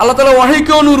 আল্লাহ তাআলা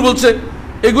ওয়াহীকেও নূর বলছে।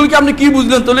 এগুলিকে আপনি কি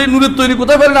বুঝলেন? তাহলে নূরের তৈরি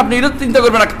কোথায় পেলেন আপনি? এটা চিন্তা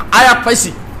করবেন না।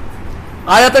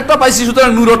 আয়াত একটা পাইছি,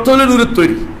 সুতরাং নূর অর্থ হলে নূরের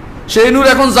তৈরি। সেই নূর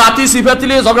এখন জাতি সিফাতি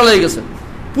নিয়ে ঝগড়া লেগে গেছে,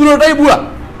 পুরোটাই বুয়া।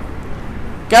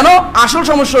 কেন? আসল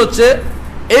সমস্যা হচ্ছে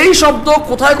এই শব্দ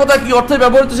কোথায় কোথায় কি অর্থে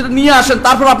ব্যবহৃত সেটা নিয়ে আসেন,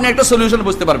 তারপর আপনি একটা সলিউশন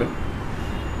বুঝতে পারবেন।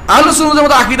 আহলুস সুন্নাহ ওয়াল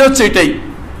জামাতের আকীদা হচ্ছে এটাই,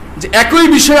 যে একই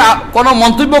বিষয়ে কোনো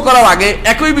মন্তব্য করার আগে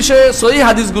একই বিষয়ে সহিহ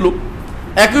হাদিসগুলো,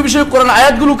 একই বিষয়ে কোরআন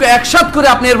আয়াতগুলোকে একসাথে করে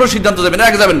আপনি এরপর সিদ্ধান্ত দেবেন,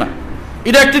 এক যাবেন না।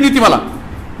 এটা একটি নীতিমালা।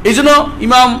 এই জন্য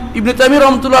ইমাম ইবনে তাইমিয়া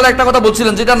রাহমাতুল্লাহ আলাইহি একটা কথা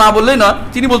বলছিলেন, যেটা না বললেই না।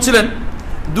 তিনি বলছিলেন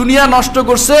দুনিয়া নষ্ট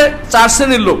করছে 4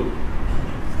 শ্রেণীর লোক।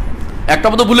 একটা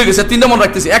বোধ ভুলে গেছে, 3টা মনে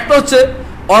রাখতেছি। একটা হচ্ছে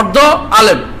অর্ধ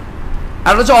আলেম,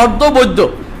 আর হচ্ছে অর্ধ বৈদ্য,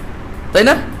 তাই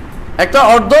না? একটা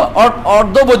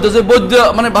অর্ধ বৈদ্য, যে বৈদ্য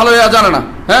মানে ভালো জানে না,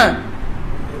 হ্যাঁ,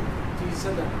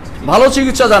 ভালো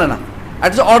চিকিৎসা জানে না। আর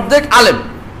হচ্ছে অর্ধেক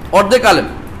আলেম,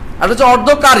 আর হচ্ছে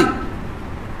অর্ধকারী,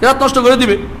 কেরাত নষ্ট করে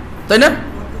দিবে, তাই না?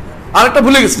 আরেকটা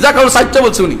ভুলে গেছি, যাক 4টা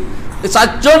বলছে উনি। এই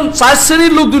 4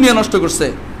 শ্রেণীর লোক দুনিয়া নষ্ট করছে।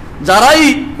 যারাই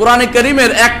কোরআনে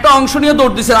কারীমের একটা অংশ নিয়ে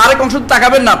দৌড় দিচ্ছেন, আরেক অংশ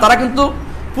তাকাবেন না, তারা কিন্তু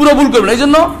পুরো ভুল করবেন। এই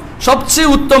জন্য সবচেয়ে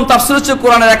উত্তম তাফসির হচ্ছে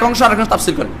কোরআনের এক অংশ আরেক অংশ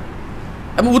তাফসির করে,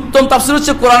 এবং উত্তম তাফসির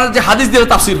হচ্ছে কোরআনের যে হাদিস দিয়ে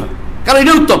তাফসির হয়, কারণ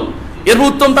এটা উত্তম। এরপর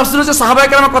উত্তম তাফসির হচ্ছে সাহাবায়ে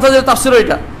কেরামের কথা যে তাফসির,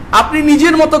 এটা আপনি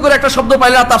নিজের মতো করে একটা শব্দ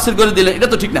পাইলে আর তাফসির করে দিলে, এটা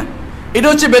তো ঠিক না। এটা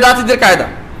হচ্ছে বেদাতীদের কায়দা।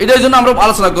 এটার জন্য আমরা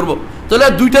আলোচনা করব। তাহলে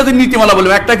দুইটা দিন নীতিমালা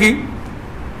বলবো। একটা কি,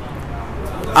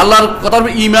 আল্লাহর কথার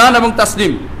ঈমান এবং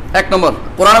তাসলিম। 1 নম্বর,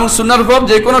 কোরআন এবং সুন্নাহর উপর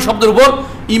যে কোনো শব্দের উপর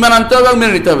ঈমান আনতে হবে এবং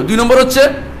মেনে নিতে হবে। 2 নম্বর হচ্ছে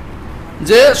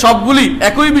যে সবগুলি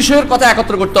একই বিষয়ের কথা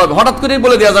একত্র করতে হবে, হঠাৎ করে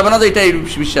বলে দেওয়া যাবে না যে এটা এই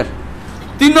বিশ্বাস।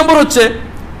 3 নম্বর হচ্ছে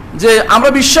যে আমরা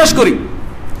বিশ্বাস করি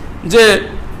যে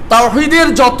তাওহীদের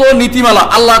যত নীতিমালা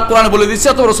আল্লাহ কোরআনে বলে দিচ্ছে,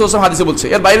 অথবা রাসূল সাল্লাল্লাহু আলাইহি ওয়াসাল্লাম হাদিসে বলছে,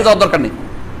 এর বাইরে যাওয়ার দরকার নেই।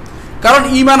 কারণ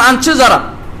ঈমান আনছে যারা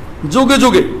যুগে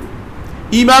যুগে,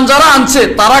 ঈমান যারা আনছে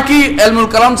তারা কি ইলমুল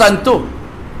কালাম জানতো?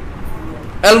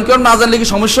 ইলমুল কালাম না জানলে কি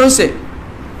সমস্যা হয়েছে?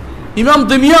 ইমাম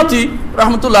দিমিয়াতি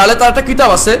রাহমাতুল্লাহ আলাইহি তার একটা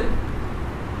কিতাব আছে,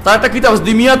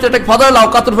 দিমিয়াতি, একটা ফাদাইল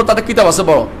আওকাতের উপর তার একটা কিতাব আছে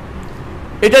বড়।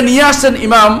 এটা নিয়ে আসছেন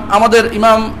আমাদের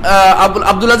ইমাম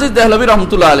আব্দুল আজিজ দেহলভী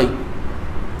রহমতুল্লাহ আলাইহি।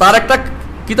 তার একটা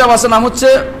কিতাব আছে, নাম হচ্ছে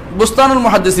বুস্তানুল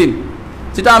মুহাদ্দিসিন,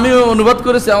 যেটা আমি অনুবাদ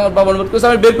করেছি, আমার বাবা অনুবাদ করেছে,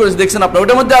 আমি বের করেছি, দেখছেন আপনার।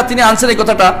 ওটার মধ্যে তিনি আনছেন এই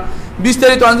কথাটা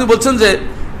বিস্তারিত। বলছেন যে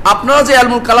আপনারা যে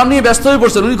ইলমুল কালাম নিয়ে ব্যস্ত হয়ে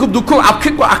পড়ছেন, উনি খুব দুঃখ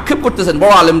আক্ষেপ করতেছেন,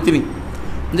 বড় আলেম তিনি,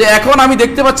 যে এখন আমি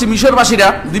দেখতে পাচ্ছি মিশরবাসীরা,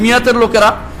 দিমিয়াতের লোকেরা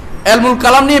ইলমুল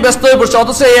কালাম নিয়ে ব্যস্ত হয়ে পড়ছে,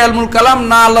 অথচ এই ইলমুল কালাম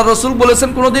না আল্লাহ রসুল বলেছেন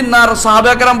কোনোদিন, না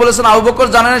সাহাবা কেরাম বলেছেন, আবু বকর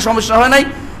জানেন সমস্যা হয় নাই,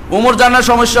 ওমর জানার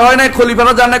সমস্যা হয় নাই,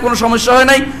 খলিফারা জানার কোনো সমস্যা হয়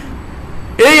নাই।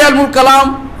 এই ইলমুল কালাম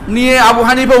নিয়ে আবু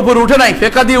হানিফা উপরে উঠে নাই,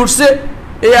 ফেকা দিয়ে উঠছে।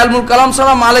 এই ইলমুল কালাম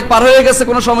ছাড়া মালিক পার হয়ে গেছে,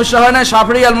 কোনো সমস্যা হয় নাই।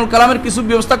 শাফিঈ ইলমুল কালামের কিছু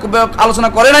ব্যবস্থা আলোচনা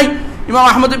করে নাই। ইমাম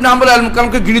আহমদ ইবনে হাম্বল ইলমুল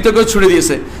কালামকে ঘৃণিত করে ছুড়ে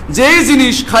দিয়েছে। যেই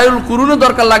জিনিস খায়রুল কুরুনের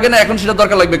দরকার লাগে না, এখন সেটা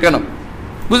দরকার লাগবে কেন?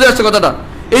 বুঝতে পারছো কথাটা?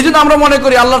 এই জন্য আমরা মনে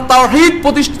করি আল্লাহর তাওহীদ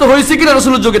প্রতিষ্ঠিত হয়েছে কিনা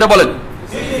রাসূলের যুগে, এটা বলেন।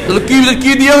 তাহলে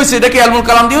কি দিয়ে হয়েছে? এটা কি ইলমুল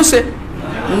কালাম দিয়ে হয়েছে?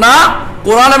 না,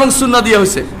 কোরআন এবং সুন্নাহ দিয়ে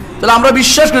হয়েছে। তাহলে আমরা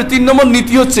বিশ্বাস করি 3 নম্বর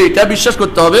নীতি হচ্ছে এটা, বিশ্বাস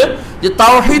করতে হবে যে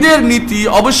তাওহীদের নীতি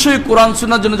অবশ্যই কোরআন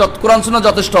সুন্নাহর জন্য, কোরআন সুন্নাহ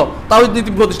যথেষ্ট তাওহীদ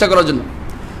নীতি প্রতিষ্ঠা করার জন্য,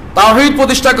 তাওহীদ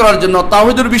প্রতিষ্ঠা করার জন্য,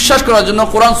 তাওহীদের বিশ্বাস করার জন্য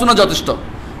কোরআন সুন্নাহ যথেষ্ট।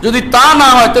 যদি তা না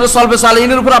হয় তাহলে সলফে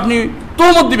সালেহিনের উপর আপনি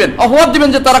তোহমত দিবেন, অপবাদ দিবেন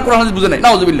যে তারা কোরআন হাদিস বুঝে নাই,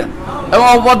 নাউযুবিল্লাহ, এবং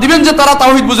অপবাদ দিবেন যে তারা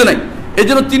তাওহীদ বুঝে নাই। এই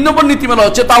জন্য 3 নম্বর নীতিমালা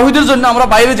হচ্ছে তাওহীদের জন্য আমরা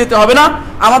বাইরে যেতে হবে না,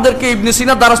 আমাদেরকে ইবনে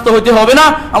সিনার দ্বারস্থ হইতে হবে না,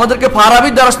 আমাদেরকে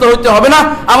ফারাবির দ্বারস্থ হইতে হবে না,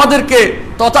 আমাদেরকে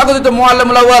তথাকথিত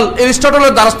মুআল্লিমুল আউয়াল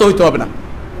এরিস্টটলের দ্বারস্থ হইতে হবে না।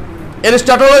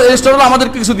 এরিস্টটল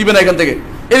আমাদেরকে কিছু দিবে না এখান থেকে।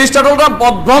 এরিস্টটলরা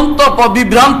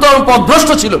বিভ্রান্ত পথভ্রষ্ট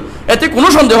ছিল, এতে কোনো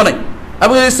সন্দেহ নাই,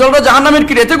 এবং এরিস্টটলরা জাহান্নামের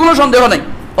কীট, এতে কোনো সন্দেহ নাই।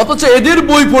 অথচ এদের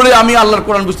বই পড়ে আমি আল্লাহর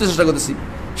কোরআন বুঝতে চেষ্টা করতেছি।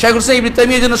 শেখ হুসাইন ইবনে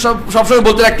তাইমিয়া এই জন্য সবসময়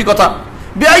বলতেন একটি কথা,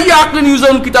 বেআই আকলিন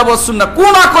ইউজাউল কিতাব ওয়াস সুন্নাহ,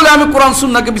 কোন আকলে আমি কোরআন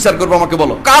সুন্নাহকে বিচার করবো? আমাকে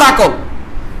বলো, কার আকল?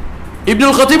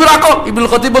 ইবনুল খতিবের আকল? ইবনুল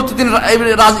খতিব বলতে তিনি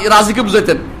রাজিকে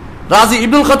বুঝাইতেন,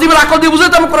 ইবনুল খতিবের আকল দিয়ে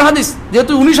বুঝাইতেন কোরআন হাদিস,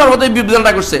 যেহেতু উনি সর্বদাই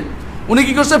বিবৃতিটা করছে। উনি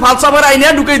কি করছে? ফালসাফার আইনে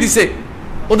ঢুকাই দিছে,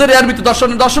 ওদের এর ভিতরে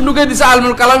দর্শন ঢুকাই দিছে,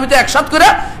 আলমুল কালামের ভিতরে একসাথ করে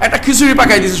একটা খিচুড়ি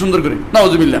পাকাই দিছে সুন্দর করে,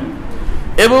 নাউযুবিল্লাহ।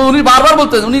 এবং উনি বারবার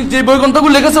বলতেন, উনি যে বই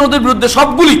গ্রন্থগুলো লিখেছেন ওদের বিরুদ্ধে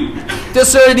সবগুলি,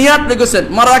 তেসরিয়াত লিখেছেন,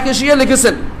 মারাকেশিয়া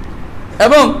লিখেছেন,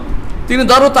 এবং তিনি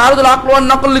দারুত তাআরুদুল আকল ওয়ান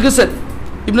নকল লিখেছেন।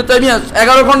 ইবনে তাইমিয়া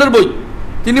 11 খণ্ডের বই,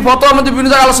 তিনি ফতোয়ার মধ্যে বিভিন্ন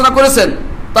জায়গায় আলোচনা করেছেন,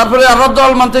 তারপরে আর-রাদ্দ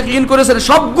আল মানতিকিন করেছেন।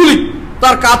 সবগুলি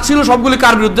তার কাজ ছিল, সবগুলি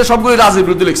কার বিরুদ্ধে? সবগুলি রাজির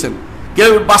বিরুদ্ধে লিখছেন।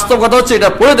 কেউ বাস্তব কথা হচ্ছে এটা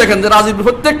পড়ে দেখেন যে রাজির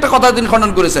প্রত্যেকটা কথা তিনি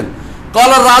খণ্ডন করেছেন।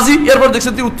 কলার রাজি, এরপর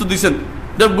দেখছেন তিনি উত্তর দিচ্ছেন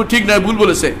ঠিক নয়, ভুল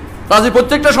বলেছে। রাজি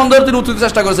প্রত্যেকটা সন্দেহের তিনি উত্তর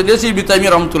চেষ্টা করেছেন। ইবনে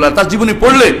তাইমিয়া রাহমাতুল্লাহ তার জীবনী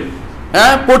পড়লে,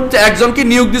 পড়তে একজনকে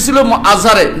নিয়োগ দিয়েছিল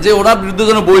আজহারে, যে ওনার বিরুদ্ধে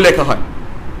যেন বই লেখা হয়।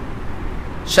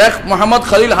 শেখ মোহাম্মদ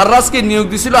খলিল হার্রাসকে নিয়োগ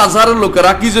দিয়েছিল আজহারের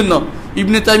লোকেরা, কি জন্য?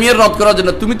 ইবনে তাইমিয়ার রদ করার জন্য।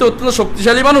 তুমি তো অত্যন্ত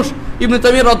শক্তিশালী মানুষ, ইবনে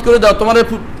তাইমিয়ার রদ করে দাও, তোমার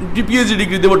পিএইচডি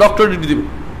ডিগ্রি দেবো, ডক্টরেট ডিগ্রি দেবো।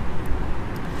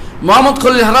 মোহাম্মদ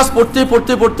খলিল হার্রাস পড়তে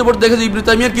দেখেছে ইবনে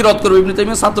তাইমিয়ার কি রদ করবে, ইবনে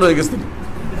তাইমিয়ার ছাত্র হয়ে গেছে।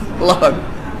 আল্লাহ।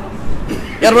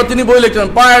 এরপর তিনি বই লিখলেন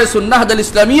পায়ে সুন্নাহ আল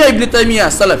ইসলামিয়া ইবনে তাইমিয়া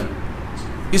সালাফি,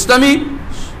 ইসলামী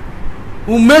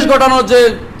উম্মেশ ঘটানোর যে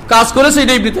কাজ করেছে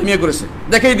এটা ইবনে তাইমিয়া করেছে,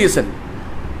 দেখাই দিয়েছেন।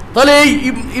 তাহলে এই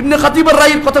ইবনে খাতিবের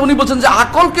রায়ের কথা উনি বলছেন যে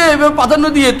আকলকে এভাবে প্রাধান্য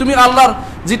দিয়ে তুমি আল্লাহর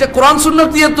যেটা কোরআন সুন্নাহ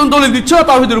দিয়ে তুমি দলিল দিচ্ছ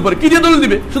তাওহীদের উপরে, কি দিয়ে দলিল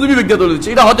দিবে? শুধু বিবেক দিয়ে দলিল দিচ্ছে,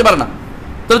 এটা হতে পারে না।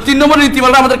 তাহলে 3 নম্বর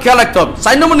নীতিমালা আমাদের খেয়াল রাখতে হবে।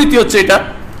 4 নম্বর নীতি হচ্ছে এটা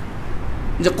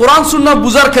যে কোরআন সুন্নাহ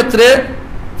বুঝার ক্ষেত্রে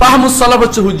ফাহমুস সালাফ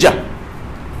হচ্ছে হুজ্জা।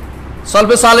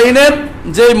 সালফে সালেহিনের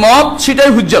যে মত সেটাই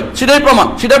হুজ্জত, সেটাই প্রমাণ,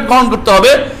 সেটাই গ্রহণ করতে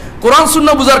হবে। কোরআন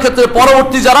সুন্নাহ বুঝার ক্ষেত্রে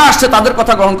পরবর্তী যারা আসছে তাদের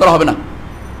কথা গ্রহণ করা হবে না।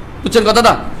 বুঝছেন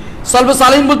কথাটা? সালফে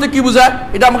সালেহিন বলতে কি বোঝায়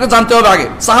এটা আমাকে জানতে হবে আগে।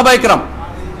 সাহাবায়ে কেরাম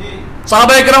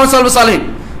সালফে সালেহিন,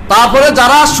 তারপরে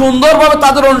যারা সুন্দরভাবে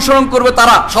তাদের অনুসরণ করবে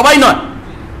তারা, সবাই নয়।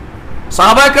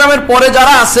 সাহাবায়ে কেরামের পরে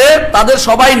যারা আছে তাদের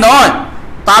সবাই নয়।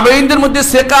 তাবেঈনদের মধ্যে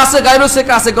সেকা আছে, গায়রু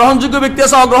সেকা আছে, গ্রহণযোগ্য ব্যক্তি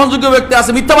আছে, অগ্রহণযোগ্য ব্যক্তি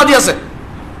আছে, মিথ্যাবাদী আছে।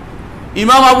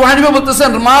 ইমাম আবু হানিফা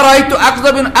বলতেছেন মা রাআইতু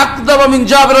আকযাবা মিন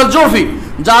জাবির আল জুরফি,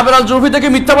 জাবির আল জুরফি থেকে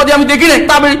মিথ্যাবাদী আমি দেখি নাই,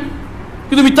 তাবেঈ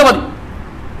কিন্তু মিথ্যাবাদী।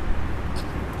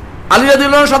 আলী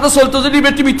রাদিয়াল্লাহু আনহুর সাথে চলতো, যদি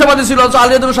ব্যক্তি মিথ্যাবাদী ছিল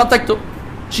আলী রাদিয়াল্লাহু সাথে থাকতো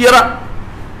শিয়ারা।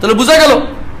 তাহলে বোঝা গেল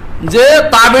যে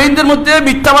তাবেঈনদের মধ্যে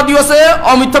মিথ্যাবাদীও আছে,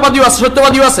 অমিথ্যাবাদীও আছে,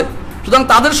 সত্যবাদীও আছে। সুতরাং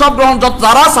তাদের সব গ্রহণ,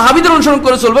 যারা সাহাবীদের অনুসরণ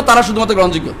করে চলবে তারা শুধুমাত্র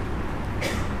গ্রহণযোগ্য।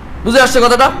 বুঝে আসছে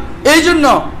কথাটা? এই জন্য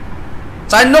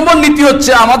 4 নম্বর নীতি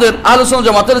হচ্ছে আমাদের আহলে সুন্নাত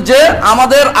জামাতের, যে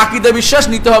আমাদের আকীদা বিশ্বাস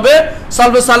নিতে হবে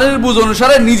সালফে সালেহের বুঝ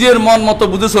অনুসারে, নিজের মন মতো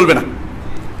বুঝে চলবে না,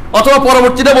 অথবা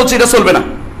পরবর্তীটা বলছে এটা চলবে না,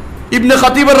 ইবনে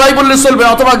খাতিবের রায় বললে চলবে না,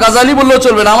 অথবা গাজালি বললেও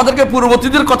চলবে না। আমাদেরকে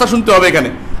পূর্ববর্তীদের কথা শুনতে হবে। এখানে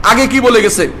আগে কি বলে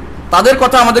গেছে তাদের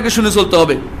কথা আমাদেরকে শুনে চলতে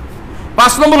হবে।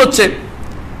 5 নম্বর হচ্ছে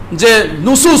যে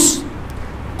নুসুস,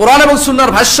 কোরআন এবং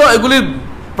সুন্নাহর ভাষ্য, এগুলির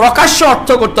প্রকাশ্য অর্থ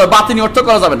করতে হবে, বাতিনি অর্থ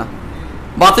করা যাবে না।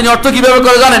 বাতিনি অর্থ কিভাবে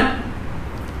করে জানেন?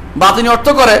 বাতিনি অর্থ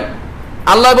করে,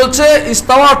 আল্লাহ বলছে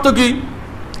ইস্তাওয়া, অর্থ কি?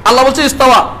 আল্লাহ বলছে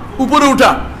ইস্তাওয়া, উপরে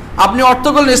উঠা। আপনি অর্থ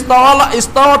করলেন ইস্তাওয়া,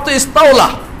 ইস্তাওয়া অর্থ ইস্তাওলা,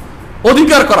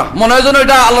 অধিকার করা। মনে হয় যেন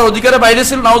এটা আল্লাহর অধিকারের বাইরে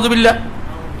ছিল, নাউযুবিল্লাহ।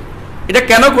 এটা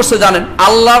কেন করছে জানেন?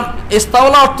 আল্লাহর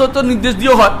ইস্তাওলা অর্থ তো নির্দেশ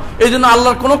দিয়ে হয়, এই জন্য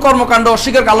আল্লাহর কোনো কর্মকাণ্ড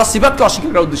অস্বীকার, আল্লাহ সিফাতকে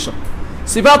অস্বীকার করার উদ্দেশ্য,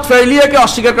 সিফাত ফাইলিয়াকে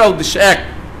অস্বীকার করার উদ্দেশ্য।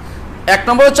 এক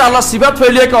নম্বর হচ্ছে আল্লাহ সিফাত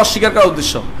ফাইলিয়াকে অস্বীকার করার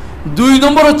উদ্দেশ্য। 2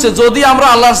 নম্বর হচ্ছে যদি আমরা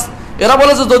আল্লাহ, এরা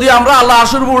বলে যে যদি আমরা আল্লাহ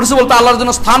আরশের উপর উঠেছি বলতে আল্লাহর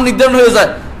জন্য স্থান নির্ধারণ হয়ে যায়,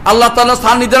 আল্লাহ তাআলার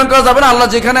স্থান নির্ধারণ করা যাবে না। আল্লাহ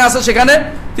যেখানে আছে সেখানে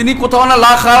তিনি কোথাও না,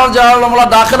 লা খারাজা ওয়ালা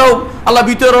দাখিলাও, আল্লাহ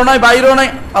ভিতরেও নাই বাইরেও নাই,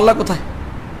 আল্লাহ কোথায়?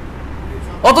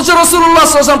 অথচ রাসূলুল্লাহ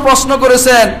সাল্লাল্লাহু আলাইহি ওয়াসাল্লাম প্রশ্ন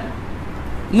করেছেন,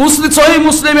 সহিহ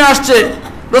মুসলিমে আসছে,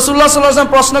 রাসূলুল্লাহ সাল্লাল্লাহু আলাইহি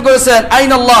ওয়াসাল্লাম প্রশ্ন করেছেন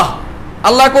আইনাল্লাহ,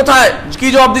 আল্লাহ কোথায়? কি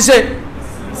জবাব দিছে?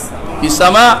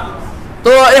 ফিসামা।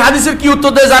 তো এই হাদিসের কি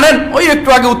উত্তর দেয় জানেন? ওই একটু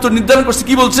আগে উত্তর নির্ধারণ করছে,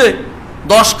 কি বলছে?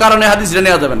 10 কারণে হাদিসটা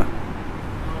নেওয়া যাবে না।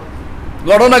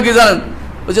 ঘটনা কি জানেন?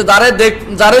 ওই যে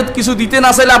যারে কিছু দিতে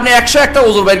না চাইলে আপনি 101টা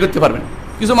ওজোর বাইর করতে পারবেন,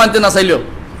 কিছু মানতে না চাইলেও।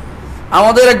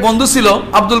 আমাদের এক বন্ধু ছিল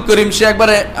আব্দুল করিম, সে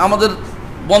একবারে আমাদের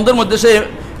বন্ধুর মধ্যে, সে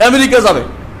আমেরিকা যাবে।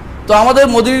 তো আমাদের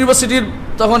মদিনা ইউনিভার্সিটির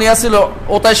তখন ছিল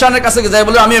ওতাইশানের কাছে যাই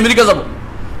বলে আমি আমেরিকা যাব।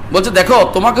 বলছে দেখো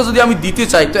তোমাকে যদি আমি দিতে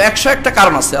চাই তো 101টা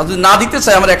কারণ আছে, আর যদি না দিতে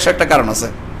চাই আমার 101টা কারণ আছে।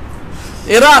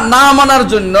 এরা না মানার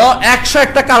জন্য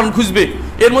 101টা কারণ খুঁজবে,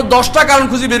 এর মধ্যে 10টা কারণ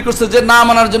খুঁজে বের করছে যে না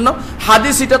মানার জন্য।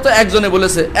 হাদিস এটা তো একজনে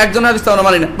বলেছে, একজনের হাদিস তো আমরা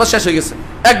মানি না, বাস শেষ হয়ে গেছে,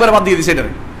 একবার বাদ দিয়ে দিছে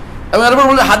এটারে। এবং এরপর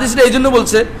বলে হাদিসটা এই জন্য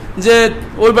বলছে যে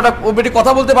ওই বেটি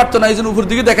কথা বলতে পারতো না, এই জন্য উপর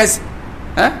দিকে দেখাইছে।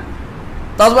 হ্যাঁ,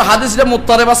 তারপর হাদিসটা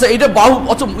মুত্তারেব আছে, এইটা বাহু,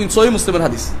 সহিহ মুসলিমের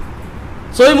হাদিস।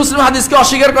 সহিহ মুসলিম হাদিসকে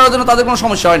অস্বীকার করার জন্য তাদের কোনো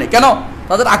সমস্যা হয়নি, কেন?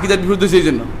 তাদের আকীদার বিরুদ্ধে, সেই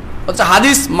জন্য। আচ্ছা,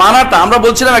 হাদিস মানাটা আমরা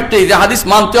বলছিলাম একটাই, যে হাদিস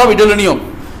মানতে হবে, এটা হলো নিয়ম।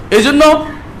 এই জন্য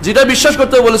যেটা বিশ্বাস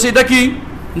করতে হবে বলেছে, এটা কি?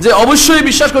 যে অবশ্যই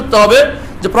বিশ্বাস করতে হবে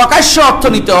যে প্রকাশ্য অর্থ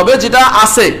নিতে হবে, যেটা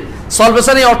আছে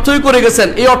সলভেসান এই অর্থই করে গেছেন,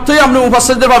 এই অর্থই আপনি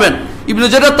মুফাসসিরদের পাবেন। ইবনে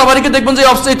জারির তাবারিকে দেখবেন যে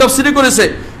এই তাফসীরই করেছে,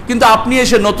 কিন্তু আপনি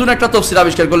এসে নতুন একটা তাফসীর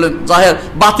আবিষ্কার করলেন, জাহের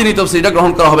বাতিনি তাফসীর, এটা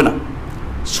গ্রহণ করা হবে না।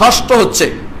 ষষ্ঠ হচ্ছে,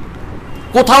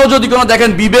 কোথাও যদি কোনো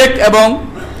দেখেন বিবেক এবং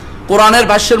কোরআনের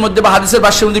ভাষ্যের মধ্যে বা হাদিসের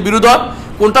ভাষ্যের মধ্যে বিরোধ হয়,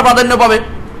 কোনটা প্রাধান্য পাবে?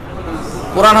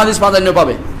 কোরআন হাদিস প্রাধান্য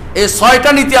পাবে। এই 6টা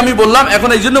নীতি আমি বললাম, এখন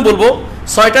এই জন্য বলবো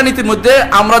 6টা নীতির মধ্যে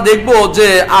আমরা দেখব যে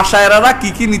আশায়রারা কি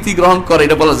কি নীতি গ্রহণ করে,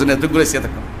 এটা বলার জন্য এত ঘুরেছি।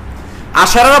 এখন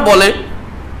আশায়রারা বলে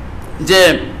যে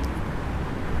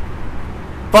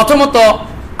প্রথমত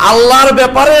আল্লাহর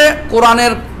ব্যাপারে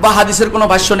কোরআনের বা হাদিসের কোনো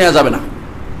ভাষ্য নেওয়া যাবে না,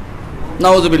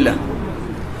 নাউযুবিল্লাহ।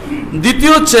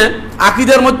 দ্বিতীয় হচ্ছে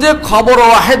আকীদার মধ্যে খবর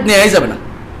ওয়াহিদ নেওয়াই যাবে না,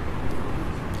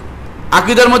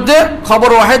 আকীদার মধ্যে খবর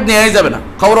ওয়াহিদ নেওয়াই যাবে না।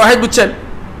 খবর ওয়াহিদ বুঝছেন?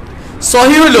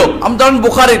 সহিহ হইলো, আমি ধরেন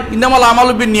বুখারীর ইন্নামাল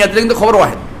আমালু বিন্নিয়াত, এটা কিন্তু খবর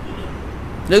ওয়াহিদ,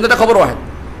 এটা কিন্তু একটা খবর ওয়াহিদ।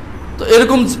 তো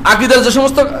এরকম আকীদার যে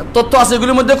সমস্ত তথ্য আছে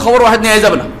এগুলির মধ্যে খবর ওয়াহিদ নেওয়াই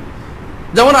যাবে না।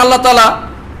 যেমন আল্লাহ তাআলা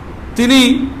তিনি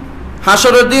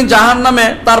হাসরের দিন জাহান্নামে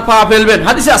তার পা ফেলবেন,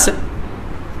 হাদিসে আছে,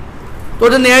 তো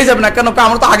ওটা নেওয়াই যাবে না। কেন?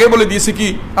 আমরা তো আগে বলে দিয়েছি কি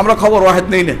আমরা খবর ওয়াহিদ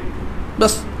নেই না,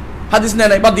 বাস হাদিস নেয়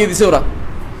নাই, বাদ দিয়ে দিছে ওরা।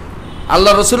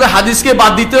 আল্লাহ রসুলের হাদিসকে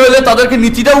বাদ দিতে হলে তাদেরকে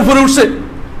নীতিটা উপরে উঠছে,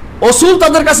 অসুল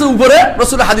তাদের কাছে উপরে,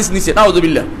 রসুলের হাদিস নিচে,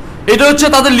 নাউযুবিল্লাহ। এটা হচ্ছে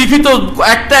তাদের লিখিত,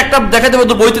 একটা একটা দেখাতে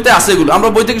পারতো, বইতে আছে এগুলো, আমরা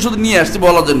বই থেকে শুধু নিয়ে আসছি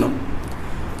বলার জন্য।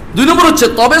 2 নম্বর হচ্ছে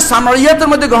তবে সামরিয়াতের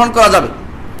মধ্যে গ্রহণ করা যাবে।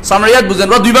 সামরিয়াত বুঝেন,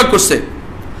 ওরা 2 ভাগ করছে,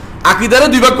 আকীদারে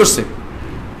 2 ভাগ করছে।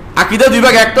 আকীদা 2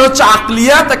 ভাগ, একটা হচ্ছে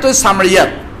আকলিয়াত, একটা হচ্ছে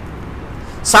সামরিয়াত।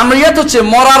 সামরিয়াত হচ্ছে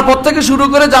মরার পর থেকে শুরু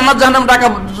করে জান্নাত জাহান্নাম ঢাকা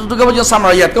পর্যন্ত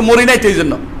সামরিয়াত। কেউ মরি নাই তো এই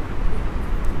জন্য,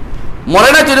 মরে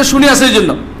নাই তো এটা শুনে আছে এই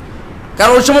জন্য,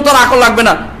 কারণ ওই সময় তো আর আকল লাগবে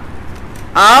না।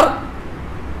 আর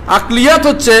আকলিয়াত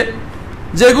হচ্ছে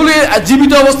যেগুলি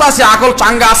জীবিত অবস্থা আছে, আকল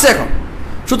চাঙ্গা আছে এখন,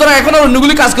 সুতরাং এখন আর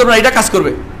অন্যগুলি কাজ করবে না, এটা কাজ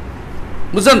করবে।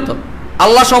 বুঝছেন তো?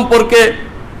 আল্লাহ সম্পর্কে,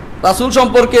 রাসূল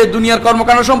সম্পর্কে, দুনিয়ার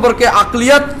কর্মকাণ্ড সম্পর্কে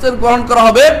আকলিয়াত গ্রহণ করা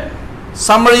হবে।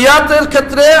 সামরিয়াতের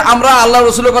ক্ষেত্রে আমরা আল্লাহ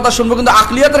রসুলের কথা শুনবো, কিন্তু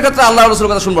আকলিয়াতের ক্ষেত্রে আল্লাহ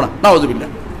রসুলের কথা শুনবো না, নাউযুবিল্লাহ।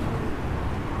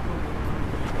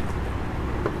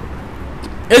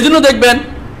 এই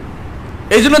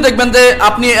জন্য দেখবেন যে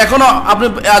আপনি এখনো আপনি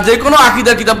যে কোনো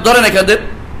আকীদার কিতাব ধরেন, এখানে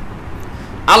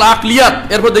আল আকলিয়াত,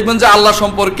 এরপর দেখবেন যে আল্লাহ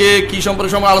সম্পর্কে কি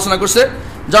সম্পর্কে সময় আলোচনা করছে।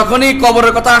 যখনই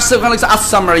কবরের কথা আসছে ওখানে লিখছে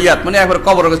আসসামরিয়াত, মানে একবার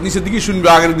কবরের কাছে নিচের দিকে শুনবে,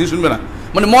 আগের দিকে শুনবে না,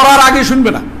 মানে মরার আগে শুনবে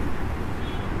না,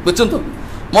 বুঝছেন তো?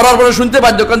 মরার পরে শুনতে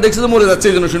বাধ্য, কারণ দেখছে যে মরে যাচ্ছে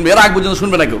এই জন্য শুনবে, এর আগ পর্যন্ত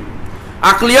শুনবে না কেউ।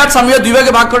 আকলিয়াত সামিয়াত দুই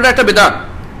ভাগে ভাগ করে একটা বেদাত,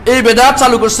 এই বেদাত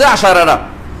চালু করছে আশারারা,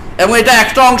 এবং এটা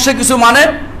একটা অংশে কিছু মানে,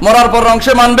 মরার পর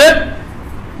অংশে মানবে।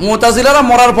 মুতাজিলারা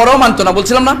মরার পরেও মানতো না,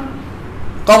 বলছিলাম না,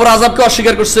 কবর আযাবকে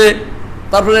অস্বীকার করছে,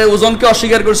 তারপরে ওজনকে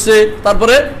অস্বীকার করছে,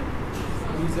 তারপরে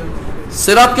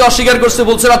সিরাতকে অস্বীকার করছে,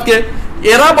 বলছে রাতকে।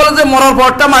 এরা বলে যে মরার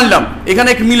পরটা মানলাম, এখানে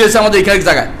এক মিলেছে আমাদের এখানে এক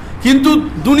জায়গায়, কিন্তু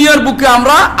দুনিয়ার বুকে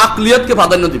আমরা আকলিয়াতকে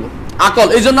প্রাধান্য দিব, আকল।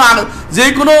 এই জন্য যে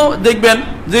কোনো দেখবেন,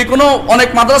 যে কোনো অনেক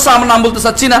মাদ্রাসা, আমার নাম বলতে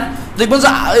চাচ্ছি না, দেখবেন যে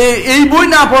এই বই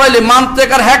না পড়াইলে, মান্তেক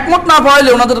আর হ্যাকমত না পড়াইলে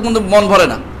ওনাদের কিন্তু মন ভরে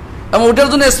না, এবং ওটার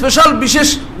জন্য স্পেশাল বিশেষ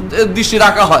দৃষ্টি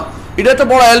রাখা হয়, এটা একটা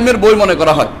বড় এলমের বই মনে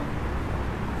করা হয়।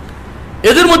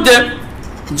 এদের মধ্যে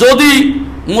যদি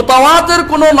মুতাওয়াতের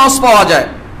কোনো নস পাওয়া যায়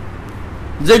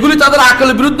যেগুলি তাদের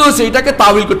আকলের বিরুদ্ধে হয়েছে, এটাকে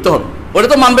তাবিল করতে হবে, ওটা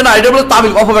তো মানবে না, এটা বলে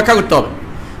তাবিল, অপব্যাখ্যা করতে হবে।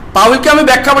 তাবিলকে আমি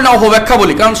ব্যাখ্যা বলি না, অপব্যাখ্যা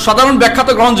বলি, কারণ সাধারণ ব্যাখ্যা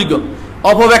তো গ্রহণযোগ্য,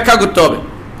 অপব্যাখ্যা করতে হবে।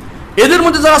 এদের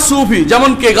মধ্যে যারা সুফি, যেমন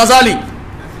কে গাজালি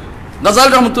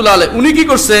রহমতুল্লাহ আলাইহি, উনি কি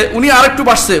করছে, উনি আরেকটু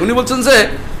বাড়ছে, উনি বলছেন যে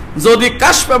যদি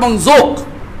কাশফ এবং যোগ,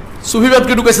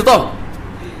 সুফিবাদকে ঢুকেছে তো,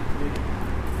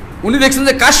 উনি দেখছেন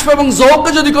যে কাশফ এবং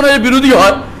যোগকে যদি কোনো বিরোধী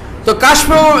হয়, তো কাশফ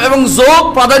এবং যোগ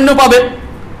প্রাধান্য পাবে,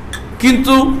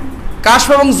 কিন্তু কাশফ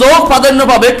এবং যোগ প্রাধান্য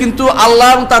পাবে, কিন্তু আল্লাহ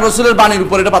এবং তার রাসূলের বাণীর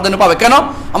উপর এটা প্রাধান্য পাবে। কেন?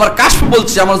 আমার কাশফ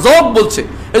বলছে, আমার যোগ বলছে।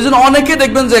 এই জন্য অনেকে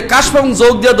দেখবেন যে কাশফ এবং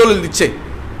যোগ দিয়ে দলিল দিচ্ছে,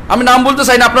 আমি নাম বলতে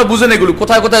চাই না, আপনারা বুঝেন এগুলো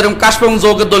কোথায় কোথায় এরকম কাশফ এবং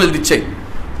যোগের দলিল দিচ্ছে।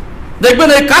 দেখবেন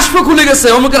এই কাশফ খুলে গেছে,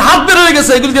 অমুকের হাত বের হয়ে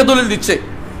গেছে, এগুলি দিয়ে দলিল দিচ্ছে।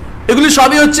 এগুলি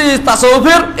সবই হচ্ছে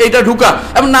তাসাউফের এইটা ঢুকা,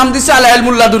 এবং নাম দিচ্ছে আল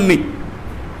ইলমুল লাদুন্নি,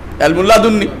 ইলমুল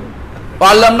লাদুন্নি,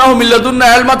 আল্লামনাহু মিন লাদুন্না,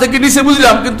 ইলমা থেকে নিচে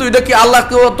বুঝলাম, কিন্তু এটা কি আল্লাহ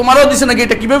তোমারও দিছে নাকি?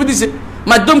 এটা কিভাবে দিছে?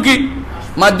 মাধ্যম কি?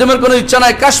 মাধ্যমের কোনো ইচ্ছা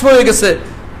নাই, কাশফ হয়ে গেছে,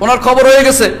 ওনার খবর হয়ে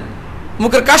গেছে,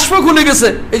 মুখের কাশফ খুলে গেছে,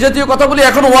 এই জাতীয় কথাগুলি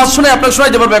এখন ওয়াজ শুনে আপনাকে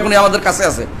শোনাইতে পারবে, এখনই আমাদের কাছে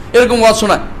আছে এরকম ওয়াজ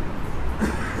শোনায়।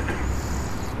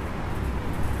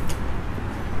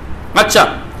 আচ্ছা,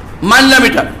 মানলাম,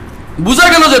 এটা বোঝা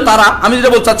গেল যে তারা, আমি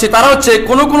যেটা বলতে চাচ্ছি, তারা হচ্ছে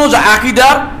কোনো কোনো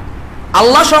আকীদার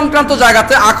আল্লাহ সংক্রান্ত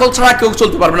জায়গাতে আকল ছাড়া কেউ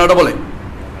চলতে পারবে না, ওটা বলে।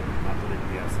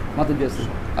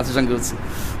 আচ্ছা, সংখ্যা হচ্ছে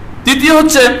তৃতীয়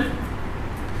হচ্ছে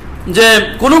যে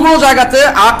কোনো কোনো জায়গাতে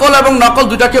আকল এবং নকল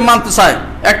দুটাকে মানতে চায়।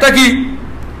 একটা কি?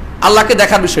 আল্লাহকে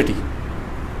দেখার বিষয়টি,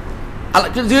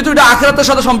 যেহেতু এটা আখিরাতের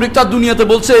সাথে সম্পৃক্ত, আর দুনিয়াতে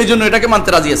বলছে, এই জন্য এটাকে মানতে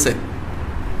রাজি আছে।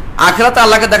 আখিরাতে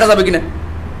আল্লাহকে দেখা যাবে কিনা?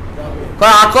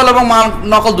 আকল এবং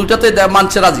নকল দুটাতে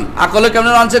মানছে রাজি। আকলে কেমন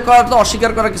মানছে? তো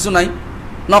অস্বীকার করার কিছু নাই,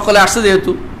 নকলে আসছে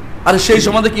যেহেতু, আর সেই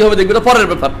সমাজে কি হবে দেখবে, এটা পরের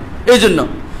ব্যাপার, এই জন্য।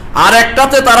 আর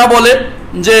একটাতে তারা বলে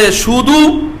যে শুধু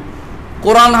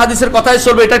কোরআন হাদিসের কথাই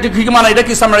চলবে, এটা ঠিক মানে, এটা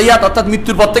কি সামরিয়াত, অর্থাৎ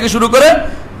মৃত্যুর পর থেকে শুরু করে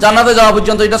জান্নাতে যাওয়া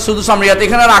পর্যন্ত এটা শুধু সামরিয়াত,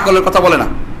 এখানে আর আকলের কথা বলে না।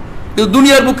 কিন্তু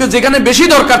দুনিয়ার বুকে যেখানে বেশি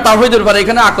দরকার তাওহীদের ব্যাপারে,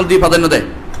 এখানে আকল দিয়ে প্রাধান্য দেয়।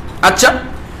 আচ্ছা,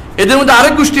 এদের মধ্যে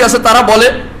আরেক গোষ্ঠী আছে, তারা বলে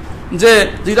যে,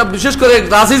 যেটা বিশেষ করে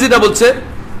রাজি যেটা বলছে,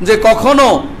 যে কখনো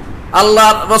আল্লাহ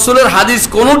রাসূলের হাদিস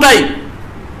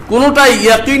কোনোটাই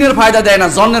ইয়াকিনের ফায়দা দেয় না,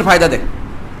 জন্নের ফায়দা দেয়।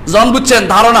 জন বুঝছেন,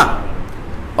 ধারণা,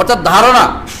 অর্থাৎ ধারণা,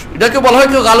 এটাকে বলা হয়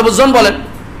কেউ গালবুজ্জন বলেন,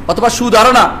 অথবা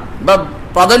সুধারণা বা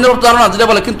প্রাধান্য ধারণা যেটা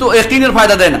বলে, কিন্তু ইয়াকিনের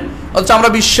ফায়দা দেয় না। অথচ আমরা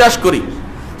বিশ্বাস করি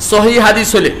সহিহ হাদিস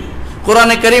হলে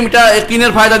কোরআনে কারীম এটা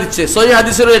ইয়াকিনের ফায়দা দিচ্ছে, সহিহ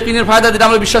হাদিস হলে ইয়াকিনের ফায়দা দিতে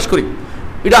আমরা বিশ্বাস করি,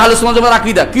 এটা আহলে সুন্নাত ওয়াল জামাতের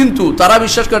আকীদা। কিন্তু তারা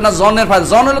বিশ্বাস করে না জনের ফায়দা,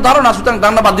 জন হলো ধারণা, সুতরাং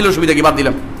ধারণা বাদ দিলে অসুবিধা কি? বাদ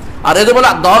দিলাম। আর এদের বলে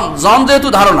জন যেহেতু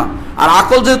ধারণা, আর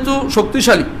আকল যেহেতু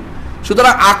শক্তিশালী,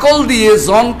 সুতরাং আকল দিয়ে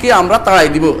জনকে আমরা তাড়াই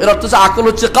দিব। এর অর্থ হচ্ছে আকল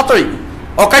হচ্ছে কাতই,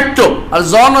 অকাট্য, আর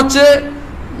জন হচ্ছে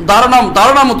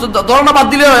ধারণা বাদ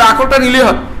দিলে হয়, আকলটা নিলে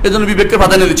হয়, এজন্য বিবেককে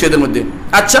প্রাধান্য দিচ্ছে এদের মধ্যে।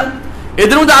 আচ্ছা,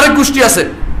 এদের মধ্যে আরেক গোষ্ঠী আছে,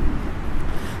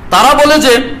 তারা বলে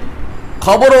যে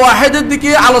খবর ওয়াহেদের দিকে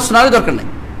আলোচনার দরকার নেই,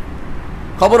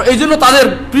 খবর, এই জন্য তাদের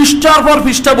পৃষ্ঠার পর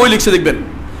পৃষ্ঠা বই লিখছে, দেখবেন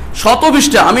শত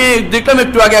পৃষ্ঠা। আমি দেখলাম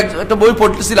একটু আগে একটা বই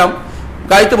পড়তেছিলাম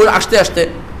গাড়িতে, বই আসতে আসতে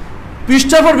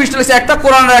পৃষ্ঠার পর পৃষ্ঠা লিখছে, একটা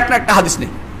কোরআনের একটা হাদিস নেই।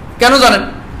 কেন জানেন?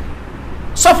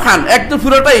 সফহান একদম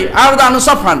পুরোটাই আর দানো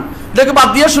সফহান, এটাকে বাদ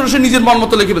দিয়ে শুরু নিজের মন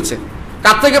মতো লিখে ফেলছে।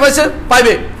 কার থেকে পাইছে?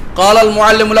 পাইবে কাল আল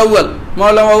মুআল্লিমুল আউয়াল,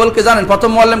 মুআল্লিম আউয়াল কে জানেন? প্রথম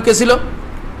মুআল্লিম কে ছিল?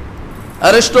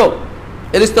 এরিস্টটল।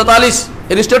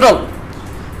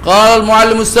 কাল আল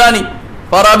মুআল্লিমুস সানি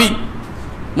ফারাবি,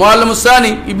 মুআল্লিমুস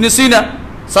সানি ইবনে সিনা,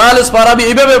 সালিস ফারাবি,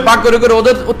 এইভাবে ভাগ করে করে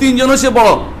ওদের তিনজন হচ্ছে বড়।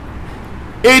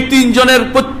 এই তিনজনের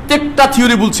প্রত্যেকটা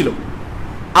থিওরি ভুল ছিল,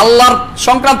 আল্লাহর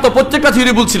সংক্রান্ত প্রত্যেকটা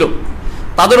থিওরি ভুল ছিল।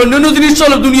 তাদের অন্যান্য জিনিস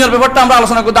চলো, দুনিয়ার ব্যাপারটা আমরা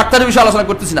আলোচনা করি, ডাক্তারের বিষয়ে আলোচনা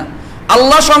করতেছি না।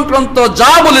 আল্লাহ সংক্রান্ত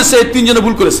যা বলেছে তিনজনে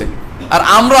ভুল করেছে। আর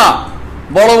আমরা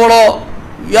বড় বড়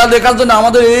ইয়া দেখার জন্য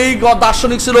আমাদের এই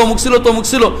দার্শনিক ছিল, অমুক ছিল, তমুক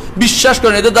ছিল, বিশ্বাস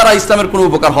করেন এদের দ্বারা ইসলামের কোনো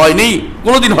উপকার হয়নি,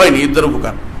 কোনোদিন হয়নি এদের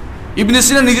উপকার। ইবনে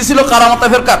সিনা নিজে ছিল কারামাতা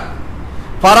ফেরকার,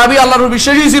 ফারাবি আল্লাহর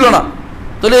বিশ্বাসই ছিল না।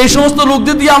 তাহলে এই সমস্ত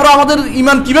লোকদের দিয়ে আমরা আমাদের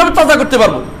ইমান কিভাবে তাজা করতে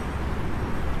পারবো?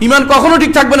 ইমান কখনো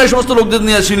ঠিক থাকবে না এই সমস্ত লোকদের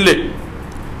নিয়ে শুনলে।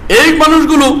 এই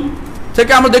মানুষগুলো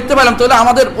থেকে আমরা দেখতে পেলাম তাহলে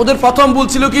আমাদের ওদের প্রথম ভুল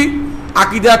ছিল কি,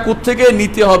 আকীদা কোত্থেকে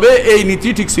নিতে হবে এই নীতি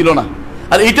ঠিক ছিল না।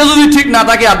 আর এটা যদি ঠিক না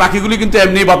থাকে আর বাকিগুলি কিন্তু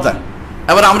এমনি বাদ যায়।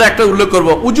 এবার আমরা একটা উল্লেখ করব,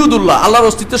 উজুদুল্লাহ, আল্লাহর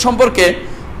অস্তিত্ব সম্পর্কে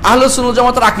আহলুস সুন্নাহ ওয়াল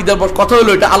জামাতের আকীদার কথা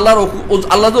হলো এটা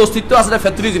আল্লাহর অস্তিত্ব আসলে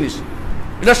ফিতরি জিনিস,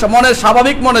 এটা মনের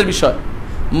স্বাভাবিক মনের বিষয়।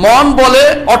 মন বলে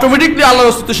অটোমেটিকলি আল্লাহর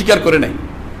অস্তিত্ব স্বীকার করে নেয়,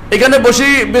 এখানে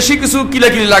বেশি কিছু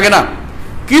কিলাকিলি লাগে না।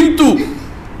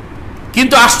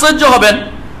 কিন্তু আশ্চর্য হবেন,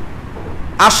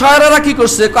 আশায়রারা কি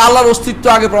করছে, আল্লাহর অস্তিত্ব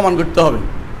আগে প্রমাণ করতে হবে।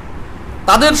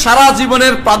 তাদের সারা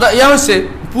জীবনের হয়েছে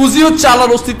পুঁজি হচ্ছে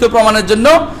আল্লাহর অস্তিত্ব প্রমাণের জন্য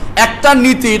একটা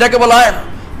নীতি, এটাকে বলা হয়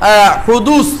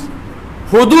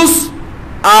হুদুস,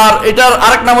 আর এটার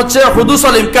আরেক নাম হচ্ছে হুদুস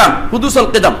আল ইমকান, হুদুস আল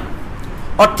কিদাম,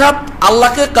 অর্থাৎ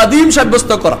আল্লাহকে কাদিম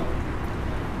সাব্যস্ত করা।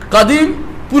 কাদিম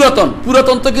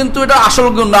পুরাতন তো কিন্তু এটা আসল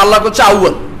গুণ না, আল্লাহ হচ্ছে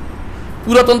আউয়াল।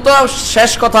 পুরাতন তো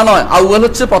শেষ কথা নয়, আউয়াল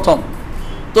হচ্ছে প্রথম।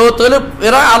 তো তাহলে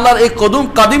এরা আল্লাহর এই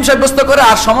কাদিম সাব্যস্ত করে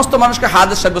আর সমস্ত মানুষকে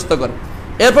হাদেস সাব্যস্ত করে।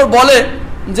 এরপর বলে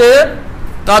যে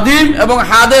কাদিম এবং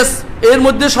হাদেস এর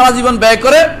মধ্যে সারা জীবন ব্যয়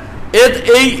করে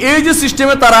এই যে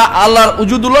সিস্টেমে তারা আল্লাহর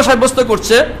উজুদুল্লাহ সাব্যস্ত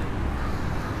করছে,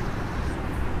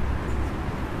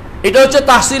 এটা হচ্ছে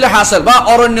তাহসিলে হাসিল বা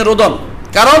অরণ্য রোদন।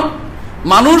 কারণ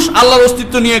মানুষ আল্লাহর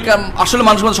অস্তিত্ব নিয়ে আসলে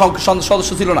মানুষ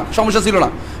সমস্যা ছিল না।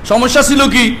 সমস্যা ছিল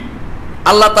কি,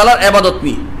 আল্লাহ তাআলার ইবাদত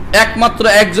নিয়ে, একমাত্র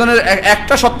একজনের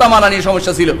একটা সত্তা মানা নিয়ে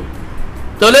সমস্যা ছিল।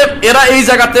 তাহলে এরা এই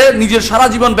জায়গাতে নিজের সারা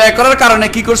জীবন ব্যয় করার কারণে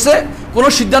কি করছে, কোনো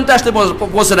সিদ্ধান্তে আসতে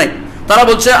পৌঁছে নাই। তারা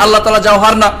বলছে আল্লাহ তাআলা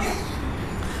জাওহার না,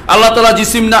 আল্লাহ তাআলা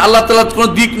জিসিম না, আল্লাহ তাআলার কোনো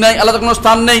দিক নাই, আল্লাহ তাআলার কোনো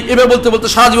স্থান নেই। এভাবে বলতে বলতে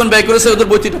সারা জীবন ব্যয় করেছে। ওদের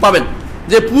বইটিটা পাবেন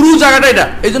যে পুরো জায়গাটা এটা।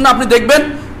 এই জন্য আপনি দেখবেন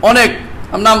অনেক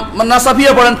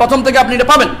নাসাফিয়া পড়েন, প্রথম থেকে আপনি এটা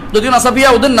পাবেন, যদিও নাসাফিয়া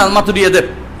ওদের না, মাতুরিয়াদের।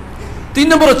 3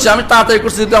 নম্বর হচ্ছে, আমি তাড়াতাড়ি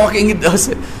করছি যেহেতু আমাকে ইঙ্গিত দেওয়া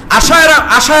হয়েছে,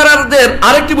 আশায়রাদের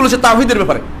আরেকটি ভুল হচ্ছে তাওহীদের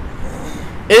ব্যাপারে।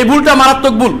 এই ভুলটা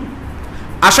মারাত্মক ভুল।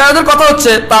 আশায়রাদের কথা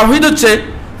হচ্ছে তাওহীদ হচ্ছে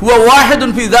হুয়া ওয়াহিদুন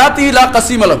ফি যাতিহি লা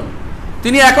কাসিম লাহু,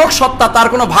 তিনি একক সত্তা, তার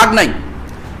কোনো ভাগ নাই।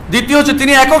 দ্বিতীয় হচ্ছে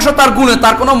তিনি একক সত্তার গুণে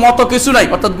তার কোনো মত কিছু নাই,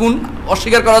 অর্থাৎ গুণ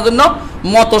অস্বীকার করার জন্য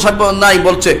মত নাই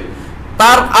বলছে।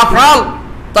 তার আফআল,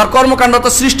 তার কর্মকাণ্ড,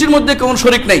 তার সৃষ্টির মধ্যে কোনো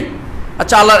শরীক নেই।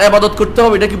 আচ্ছা, আল্লাহর ইবাদত করতে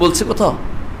হবে, এটা কি বলছে কোথাও?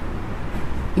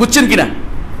 বুঝছেন কিনা?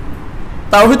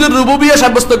 তাওহীদুর রুবুবিয়্যাহ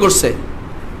সাব্যস্ত করছে,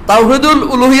 তাওহীদুল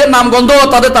উলুহিয়্যার নামগন্ধ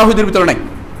তাদের তাওহীদের ভিতরে নাই।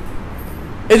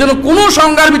 এই জন্য কোনো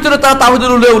সংজ্ঞার ভিতরে তারা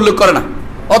তাওহীদুল উলুহিয়্যাহ উল্লেখ করে না।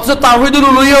 অথচ তাওহীদুল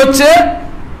উলুহিয়্যাহ হচ্ছে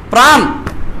প্রাণ,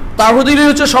 তাওহীদ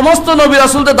হচ্ছে সমস্ত নবী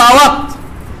রাসূলদের দাওয়াত।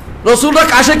 রাসূলরা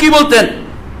কাছে কি বলতেন,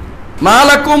 মা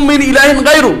লাকুম মিন ইলাহিন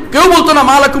গায়রু, কেউ বলতো না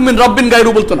মা লাকুম মিন রাব্বিন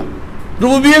গায়রু, বলতো না।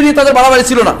 রুবুবিয়্যাহ নিয়ে তাদের বাড়াবাড়ি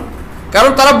ছিল না,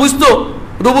 কারণ তারা বুঝতো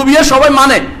রুবুবিয়্যাহ সবাই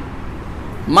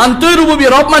মানতোই,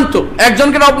 রুবুবিয়্যাহ রব মানতো,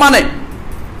 একজনকে রব মানে,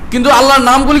 কিন্তু আল্লাহর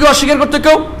নামগুলিকে অস্বীকার করতে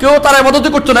কেউ তারা ইবাদত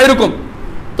করতো না, এরকম।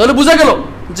 তাহলে বোঝা গেল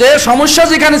যে সমস্যা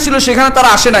যেখানে ছিল সেখানে তারা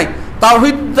আসে নাই।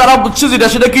 তাওহীদ তারা বুঝছে যেটা,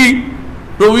 সেটা কি,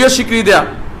 রুবুবিয়্যাহ স্বীকৃতি দেয়া।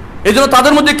 এই জন্য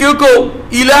তাদের মধ্যে কেউ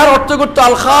ইলাহর অর্থ করতো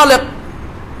আল খালেক,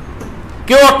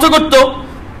 কেউ অর্থ করতো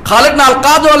খালেক না আল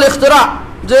কাদ ওয়াল ইখতিরা,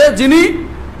 যে যিনি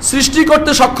সৃষ্টি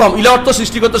করতে সক্ষম। ইলাহ অর্থ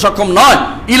সৃষ্টি করতে সক্ষম নয়,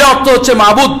 ইলাহ অর্থ হচ্ছে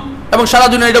মাবুদ, এবং সারা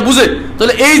দুনিয়া এটা বুঝে।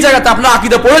 তাহলে এই জায়গাতে আপনার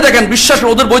আকীদা পড়ে দেখেন, বিশ্বাস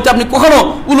ওদের বইতে আপনি কখনো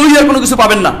উলুহিয়্যার কোনো কিছু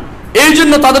পাবেন না। এই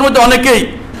জন্য তাদের মধ্যে অনেকেই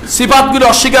সিফাতগুলো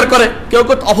অস্বীকার করে, কেউ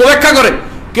অপব্যাখ্যা করে,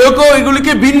 কেউ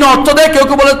এগুলিকে ভিন্ন অর্থ দেয়, কেউ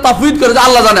বলে তাফউইদ করে যে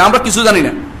আল্লাহ জানে, আমরা কিছু জানি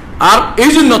না। আর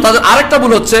এই জন্য তাদের আরেকটা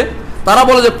ভুল হচ্ছে, তারা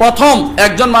বলে যে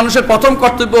একজন মানুষের প্রথম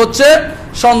কর্তব্য হচ্ছে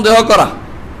সন্দেহ করা।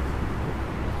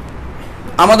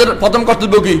 আমাদের প্রথম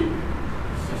কর্তব্য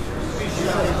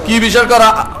কি বিশ্বাস করা,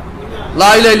 লা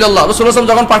ইলাহা ইল্লাল্লাহ। রাসূলুল্লাহ সাল্লাল্লাহু আলাইহি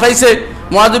ওয়াসাল্লাম যখন পাঠাইছে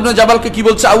মুআয ইবনে জাবালকে কি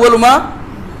বলছে,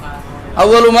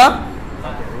 আউয়ালুমা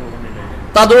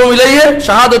তাদউ ইলাইহি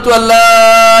শাহাদাতু আল্লা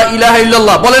ইলাহা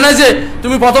ইল্লাল্লাহ, বলে না যে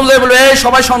তুমি প্রথম যাই বলবে এই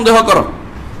সবাই সন্দেহ করো,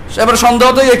 এবার সন্দেহ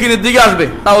তো ইয়াকিনের দিকে আসবে,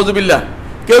 নাউযুবিল্লাহ।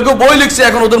 কেউ বই লিখছে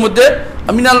এখন ওদের মধ্যে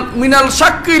মিনাল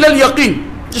শাক্ক ইলাল ইয়াকিন,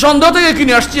 যে সন্দেহ থেকে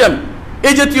ইয়াকিনে আসছি আমি,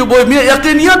 এই জাতীয় বই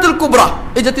ইয়াকিনিয়াতুল কুবরা,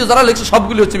 এই জাতীয় যারা লিখছে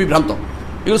সবগুলি হচ্ছে বিভ্রান্ত,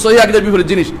 এগুলো সহিহ আকীদার বিপরীত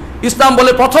জিনিস। ইসলাম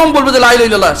বলে প্রথম বলবে যে লা ইলাহা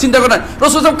ইল্লাল্লাহ, চিন্তা করে নাই।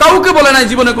 রাসূল সাল্লাল্লাহু আলাইহি ওয়াসাল্লাম কাউকে বলে নাই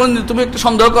জীবনে কোন তুমি একটু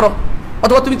সন্দেহ করো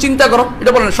অথবা তুমি চিন্তা করো,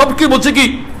 এটা বলে না। সব কি বলছে, কি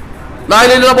লা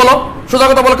ইলাহা ইল্লাল্লাহ বলো, সোজা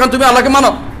কথা বলো, কারণ তুমি আল্লাহকে মানো,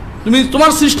 তুমি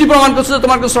তোমার সৃষ্টি প্রমাণ করছো যে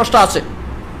তোমার কাছে স্রষ্টা আছে।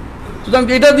 সুতরাং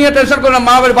এটা নিয়ে টেনশন করে না,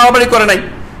 বাড়াবাড়ি করে নাই।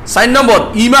 4 নম্বর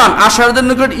ঈমান। আশায়রাদের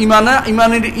নিকট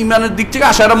ইমানের দিক থেকে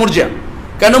আশায়রা মুরজিয়া।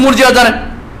 কেন মুরজিয়া জানেন?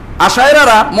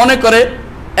 আশায়রারা মনে করে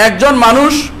একজন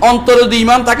মানুষ অন্তরে যদি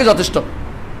ঈমান থাকে যথেষ্ট,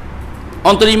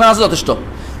 অন্তরে ঈমান আছে যথেষ্ট।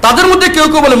 তাদের মধ্যে কেউ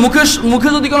কেউ বলে মুখে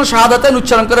যদি কোনো শাহাদাতাইন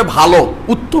উচ্চারণ করে ভালো,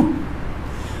 উত্তম,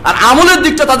 আর আমলের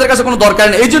দিকটা তাদের কাছে কোনো দরকার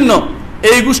নেই। এই জন্য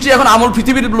এই গোষ্ঠী এখন আমল,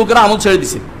 পৃথিবীর লোকেরা আমল ছেড়ে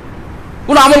দিছে,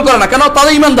 কোনো আমল করে না। কেন?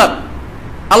 তাদের ইমানদার,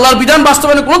 আল্লাহর বিধান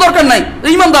বাস্তবায়নের কোনো দরকার নাই,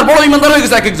 ইমানদার, বড় ইমানদার হয়ে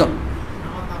গেছে। এক একজন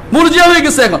মুরজিয়া হয়ে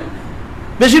গেছে এখন,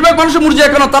 বেশিরভাগ মানুষের মুরজিয়া।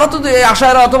 কেন? তারা তো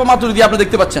আশায়রা অথবা মাতুরিদি আপনি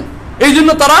দেখতে পাচ্ছেন। এই জন্য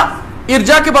তারা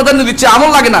ইরজাকে প্রাধান্য দিচ্ছে, আমল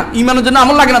লাগে না, ইমানের জন্য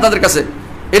আমল লাগে না তাদের কাছে,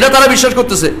 এটা তারা বিশ্বাস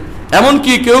করতেছে।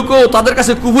 এমনকি কেউ কেউ তাদের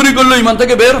কাছে কুফরি করলেও ইমান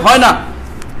থেকে বের হয় না,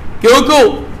 কেউ কেউ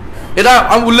এটা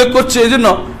উল্লেখ করছে এই জন্য,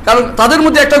 কারণ তাদের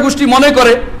মধ্যে একটা গোষ্ঠী মনে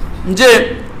করে যে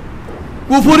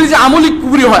কুফরি যে আমলি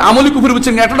কুফরি হয়, আমলি কুফরি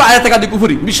বুঝছেন, একটা আয়াতে কাদি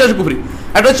কুফরি, বিশ্বাস কুফরি।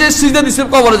 একটা হচ্ছে সিজদা দিছে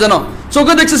কবরে, যেন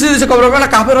চোখে দেখছে সিজদা দিছে কবরে, না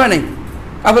কাফের হয় নাই,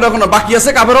 কাফের এখনো বাকি আছে,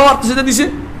 কাফের হওয়ার সিজদা দিছে,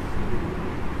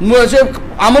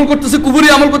 আমল করতেছে কুফরি,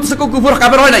 আমল করতেছে, কুফর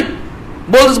কাফের হয় নাই,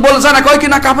 বলছে না, কয় কি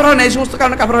না কাফের হয় না, এই সমস্ত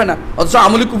কারণে কাফের হয় না, অথচ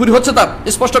আমলি কুফরি হচ্ছে, তার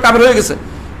স্পষ্ট কাফের হয়ে গেছে।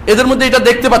 এদের মধ্যে এটা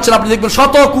দেখতে পাচ্ছেন আপনি, দেখবেন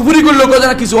শত কুফরি করলেও কেউ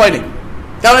যেন কিছু হয়নি।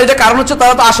 কারণ এটা কারণ হচ্ছে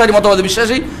তারা তো আশারি মতবাদে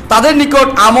বিশ্বাসী, তাদের নিকট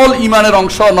আমল ইমানের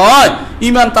অংশ নয়,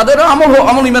 ইমান তাদের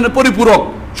আমল ইমানের পরিপূরক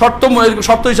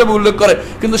শর্ত হিসেবে উল্লেখ করে,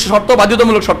 কিন্তু সে শর্ত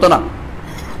বাধ্যতামূলক শর্ত না।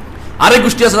 আরেক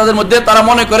গোষ্ঠী আছে তাদের মধ্যে, তারা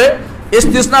মনে করে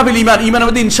ইস্তিসনা ফিল ঈমান, ঈমানের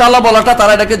মধ্যে ইনশাআল্লাহ বলাটা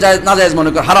তারা এটাকে নাজায়েজ মনে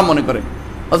করে, হারাম মনে করে।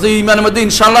 অথচ ঈমানের মধ্যে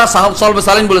ইনশাআল্লাহ সলবে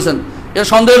সালিন বলেছেন, এটা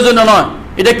সন্দেহের জন্য নয়,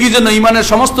 এটা কি জন্য? ঈমানের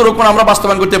সমস্ত রোকন আমরা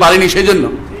বাস্তবায়ন করতে পারিনি, সেই জন্য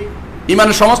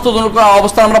ঈমানের সমস্ত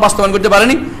অবস্থা আমরা বাস্তবায়ন করতে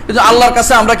পারিনি। এই যে আল্লাহর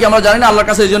কাছে আমরা কি আমরা জানি না আল্লাহর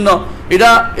কাছে, এই জন্য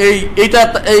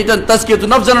এইটা তাজকিয়াতুন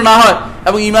নফস যেন না হয়,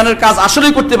 এবং ঈমানের কাজ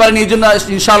আসলেই করতে পারিনি, এই জন্য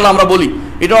ইনশাআল্লাহ আমরা বলি।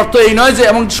 এটা অর্থ এই নয় যে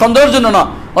এবং সন্দেহের জন্য না,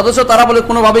 অথচ তারা বলে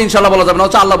কোনোভাবে ইনশাআল্লাহ বলা যাবে না,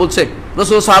 হচ্ছে আল্লাহ বলছে,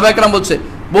 রাসূল সাহাবায়ে কেরাম বলছে,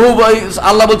 বহু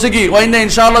আল্লাহ বলছে কি ওয়াইন্না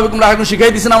ইনশাআল্লাহ বিকুম লাহিকুন,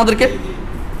 শিখাই দিয়েছেন আমাদেরকে,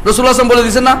 রাসূলুল্লাহ সাল্লাল্লাহু আলাইহি ওয়াসাল্লাম বলে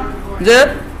দিয়েছেন না যে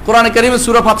কোরআনে কারীমের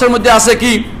সূরা ফাতহার মধ্যে আছে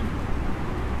কি,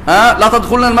 হ্যাঁ, লা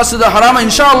তাদখুলুল মাসজিদাল হারাম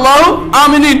ইনশাআল্লাহু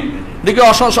আমিনিন, এটা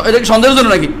কি সন্দেহের জন্য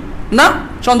নাকি? না,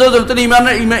 সন্দেহের জন্য। তাহলে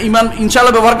ঈমান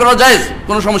ইনশাআল্লাহ ব্যবহার করা জায়েজ,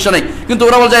 কোনো সমস্যা নেই, কিন্তু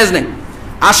ওরা বলে জায়েজ নেই।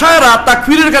 আশায়রা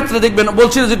তাকফীরের ক্ষেত্রে দেখবেন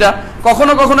বলছিল যেটা,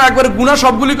 কখনো কখনো একবারে গুনাহ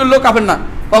সবগুলি করলেও কাফের না,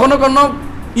 কখনো কখনো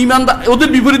ঈমান ওদের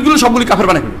বিপরীতগুলো সবগুলি কাফের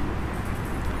বানায় ফেলে,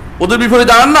 ওদের বিপরীত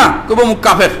দাঁড়ান না, কব অমুক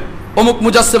কাফের, অমুক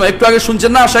মুজাসসিমা, একটু আগে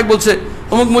শুনছেন না শেখ বলছে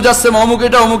অমুক মুজাসসিমা, অমুক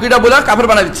এটা বলে কাফের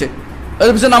বানায় দিচ্ছে, এর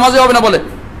পিছনে নামাজে হবে না বলে।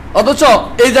 অথচ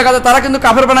এই জায়গাতে তারা কিন্তু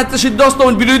কাফের বানাইতে সিদ্ধহস্ত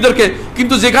বিরোধীদেরকে,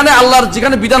 কিন্তু যেখানে আল্লাহর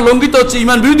যেখানে বিধান লঙ্ঘিত হচ্ছে,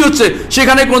 ঈমান বিরোধী হচ্ছে,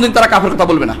 সেখানে কোনোদিন তারা কাফের কথা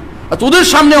বলবে না। আর তোদের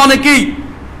সামনে অনেকেই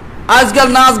আজকাল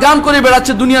নাচ গান করে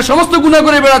বেড়াচ্ছে, দুনিয়া সমস্ত গুনাহ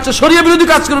করে বেড়াচ্ছে, শরীয়ত বিরোধী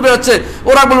কাজ করে বেড়াচ্ছে,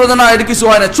 ওরা বলবে না এটা কিছু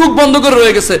হয় না, চোখ বন্ধ করে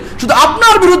রয়ে গেছে, শুধু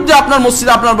আপনার বিরুদ্ধে আপনার মসজিদ,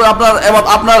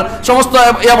 আপনার সমস্ত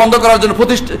ইয়া বন্ধ করার জন্য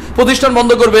প্রতিষ্ঠান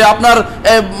বন্ধ করবে, আপনার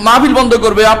মাহফিল বন্ধ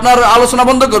করবে, আপনার আলোচনা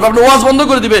বন্ধ করবে, আপনার ওয়াজ বন্ধ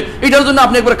করে দিবে, এটার জন্য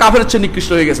আপনি একবার কাফের চেয়ে নিকৃষ্ট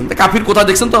হয়ে গেছেন। কাফির কোথা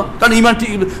দেখছেন তো? কারণ ঈমান ঠিক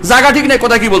জায়গা ঠিক নেই,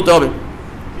 কথা কি বলতে হবে।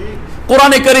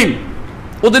 কোরআনে কারীম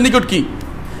ওদের নিকট কি?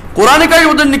 কোরআনে কারীম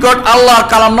ওদের নিকট আল্লাহর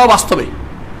কালাম নয় বাস্তবে।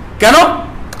 কেন?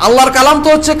 আল্লাহর কালাম তো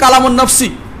হচ্ছে কালামুন নফসি,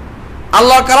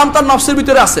 আল্লাহর কালাম তার নফসের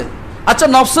ভিতরে আছে। আচ্ছা,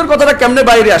 নফসের কথাটা কেমনে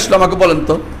বাইরে আসলো আমাকে বলেন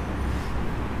তো?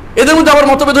 এদের মধ্যে আবার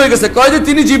মতভেদ হয়ে গেছে, কয় যে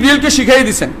তিনি জিবরিলকে শিখাই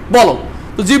দিয়েছেন। বলো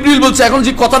তো, জিবরিল বলছে, এখন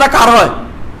যে কথাটা কার হয়?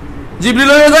 জিবরিল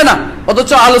হয়ে যায় না?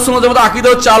 অথচ আহলুস সুন্নাতের মধ্যে আকীদা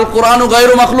হচ্ছে আল কোরআনু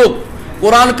গায়রু মাখলুক,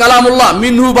 কোরআন কালামুল্লাহ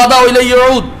মিনহু বাদা ওয়া ইলাইহি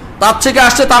ইয়াউদ, তার থেকে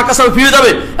আসছে তার কাছে ফিরে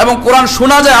যাবে, এবং কোরআন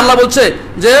শোনা যায়। আল্লাহ বলছে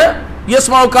যে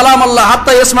ইয়াসমাউ কালাম আল্লাহ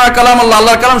হাত্তা ইয়াসমা কালাম আল্লাহ,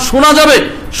 আল্লাহর কালাম শোনা যাবে,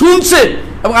 শুনছে।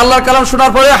 এবং আল্লাহর কালাম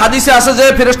শোনার পরে হাদিসে আছে যে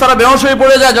ফেরেশতারা বেহুশ হয়ে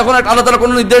পড়ে যায় যখন আল্লাহ তাআলা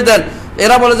কোনো নির্দেশ দেন।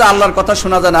 এরা বলে যে আল্লাহর কথা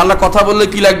শোনা যায় না। আল্লাহ কথা বললে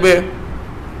কি লাগবে?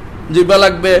 জিহ্বা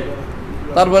লাগবে,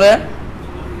 তারপরে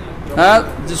হ্যাঁ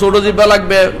ছোট জিহ্বা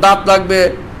লাগবে, দাঁত লাগবে,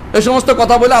 এই সমস্ত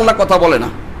কথা বলে আল্লাহ কথা বলে না।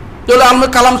 তাহলে আল্লাহ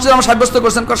কালাম সাব্যস্ত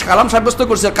করছেন, কালাম সাব্যস্ত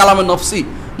করছে কালামে নফসি,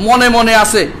 মনে মনে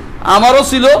আছে। আমারও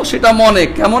ছিল সেটা মনে,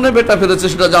 কেমনে বেটা ফেলেছে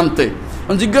সেটা জানতে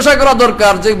জিজ্ঞাসা করা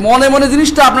দরকার যে মনে মনে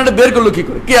জিনিসটা আপনারা বের করলো কি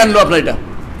করে, কে আনলো আপনার এটা?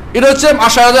 এটা হচ্ছে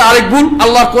আশায়াদের আরেক ভুল।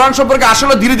 আল্লাহর কোরআন সম্পর্কে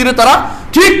আসলে ধীরে ধীরে তারা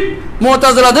ঠিক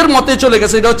মুতাজিলাদের মতে চলে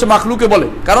গেছে। এটা হচ্ছে মাখলুকে বলে,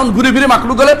 কারণ ঘুরে ফিরে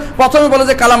মাখলুক বলে। প্রথমে বলে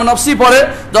যে কালাম নফসি, পরে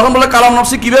যখন বলে কালাম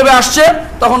নফসি কিভাবে আসছে,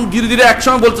 তখন ধীরে ধীরে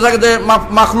একসময় বলতে থাকে যে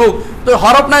মাখলুক। তো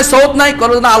হরফ নাই সৌত নাই,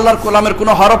 করে না আল্লাহর কালামের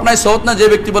কোনো হরফ নাই সৌত নাই, যে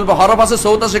ব্যক্তি বলবে হরফ আছে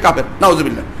সৌত আছে কাফের,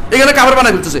 নাউজুবিল্লাহ, এখানে কাফের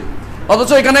বানাই ফেলতেছে। অথচ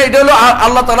এখানে এটা হলো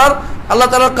আল্লাহ তাআলার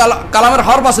কালামের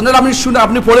হরফ আছে না, আপনি শুনে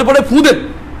আপনি পড়ে পড়ে ফু দেন।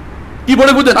 কি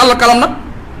পড়ে ফু দেন? আল্লাহর কালাম না।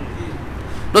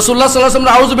 রাসূলুল্লাহ সাল্লাল্লাহু আলাইহি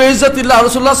ওয়াসাল্লাম আউযু বিইজ্জাতিল্লাহ,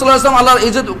 রাসূলুল্লাহ সাল্লাল্লাহু আলাইহি ওয়াসাল্লাম আল্লাহর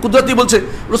ইজ্জত কুদরতি বলছে।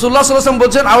 রাসূলুল্লাহ সাল্লাল্লাহু আলাইহি ওয়াসাল্লাম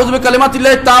বলছেন আউযু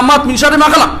বিকালিমাতিল্লাহি তাম্মাত মিন শাররি মা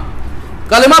খালাক।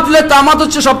 কালিমাতুল্লাহি তাম্মাত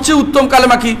হচ্ছে সবচেয়ে উত্তম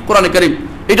কালেমা কি? কোরআনে কারীম।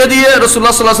 এটা দিয়ে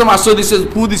রাসূলুল্লাহ সাল্লাল্লাহু আলাইহি ওয়াসাল্লাম আশ্রয় দিয়েছে,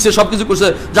 ফু দিয়েছে, সবকিছু করছে,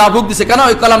 যা ভোগ দিয়েছে। কেন?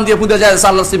 ওই কালাম দিয়ে ফু দেওয়া যায়,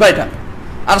 আল্লাহর সিফা এটা,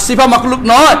 আর সিফা মাখলুক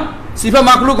নয়। সিফা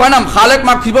মাখলুক হয় না, খালেক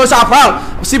সিফা হচ্ছে আফআল,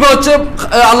 সিফা হচ্ছে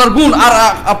আল্লাহর গুণ, আর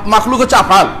মাখলুক হচ্ছে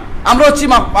আফআল। আমরা হচ্ছি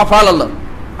আফআল আল্লাহ,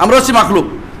 আমরা হচ্ছি মাখলুক।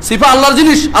 সিফা আল্লাহর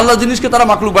জিনিস, আল্লাহর জিনিসকে তারা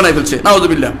মাখলুক বানাই ফেলছে,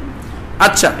 নাউযুবিল্লাহ।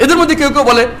 আচ্ছা, এদের মধ্যে কেউ কেউ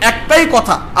বলে একটাই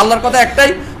কথা, আল্লাহর কথা একটাই,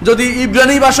 যদি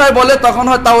ইব্রানি ভাষায় বলে তখন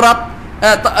হয় তাওরাত,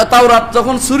 তাওরাত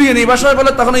যখন সুরিয়ানি ভাষায়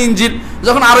বলে তখন ইনজিল,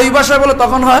 যখন আরবি ভাষায় বলে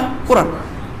তখন হয় কোরআন।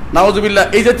 নাউযুবিল্লাহ।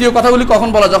 এই জাতীয় কথাগুলি কখন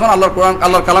বলা? যখন আল্লাহর কোরআন,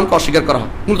 আল্লাহর কালামকে অস্বীকার করা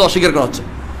হয়, মূলত অস্বীকার করা হচ্ছে।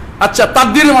 আচ্ছা,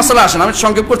 তাকদীরের মাসলা আসেন, আমি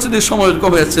সংক্ষেপ করছি, সময়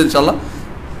কমে যাচ্ছে ইনশাআল্লাহ।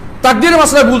 তাকদীরের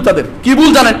মাসলায় ভুল তাদের কি ভুল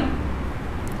জানেন?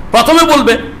 প্রথমে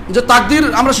বলবে যে তাকদীর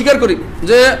আমরা স্বীকার করি,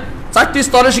 যে 4টি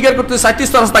স্তরে স্বীকার করতে, 4টি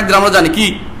স্তর তাকদীর আমরা জানি। কি?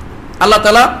 আল্লাহ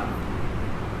তাআলা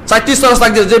 4টি স্তর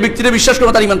তাকদীর, যে ব্যক্তিরা বিশ্বাস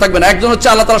করবে তার ঈমান থাকবে না। একজন হচ্ছে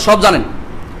আল্লাহ তাআলা সব জানেন,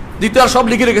 দ্বিতীয় আর সব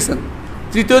লিখে রেখেছেন,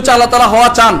 তৃতীয় হচ্ছে আল্লাহ তাআলা হওয়া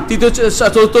চান,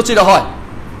 চতুর্থ হচ্ছে এটা হয়।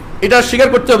 এটা স্বীকার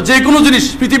করতে হবে, যে কোনো জিনিস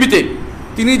পৃথিবীতে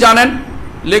তিনি জানেন,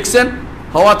 লিখছেন,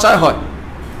 হওয়া চায়, হয়,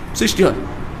 সৃষ্টি হয়।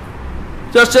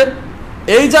 ঠিক আছে?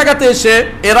 এই জায়গাতে এসে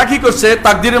এরা কি করছে?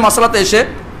 তাকদীরের মাসলাতে এসে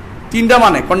 3টা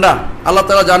মানে কোনটা? আল্লাহ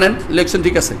তাআলা জানেন, লিখছেন,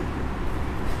 ঠিক আছে,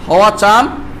 হওয়া চান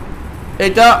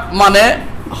এটা মানে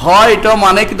হয়, এটাও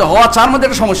মানে, কিন্তু হওয়া চান মধ্যে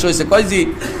একটা সমস্যা হয়েছে। কয় জি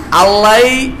আল্লাহ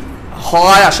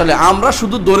হয়, আসলে আমরা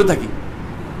শুধু দৌড়ে থাকি।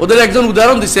 ওদের একজন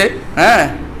উদাহরণ দিছে, হ্যাঁ,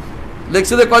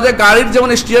 লিখছে যে কয় যে গাড়ির যেমন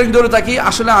স্টিয়ারিং ধরে থাকি,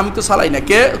 আসলে আমি তো চালাই না,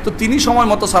 কে তো তিনি সময়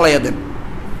মতো চালাইয়া দেন,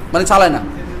 মানে চালায় না,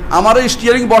 আমার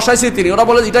স্টিয়ারিং বসাইছে তিনি। ওরা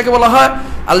বলে এটাকে বলা হয়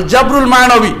আল জাবরুল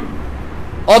মায়ানবী,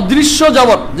 অদৃশ্য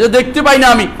জবর, যে দেখতে পাই না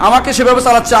আমি, আমাকে সেভাবে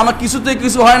চালাচ্ছে, আমার কিছুতে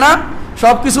কিছু হয় না,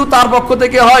 সব কিছু তার পক্ষ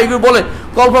থেকে হয়। এগুলো বলে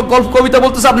গল্প কবিতা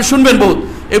বলতেছে, আপনি শুনবেন বহুত।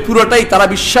 এই পুরোটাই তারা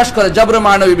বিশ্বাস করে, জাবরে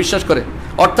মায়ানবী বিশ্বাস করে,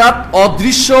 অর্থাৎ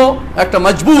অদৃশ্য একটা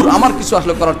মজবুর, আমার কিছু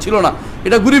আসলে করার ছিল না।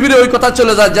 এটা ঘুরে ফিরে ওই কথা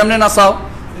চলে যায়, যেমনে নাসাও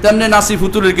তেমনি নাসি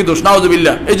ফুতুরের কি দোষ,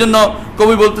 নাউযুবিল্লাহ। এই জন্য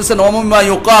কবি বলতেছেন ওয়ামিম্মা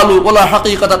ইউকালু ওয়ালা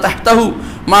হাকীকাতা তাহতাহু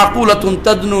মাকুলাতুন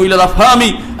তাদনু ইলা আফহামি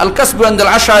আল কাসবু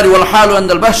ইনদাল আশআরি ওয়াল হালু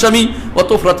ইনদাল বাহশামি ওয়া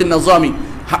তুফরাতিন নাযামি।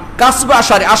 কাসব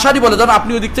আশারি, আশারি বলে ধরুন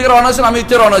আপনি ওই দিক থেকে রওনা হয়েছেন, আমি ওই দিক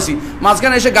থেকে রওনা হয়েছি,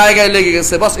 মাঝখানে এসে গায়ে গায়ে লেগে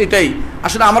গেছে, বাস এটাই।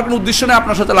 আসলে আমার কোনো উদ্দেশ্য নেই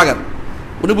আপনার সাথে লাগার।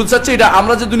 উনি বুঝতে চাচ্ছে এটা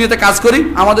আমরা যে দুনিয়াতে কাজ করি,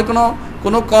 আমাদের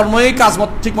কোনো কর্মই কাজ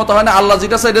ঠিক মতো হয় না, আল্লাহ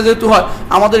যেটা সাইডে যেহেতু হয়,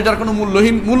 আমাদের এটার কোনো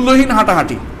মূল্যহীন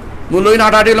হাঁটাহাঁটি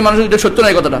হলে মানুষ এটা সত্য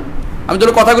নয় কথাটা। আমি তো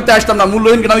কথা করতে আসতাম না,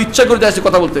 মূল্যহীন কেন, আমি ইচ্ছা করতে আসছি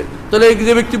কথা বলতে। তাহলে এই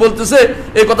যে ব্যক্তি বলতেছে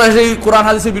এই কথা, সেই কোরআন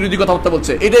হাদিসের বিরোধী কথাবার্তা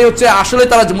বলছে, এটাই হচ্ছে আসলে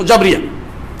তারা জাবরিয়া,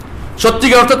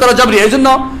 সত্যিকার অর্থে তারা জাবরিয়া। এই জন্য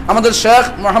আমাদের শেখ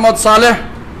মোহাম্মদ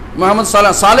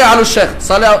সালেহ আলু শেখ,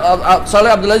 সালেহ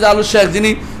আব্দুল আজিজ আলু শেখ,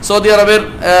 যিনি সৌদি আরবের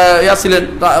ছিলেন,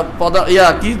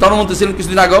 কি ধর্মমন্ত্রী ছিলেন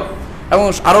কিছুদিন আগে, এবং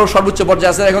আরও সর্বোচ্চ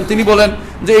পর্যায়ে আছে এখন, তিনি বলেন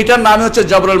যে এটার নামই হচ্ছে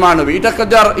জাবরুল মায়ানবী।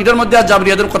 এটার মধ্যে আর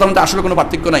জাবরিয়াদের কথার মধ্যে আসলে কোনো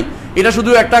পার্থক্য নাই। এটা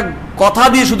শুধু একটা কথা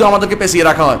দিয়ে শুধু আমাদেরকে পেঁচিয়ে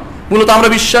রাখা হয়। মূলত আমরা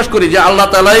বিশ্বাস করি যে আল্লাহ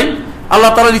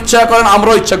তাআলার ইচ্ছা করেন,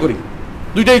 আমরাও ইচ্ছা করি,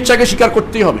 দুইটা ইচ্ছাকে স্বীকার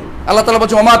করতেই হবে। আল্লাহ তাআলা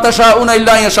বলছেন ওমা তাশাউনা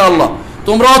ইল্লা ইনশা আল্লাহ,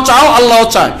 তোমরাও চাও, আল্লাহও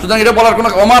চায়। সুতরাং এটা বলার কোনো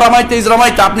ওমার আমাইতে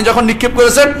ইজরামাইতে, আপনি যখন নিক্ষেপ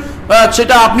করেছেন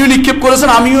সেটা আপনিও নিক্ষেপ করেছেন,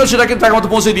 আমিও সেটাকে তার মতো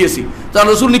পৌঁছে দিয়েছি। তার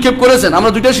রসুল নিক্ষেপ করেছেন, আমরা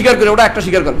দুইটা স্বীকার করি, ওটা একটা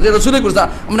স্বীকার করি যে রসুলই করছে,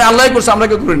 আমরা আল্লাহই করছে, আমরা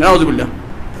কেউ করি না, নাউযুবিল্লাহ।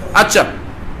 আচ্ছা,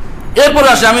 এরপরে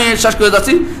আসে, আমি শেষ করে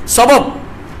যাচ্ছি সবব।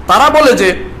 তারা বলে যে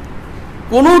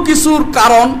কোনো কিছুর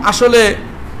কারণ, আসলে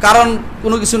কারণ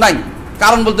কোনো কিছু নাই,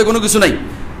 কারণ বলতে কোনো কিছু নাই।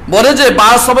 বলে যে বা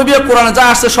সবাবিয়া কোরআনে যা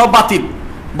আসছে সব বাতিল,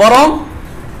 বরং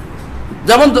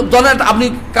যেমন ধরেন আপনি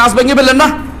কাঁচ ভেঙে ফেললেন না,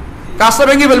 কাঁচটা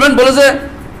ভেঙে ফেলবেন, বলে যে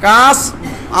কাঁচ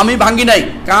আমি ভাঙি নাই,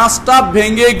 কাঁচটা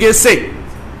ভেঙে গেছে,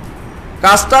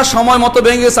 কাঁচটা সময় মতো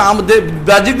ভেঙে গেছে,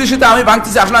 বাহ্যিক দৃষ্টিতে আমি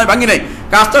ভাঙতেছি, আসলে আমি ভাঙি নাই,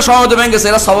 কাঁচটা সময় মতো ভেঙে গেছে।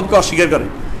 এরা সববকে অস্বীকার করে,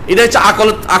 এটা হচ্ছে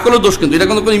আকলের দোষ। কিন্তু এটা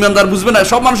কিন্তু কোনো ইমানদার বুঝবে না,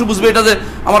 সব মানুষ বুঝবে এটা যে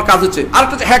আমার কাজ হচ্ছে। আর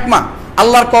একটা হচ্ছে হ্যাকমা,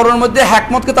 আল্লাহর কর্মের মধ্যে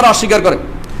হ্যাকমতকে তারা অস্বীকার করে।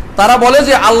 তারা বলে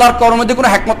যে আল্লাহর কর্মের মধ্যে কোনো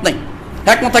হ্যাকমত নাই,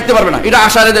 হ্যাকমত থাকতে পারবে না। এটা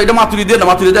আশারে দেয়, এটা মাতুরিদের না,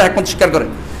 মাতুরিদের হ্যাকমত স্বীকার করে।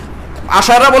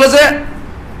 আশারা বলে যে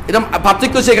এটা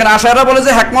পার্থক্য হচ্ছে এখানে, আশারা বলে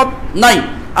যে হ্যাকমত নাই,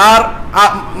 আর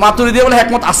মাতুরিদি বলে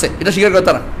হ্যাকমত আছে, এটা স্বীকার করে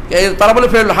তারা বলে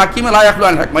ফের হাকিম লা ইয়াখলু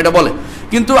আন হ্যাকমা, এটা বলে।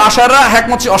 কিন্তু আশারা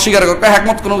হ্যাকমত অস্বীকার করে,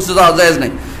 হ্যাকমত কোনো কিছু জায়েজ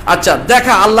নাই। আচ্ছা,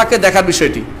 দেখা, আল্লাহকে দেখার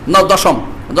বিষয়টি না, দশম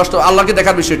আল্লাহকে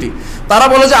দেখার বিষয়টি, তারা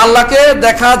বলে যে আল্লাহকে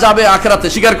দেখা যাবে আখিরাতে,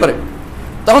 স্বীকার করে।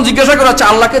 তখন জিজ্ঞাসা করা হচ্ছে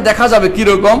আল্লাহকে দেখা যাবে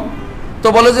কিরকম, তো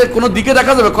বলে যে কোনো দিকে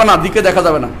দেখা যাবে, না দিকে দেখা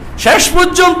যাবে না। শেষ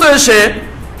পর্যন্ত এসে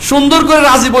সুন্দর করে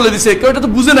রাজি বলে দিছে, কেউ এটা তো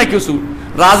বুঝে নাই কিছু।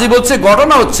 রাজি বলছে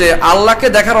ঘটনা হচ্ছে আল্লাহকে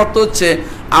দেখার অর্থ হচ্ছে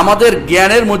আমাদের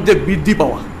জ্ঞানের মধ্যে বৃদ্ধি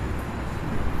পাওয়া,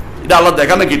 এটা আল্লাহ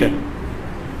দেখা নাকি এটা?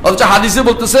 অথচ হাদিসে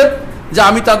বলতেছে যে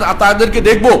আমি তাদেরকে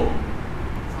দেখবো,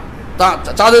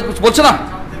 চাঁদের বলছে না,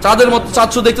 চাঁদের মতো চাঁদ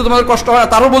দেখতে তোমাদের কষ্ট হয় না।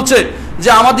 তারও বলছে যে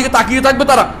আমার দিকে তাকিয়ে থাকবে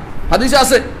তারা, হাদিসে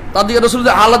আছে, তার দিকে রসুল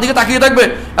আল্লাহর দিকে তাকিয়ে থাকবে,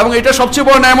 এবং এটা সবচেয়ে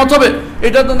বড় নেয়ামত হবে।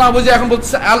 এটা তো না বুঝে এখন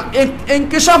বলতেছে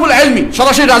ইনকিশাফুল ইলমি,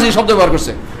 সরাসরি রাজি শব্দ ব্যবহার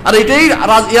করছে। আর এটাই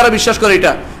এরা বিশ্বাস করে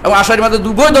এটা, এবং আশারির মধ্যে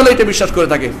উভয় দলে এটা বিশ্বাস করে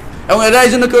থাকে। এবং এরা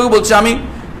এই জন্য কেউ বলছে, আমি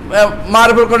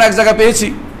মারফর করে এক জায়গায় পেয়েছি,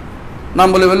 নাম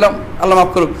বলে বললাম, আল্লাহ মাফ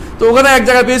করুক, তো ওখানে এক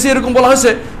জায়গায় পেয়েছি, এরকম বলা হয়েছে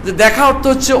যে দেখা অর্থ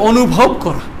হচ্ছে অনুভব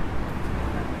করা,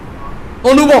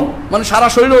 অনুভব মানে সারা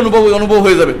শরীরে অনুভব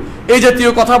হয়ে যাবে, এই জাতীয়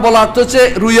কথা বলা অর্থ হচ্ছে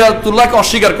রুইয়াতুল্লাহকে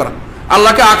অস্বীকার করা,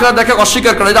 আল্লাহকে আখিরাত দেখা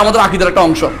অস্বীকার করা, এটা আমাদের আকীদার একটা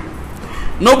অংশ।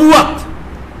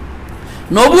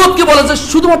 নবুয়তকে বলে যে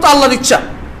শুধুমাত্র আল্লাহর ইচ্ছা,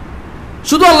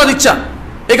 শুধু আল্লাহর ইচ্ছা,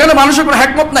 এখানে মানুষের কোনো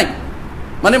হ্যাকমত নাই,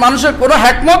 মানে মানুষের কোনো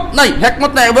হ্যাকমত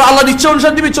নাই এবং আল্লাহর ইচ্ছা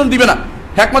অনুসারে দিবে না,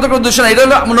 হ্যাকমতের কোনো উদ্দেশ্য নাই। এটা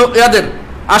হলো ইয়াদের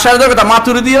আশারিদের কথা।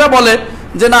 মাতুরিদীরা বলে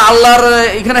যে না, আল্লাহর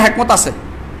এখানে হ্যাকমত আছে,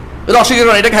 এটা অস্বীকার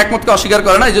করে, এটাকে হ্যাকমতকে অস্বীকার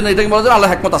করে না, এই জন্য এটাকে বলে যে আল্লাহ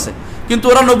হ্যাকমত আছে। কিন্তু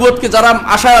ওরা নবুয়তকে যারা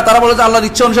আশারা, তারা বলে যে আল্লাহর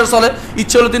ইচ্ছা অনুসারে চলে,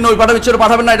 ইচ্ছে হলে তিনি নবী পাঠাবেন, ইচ্ছে হলে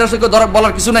পাঠাবেন না, এটা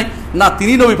বলার কিছু নাই, না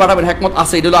তিনি নবী পাঠাবেন, হ্যাকমত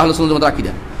আছে, এটা হলো আহলে সুন্নাত ওয়াল জামাতের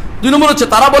আকীদা। 2 নম্বর হচ্ছে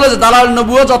তারা বলে যে দালাল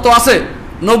নবুয়ত যত আছে,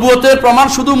 নবুয়তের প্রমাণ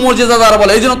শুধু মুজিজা দ্বারা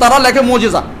বলে, এই জন্য তারা লেখে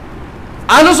মুজিজা।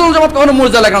 আহলে সুন্নাত ওয়াল জামাত কখনো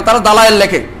মুজিজা লেখে না, তারা দালায়েল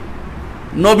লেখে।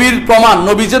 নবীর প্রমাণ,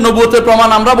 নবী যে নবুয়তের প্রমাণ,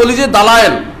 আমরা বলি যে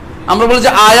দালায়েল, আমরা বলি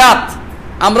যে আয়াত,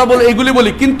 আমরা বলি এগুলি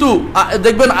বলি। কিন্তু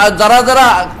দেখবেন যারা যারা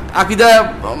আকীদা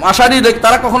আশারি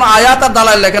তারা কখনো আয়াত আর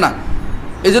দালায়েল লেখে না।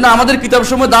 এই জন্য আমাদের কিতাব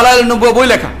সময় দালায়েল নবুয়্যত বই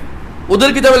লেখা, ওদের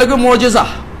কিতাবে লেখে মুজিজা।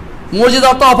 মুজিজা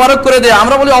তো অপারক করে দেয়া,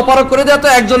 আমরা বলি অপারক করে দেয়া তো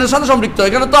একজনের সাথে সম্পৃক্ত,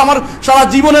 এখানে তো আমার সারা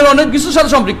জীবনের অনেক কিছুর সাথে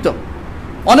সম্পৃক্ত,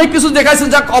 অনেক কিছু দেখাইছেন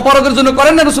যা অপারকের জন্য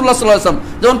করেন না রাসূলুল্লাহ সাল্লাল্লাহু আলাইহি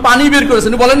ওয়াসাল্লাম। যেমন পানি বের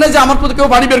করেছেন, বলেন নাই যে আমার প্রতি কেউ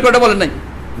পানি বের করে, বলেন নাই,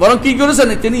 বরং কি করেছেন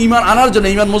তিনি ঈমান আনার জন্য,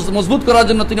 ঈমান মজবুত করার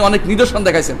জন্য তিনি অনেক নিদর্শন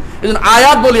দেখাইছেন। এই জন্য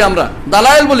আয়াত বলি আমরা,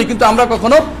 দালায়েল বলি, কিন্তু আমরা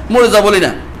কখনো মুজিজা বলি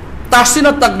না। তাহসিন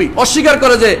আর তাকবীর, অস্বীকার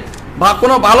করে যে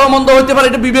কোনো ভালো মন্দ হইতে পারে,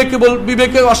 এটা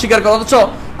বিবেককে অস্বীকার করে, অথচ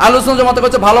আহলে সুন্নাত জামাতে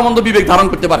কাছে ভালো মন্দ বিবেক ধারণ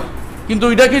করতে পারে, কিন্তু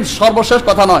এটা কি সর্বশেষ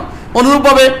কথা নয়।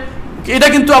 অনুরূপভাবে এটা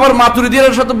কিন্তু আবার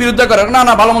মাতুরিদীদের সাথে বিরোধিতা করে, না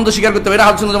না ভালো মন্দ স্বীকার করতে হবে, এটা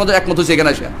আহলে সুন্নাত জামাতে একমত হয়েছে এখানে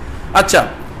এসে। আচ্ছা,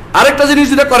 আরেকটা জিনিস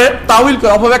যেটা করে, তাউইল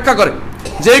করে, অপব্যাখ্যা করে,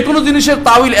 যে কোনো জিনিসের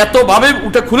তাউইল এতভাবে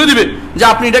উঠে খুলে দিবে যে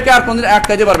আপনি এটাকে আর কোনদিন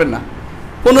আটকাইতে পারবেন না।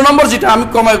 15 নম্বর যেটা আমি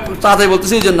কমায় তাড়াতাড়ি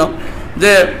বলতেছি এই জন্য,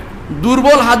 যে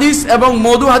দুর্বল হাদিস এবং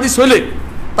মওদু হাদিস হলে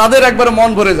তাদের একবারে মন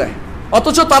ভরে যায়,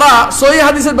 অথচ তারা সহিহ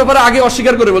হাদিসের ব্যাপারে আগে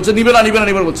অস্বীকার করে বলছে, নিবে না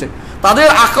বলছে। তাদের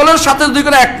আকলের সাথে যদি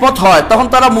কোনো একমত হয়, তখন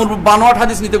তারা বানোয়াট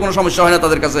হাদিস নিতে কোনো সমস্যা হয় না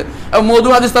তাদের কাছে, এবং মওদু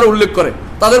হাদিস তারা উল্লেখ করে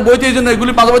তাদের বইতে, এই জন্য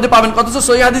এগুলি মাঝে মাঝে পাবেন, অথচ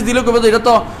সহিহ হাদিস দিলেও কেবল এটা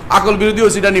তো আকল বিরোধী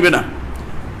হয়েছে, এটা নিবে না।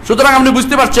 সুতরাং আপনি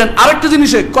বুঝতে পারছেন, আরেকটা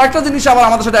জিনিসে কয়েকটা জিনিস আবার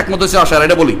আমাদের সাথে একমত হয়েছে আশারা,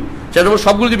 এটা বলি, সেটা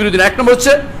সবগুলো বিরোধী না। 1 নম্বর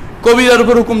হচ্ছে কবিরার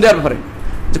উপর হুকুম দেওয়ার ব্যাপারে,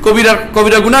 যে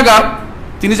কবিরা গুনাহগার,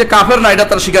 তিনি যে কাফের না, এটা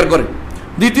তারা স্বীকার করে।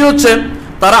 দ্বিতীয় হচ্ছে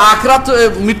তারা আখিরাত,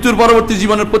 মৃত্যুর পরবর্তী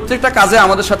জীবনের প্রত্যেকটা কাজে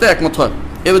আমাদের সাথে একমত হয়,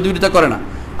 এবার দুইটা করে না।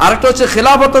 আরেকটা হচ্ছে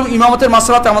খেলাফত এবং ইমামতের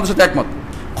মাসলাতে আমাদের সাথে একমত,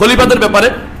 খলিফাদের ব্যাপারে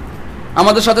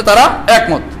আমাদের সাথে তারা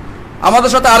একমত।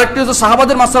 আমাদের সাথে আরেকটি হচ্ছে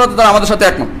সাহাবাদের মাসলাতে তারা আমাদের সাথে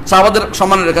একমত, সাহাবাদের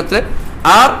সম্মানের ক্ষেত্রে।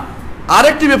 আর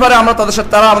আরেকটি ব্যাপারে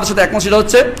তারা আমাদের সাথে একমত, সেটা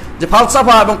হচ্ছে যে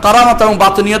ফালসাফা এবং কারামাত এবং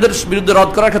বাতুনিয়াদের বিরুদ্ধে রদ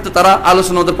করার ক্ষেত্রে তারা আহলে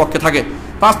সুন্নাতের পক্ষে থাকে।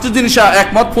 5টি জিনিস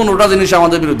একমত, 15টা জিনিস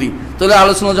আমাদের বিরোধী। তাহলে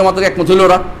আহলে সুন্নাত জামাতের একমত হইল,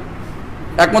 ওরা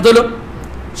একমত হইল।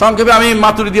 সংক্ষেপে আমি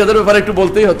মাতুরিদিয়াদের ব্যাপারে একটু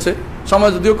বলতেই হচ্ছে,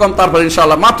 সময় যদিও কম, তারপরে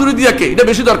ইনশাআল্লাহ মাতুরিদিয়াকে, এটা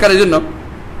বেশি দরকার, এই জন্য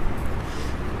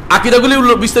আকীদাগুলি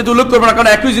বিস্তারিত উল্লেখ করবো না, কারণ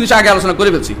একই জিনিস আগে আলোচনা করে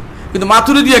ফেলছি। কিন্তু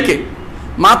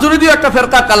মাতুরিদিয়া একটা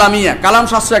ফেরকা, কালামিয়া, কালাম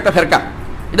শাস্ত্র একটা ফেরকা,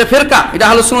 এটা ফেরকা, এটা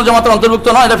আহলে সুন্নাত জামাতের অন্তর্ভুক্ত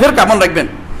নয়, এটা ফেরকা, মনে রাখবেন।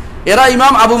 এরা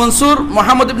ইমাম আবু মনসুর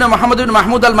মোহাম্মদ ইবনে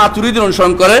মাহমুদ আল মাতুরিদির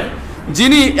অনুসরণ করে,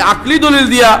 যিনি আকলি দলিল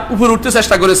দিয়া উপরে উঠতে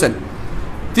চেষ্টা করেছেন।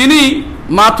 তিনি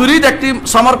মাতুরিদ, একটি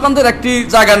সমরকন্দের একটি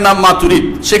জায়গার নাম মাতুরিদ,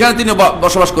 সেখানে তিনি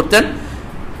বসবাস করতেন।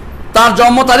 তার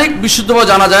জন্ম তারিখ বিশুদ্ধভাবে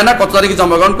জানা যায় না, কত তারিখে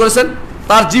জন্মগ্রহণ করেছেন,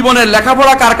 তার জীবনের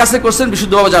লেখাপড়া কার কাছে করছেন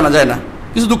বিশুদ্ধভাবে জানা যায় না,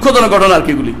 কিছু দুঃখজনক ঘটনা আর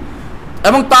কি এগুলি।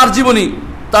 এবং তার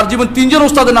জীবন 3জন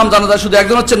উস্তাদের নাম জানা যায় শুধু,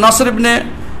 একজন হচ্ছে নাসির ইবনে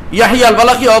ইয়াহিয়া আল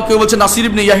বালাখি, কেউ বলছে নাসির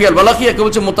ইবনে ইয়াহিয়া আল বালাখি, কেউ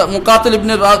বলছে মুকাতিল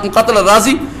আল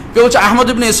রাজি, কেউ হচ্ছে আহমদ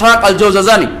ইবনে ইসহাক আল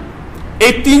জাওজাজানি।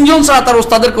 এই 3জন ছাড়া তার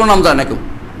উস্তাদের কোনো নাম জানে না কেউ।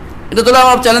 এটা তোলে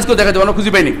আমরা চ্যালেঞ্জ করে দেখাতে, আমরা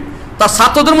খুঁজে পাইনি। তার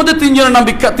ছাত্রদের মধ্যে 3জনের নাম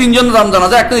বিখ্যাত, 3জনের নাম জানা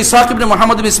যায়। একটা ইসহাক ইবনে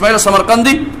মুহাম্মদ ইবনে ইসমাইল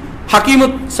সামারকান্দি,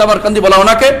 হাকিমুত সামারকান্দি বলা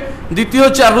ওনাকে। দ্বিতীয়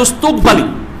হচ্ছে আর রুস্তুকবানি,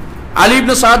 আলী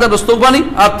ইবনে সাদ আর রুস্তুকবানি।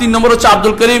 আর 3 নম্বর হচ্ছে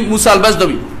আব্দুল করিম মুসা আল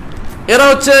বাজদবি। এরা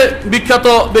হচ্ছে বিখ্যাত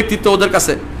ব্যক্তিত্ব ওদের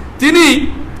কাছে। তিনি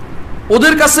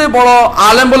ওদের কাছে বড়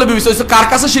আলেম বলে বিবেচিত হয়েছে, কার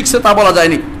কাছে শিখছে তা বলা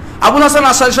যায়নি। আবুল হাসান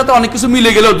আশআরীর সাথে অনেক কিছু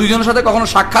মিলে গেলেও 2জনের সাথে কখনো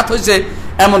সাক্ষাৎ হয়েছে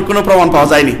এমন কোনো প্রমাণ পাওয়া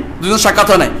যায়নি, 2জন সাক্ষাৎ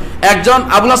হয় নাই। একজন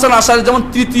আবুল হাসান আশআরী যেমন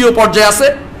 3য় পর্যায়ে আছে,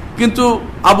 কিন্তু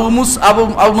আবু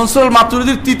মনসুর আল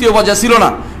মাতুরিদির 3য় পর্যায়ে ছিল না।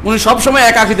 উনি সবসময়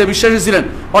এক আকীদায় বিশ্বাসী ছিলেন,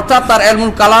 অর্থাৎ তার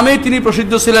ইলমুল কালামেই তিনি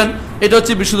প্রসিদ্ধ ছিলেন, এটা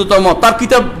হচ্ছে বিশুদ্ধতম। তার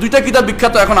কিতাব 2টা কিতাব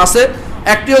বিখ্যাত এখন আছে,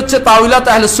 একটি হচ্ছে তাওয়িলাত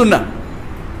আহলুস সুন্নাহ,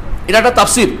 এটা একটা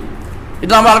তাফসীর,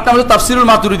 এটা আমরা আরেকটা হচ্ছে তাফসীরুল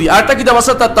মাতুরিদি, আরেকটা কিতাব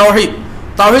আছে তার তাওহীদ।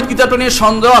 তাওহীদ কিতাবটা নিয়ে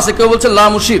সন্দেহ আছে, কেউ বলছে লা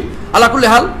মুশির। আলা কুল্লি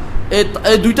হাল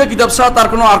এই দুইটা কিতাব ছাড়া তার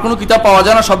আর কোনো কিতাব পাওয়া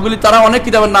যায় না। সবগুলি তারা অনেক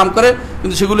কিতাবের নাম করে,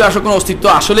 কিন্তু সেগুলি আসলে কোনো অস্তিত্ব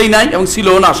আসলেই নাই এবং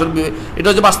ছিলও না। আসলে এটা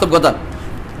হচ্ছে বাস্তব কথা।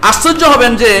 আশ্চর্য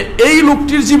হবেন যে এই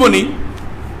লোকটির জীবনী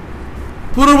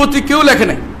পূর্ববর্তী কেউ লেখে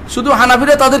নাই, শুধু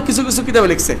হানাফিরা তাদের কিছু কিছু কিতাবে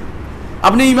লিখছে।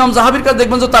 আপনি ইমাম জাহাবির কাছে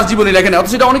দেখবেন যে তার জীবনী লেখে নাই,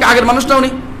 অথচ সেটা অনেক আগের মানুষটা উনি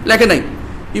লেখে নাই।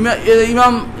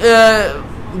 ইমাম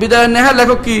বিদায় নেহার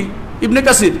লেখক কি ইবনে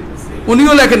কাসির,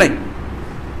 উনিও লেখে নাই।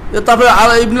 তারপরে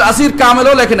ইবনুল আসির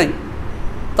কামেলও লেখে নাই।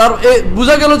 তার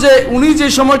বোঝা গেল যে উনি যে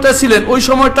সময়টা ছিলেন ওই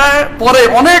সময়টায় পরে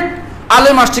অনেক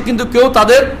আলেম আসছে, কিন্তু কেউ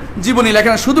তাদের জীবনী লেখে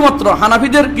না। শুধুমাত্র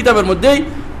হানাফিদের কিতাবের মধ্যেই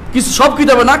কিছু, সব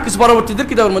কিতাবে না, কিছু পরবর্তীদের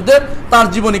কিতাবের মধ্যে তার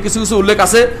জীবনী কিছু কিছু উল্লেখ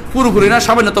আছে, পুরোপুরি না,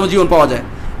 সামান্যতম জীবন পাওয়া যায়।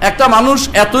 একটা মানুষ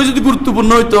এতই যদি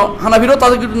গুরুত্বপূর্ণ হইতো, হানাফিরাও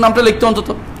তাদের নামটা লিখতো, অন্তত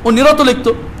অন্যরাও তো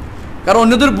লিখতো, কারণ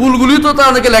অন্যদের ভুলগুলি তো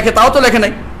তাদেরকে লেখে, তাও তো লেখে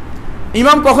নাই।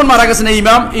 ইমাম কখন মারা গেছেন?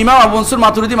 ইমাম আবু মনসুর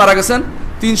মাতুরিদি মারা গেছেন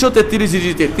 333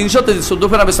 হিজরিতে, 333 14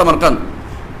 ফেব্রুয়ারি সামারকান্দ।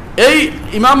 এই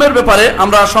ইমামের ব্যাপারে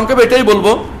আমরা সংক্ষেপে এটাই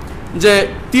বলবো যে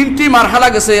 3টি মারহালা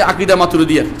গেছে আকীদা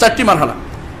মাতুরিদিয়ার, 4টি মারহালা।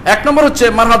 এক নম্বর হচ্ছে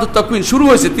মারহাতুত তাকওয়িন, শুরু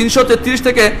হয়েছে 333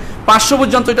 থেকে 500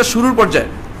 পর্যন্ত, এটা শুরুর পর্যায়ে।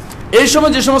 এই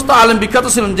সময় যে সমস্ত আলেম বিখ্যাত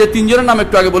ছিলেন, যে 3 জনের নাম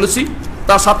একটু আগে বলেছি,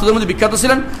 তার ছাত্রদের মধ্যে বিখ্যাত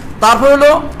ছিলেন। তারপর হলো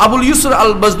আবুল ইউসুর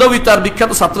আল বাজদাউই, তার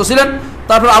বিখ্যাত ছাত্র ছিলেন।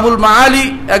 তারপর আবুল মাআলি,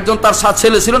 একজন তার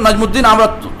ছেলে ছিল নাজমুদ্দিন আমরা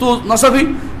তু নাসাফি,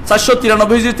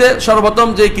 493 হিজরিতে সর্বপ্রথম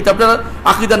যে কিতাবটা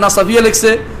আকীদা নাসাফিয়া লিখছে,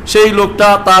 সেই লোকটা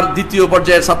তার দ্বিতীয়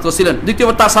পর্যায়ের ছাত্র ছিলেন।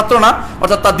 তার ছাত্র না,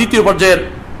 অর্থাৎ তার দ্বিতীয় পর্যায়ের,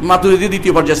 মাতুরিদি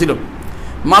দ্বিতীয় পর্যায়ে ছিল।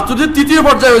 মাতুরিদির তৃতীয়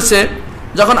পর্যায়ে হয়েছে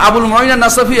যখন আবুল মুঈন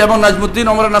নাসাফি এবং নাজমুদ্দিন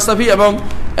ওমর নাসাফি এবং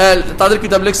তাদের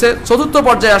কিতাব লিখছে। চতুর্থ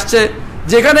পর্যায়ে আসছে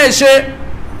যেখানে এসে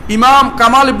ইমাম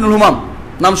কামাল ইবনুল হুমাম,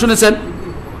 নাম শুনেছেন?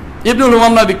 ইবনুল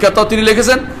হুমাম না বিখ্যাত, তিনি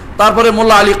লিখেছেন। তারপরে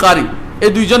মোল্লা আলী কারি,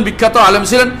 এই 2 জন বিখ্যাত আলেম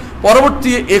ছিলেন।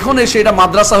 পরবর্তী এখন এসে এটা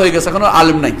মাদ্রাসা হয়ে গেছে, এখন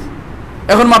আলেম নাই,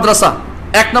 এখন মাদ্রাসা।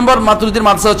 1 নম্বর মাতুরিদির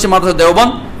মাদ্রাসা হচ্ছে মাদ্রাসা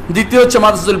দেওবন্দ, দ্বিতীয় হচ্ছে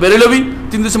মাদ্রাসাতুল বেরেলভি,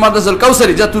 তৃতীয় হচ্ছে মাদ্রাসাতুল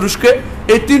কাউসারি যা তুরস্কে।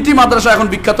 এই 3টি মাদ্রাসা এখন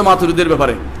বিখ্যাত মাতুরিদির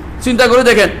ব্যাপারে। চিন্তা করে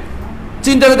দেখেন,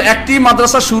 একটি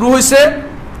মাদ্রাসা শুরু হয়েছে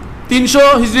 300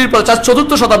 হিজরির পরে,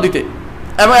 4th শতাব্দীতে,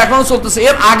 এবং এখনো চলতেছে।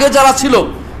 এর আগে যারা ছিল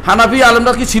হানাফি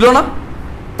আলেমরা কি ছিল না?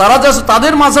 তারা যা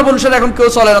তাদের মাযহাব অনুসারে এখন কেউ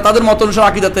চলে না, তাদের মত অনুসারে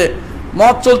আকীদাতে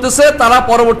মত চলতেছে, তারা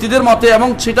পরবর্তীদের মতে, এবং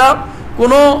সেটা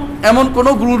কোনো এমন কোনো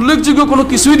উল্লেখযোগ্য কোনো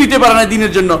কিছুই দিতে পারে না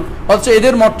দিনের জন্য, অথচ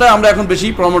এদের মতটা আমরা এখন বেশি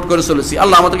প্রমোট করে চলেছি।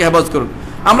 আল্লাহ আমাদেরকে হেফাজত করুন।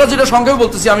 আমরা যেটা সংক্ষেপে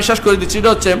বলতেছি, আমি শেষ করে দিচ্ছি,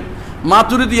 এটা হচ্ছে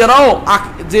মাতুরিদিয়ারাও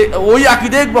যে ওই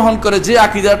আকীদা গ্রহণ করে, যে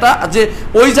আকীদাটা যে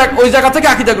ওই জায়গা থেকে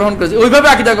আকীদা গ্রহণ করেছে, ওইভাবে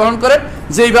আকীদা গ্রহণ করে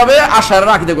যেইভাবে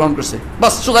আশায়রারা আকীদা গ্রহণ করছে।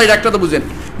 বাস সোজা এটা একটা তো বুঝেন।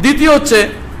 দ্বিতীয় হচ্ছে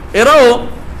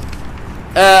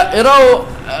এরাও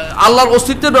আল্লাহর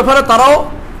অস্তিত্বের ব্যাপারে তারাও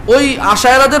ওই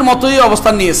আশায়রাদের মতোই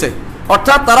অবস্থান নিয়েছে,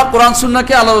 অর্থাৎ তারা কোরআন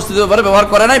সুন্নাহকে আল্লাহর অস্তিত্বের ব্যাপারে ব্যবহার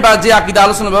করে নাই, বা যে আকীদা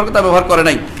আলোচনা ব্যবহার করে তা ব্যবহার করে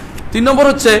নাই। 3 নম্বর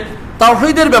হচ্ছে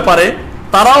তাওহীদের ব্যাপারে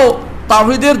তারাও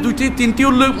তাওহীদের 2-3টি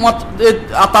উল্লেখ,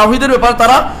 তাওহীদের ব্যাপারে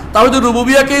তারা তাওহীদের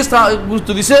রুবুবিয়াকে গুরুত্ব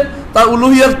দিছে, তার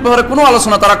উলুহিয়ার ব্যাপারে কোনো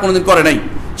আলোচনা তারা কোনোদিন করে নাই।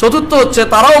 চতুর্থ হচ্ছে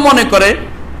তারাও মনে করে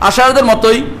আশায়রাদের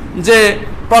মতোই যে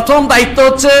প্রথম দায়িত্ব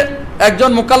হচ্ছে একজন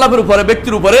মুকাল্লাফের উপরে,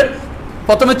 ব্যক্তির উপরে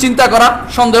প্রথমে চিন্তা করা,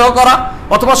 সন্দেহ করা,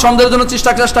 অথবা সন্দেহের জন্য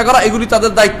চেষ্টা করা, এগুলি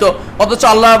তাদের দায়িত্ব। অথচ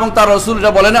আল্লাহ এবং তার রাসূল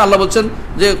এটা বলেন, আল্লাহ বলছেন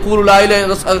যে কুলু লা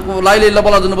ইলাহা ইল্লাল্লাহ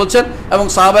বলার জন্য বলছেন, এবং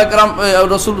সাহাবায়ে কেরাম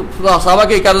রাসূল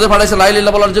সাহাবাকে এই কাজে পাঠাইছে লা ইলাহা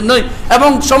ইল্লাল্লাহ বলার জন্যই, এবং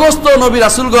সমস্ত নবী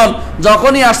রাসূলগণ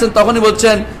যখনই আসছেন তখনই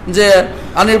বলছেন যে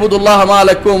আনিবুদুল্লাহ মা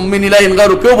লাকুম মিন ইলাহিন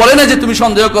গায়রু, কেউ বলে না যে তুমি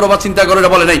সন্দেহ করো বা চিন্তা করো,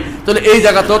 এটা বলে নাই। তাহলে এই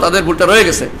জায়গাতেও তাদের ভুলটা রয়ে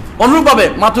গেছে। অনুরূপভাবে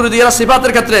মাতুরিদিয়ারা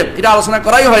সিফাতের ক্ষেত্রে, এটা আলোচনা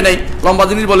করাই হয় নাই লম্বা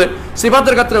জিনিস বলে,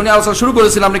 সিফাতের ক্ষেত্রে উনি আলোচনা শুরু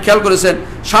করেছিলেন, আপনি খেয়াল করেছেন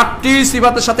 60টি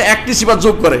সিফাতের সাথে 1টি সিফাত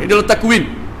যোগ করে, এটা হলো তাকওয়িন।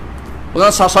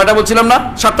 6টা বলছিলাম না,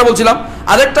 7টা বলছিলাম।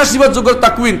 আরেকটা সিফাত যোগ করে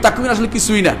তাকওয়িন। তাকওয়িন আসলে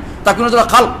কিছুই না, তাকওয়িন হচ্ছে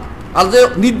খালক, আর যে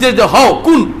নির্দেশ যে হও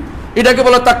কুন, এটাকে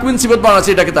বলে তাকওয়িন সিফাত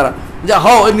বানাচ্ছে। এটাকে তারা যে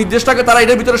হও, এই নির্দেশটাকে তারা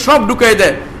এটার ভিতরে সব ঢুকাই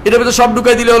দেয়। এটার ভিতরে সব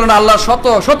ঢুকাই দিলে হলো না, আল্লাহ শত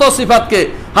শত সিফাতকে,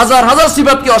 হাজার হাজার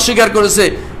সিফাতকে অস্বীকার করেছে।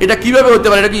 এটা কিভাবে হতে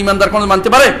পারে? এটা কি ইমানদার কোনো মানতে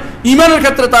পারে? ইমানের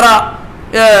ক্ষেত্রে তারা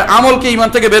আমলকে ইমান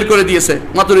থেকে বের করে দিয়েছে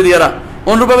মাতুরিদিয়ারা।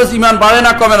 অনুরূপভাবে ইমান বাড়ে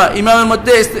না কমে না,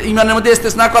 ইমানের মধ্যে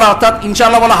ইস্তেসনা করা, অর্থাৎ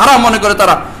ইনশাআল্লাহ বলা হারাম মনে করে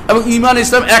তারা, এবং ইমান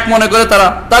ইসলাম এক মনে করে তারা।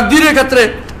 তাকদীরের ক্ষেত্রে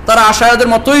তারা আশায়রাদের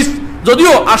মতোই,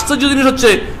 যদিও আশ্চর্য জিনিস হচ্ছে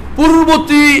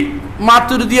পূর্ববর্তী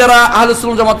মাতুরিদিয়ারা আহলে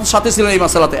সুন্নাত জামাতের সাথে ছিলেন এই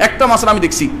মাসালাতে। একটা মাসালা আমি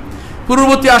দেখছি,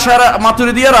 পূর্ববর্তী আশায়রা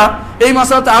মাতুরিদিয়ারা এই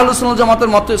মাসালাতে আহলে সুন্নাত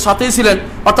জামাতের সাথেই ছিলেন,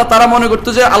 অর্থাৎ তারা মনে করতো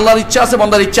যে আল্লাহর ইচ্ছা আছে,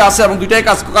 বান্দার ইচ্ছা আছে, এবং দুইটাই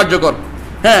কার্যকর।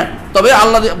 হ্যাঁ, তবে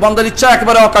আল্লাহ বান্দার ইচ্ছা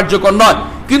একেবারে অকার্যকর নয়।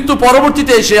 কিন্তু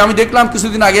পরবর্তীতে এসে আমি দেখলাম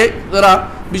কিছুদিন আগে, যারা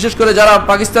বিশেষ করে যারা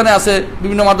পাকিস্তানে আছে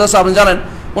বিভিন্ন মাদ্রাসা, আপনি জানেন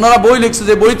ওনারা বই লিখছে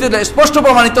যে বইতে স্পষ্ট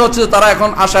প্রমাণিত হচ্ছে যে তারা এখন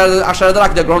আশারাদের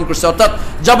আকীদা গ্রহণ করছে, অর্থাৎ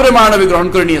জাবরে মানবী গ্রহণ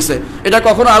করে নিয়েছে। এটা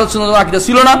কখনো আলোচনার আকীদা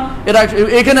ছিল না, এটা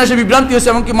এখানে এসে বিভ্রান্তি হয়েছে।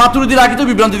 এমনকি মাতুরিদির আকীদাও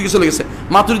বিভ্রান্তির দিকে চলে গেছে।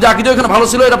 মাতুরিদির আকীদাও এখানে ভালো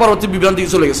ছিল, এটা পরবর্তী বিভ্রান্তির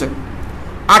দিকে চলে গেছে।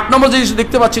 8 নম্বর জিনিস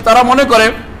দেখতে পাচ্ছি, তারা মনে করে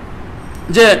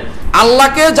যে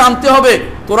আল্লাহকে জানতে হবে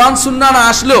কোরআন সুন্নাহ না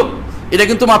আসলেও। এটা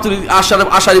কিন্তু মাতুরিদি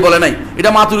আশারি বলে নাই, এটা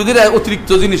মাতুরিদির অতিরিক্ত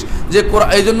জিনিস। যে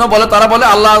এই জন্য বলে, তারা বলে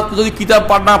আল্লাহ যদি কিতাব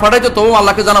না পাঠাইতো তবুও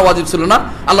আল্লাহকে জানা ওয়াজিব ছিল না।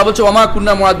 আল্লাহ বলছে ওমা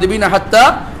কুন্না মুআদ্দিবিনা হাত্তা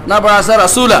নাবআসা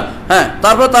রাসূলা। হ্যাঁ,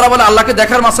 তারপর তারা বলে আল্লাহকে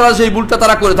দেখার মাসালা, সেই ভুলটা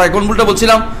তারা করে থাকে। কোন ভুলটা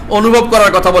বলছিলাম? অনুভব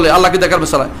করার কথা বলে আল্লাহকে দেখার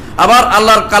মাসালা। আবার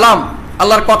আল্লাহর কালাম,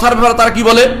 আল্লাহর কথার ব্যাপারে তারা কি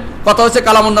বলে? কথা হচ্ছে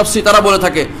কালামুন নফসি, তারা বলে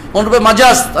থাকে। অনুরূপে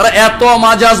মাজাজ, তারা এত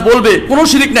মাজাজ বলবে, কোনো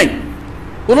শিরিক নাই,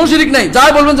 কোনো শিরিক নাই।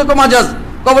 যাই বলবেন যে মাজাজ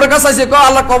কবরের কাছে চাইছে,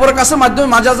 আল্লাহ কবরের কাছে মাধ্যমে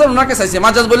মাজাজ ওনাকে চাইছে,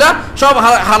 মাজাজ বলে সব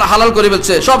হালাল করে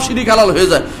ফেলছে, সব শিরিক হালাল হয়ে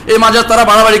যায়। এই মাজাজ তারা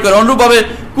বাড়াবাড়ি করে। অনুরূপভাবে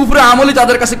কুফরে আমলি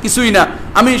তাদের কাছে কিছুই না।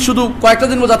 আমি শুধু কয়েকটা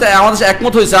দিন যাতে আমাদের সাথে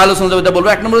একমত হয়েছে আলোচনা যেটা বলবো।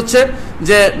 1 নম্বর হচ্ছে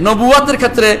যে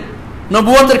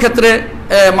নবুয়াতের ক্ষেত্রে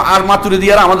আর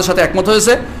মাতুরিদিয়ারা আমাদের সাথে একমত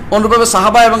হয়েছে। অনুরূপভাবে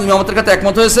সাহাবা এবং ইমামতের ক্ষেত্রে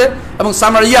একমত হয়েছে, এবং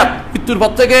সামারিয়াত মৃত্যুর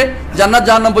পর থেকে জান্নাত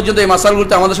জাহান্নাম পর্যন্ত এই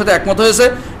মাসালগুলোতে আমাদের সাথে একমত হয়েছে।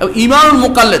 এবং ইমানুল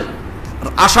মুকাল্লিদ,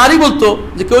 আশারি বলতো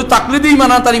যে কেউ তাকলিদি ইমান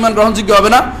আনা তার ইমান গ্রহণযোগ্য হবে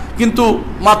না, কিন্তু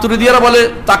মাতুরিদিয়ারা বলে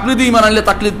তাকলিদি ইমান আনলে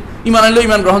ইমান আনলেও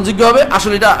ইমান গ্রহণযোগ্য হবে।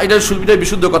 আসলে এটা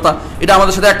বিশুদ্ধ কথা, এটা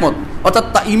আমাদের সাথে একমত। অর্থাৎ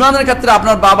ইমানের ক্ষেত্রে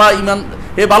আপনার বাবা ইমান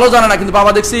ভালো জানে না, কিন্তু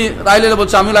বাবা দেখছি লাইলে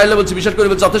বলছে, আমি লাইলে বলছি, বিশ্বাস করে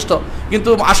বলছে যথেষ্ট, কিন্তু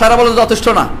আশারা বলে যথেষ্ট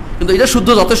না, কিন্তু এটা শুদ্ধ,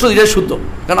 যথেষ্ট, এটাই শুদ্ধ।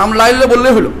 কারণ আমরা লাইলে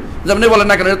বললেই হলো, যেমন বলেন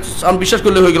না কেন, আমি বিশ্বাস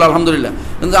করলে হয়ে গেল আলহামদুলিল্লাহ।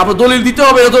 কিন্তু আপনার দলিল দিতে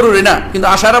হবে, এটা জরুরি না, কিন্তু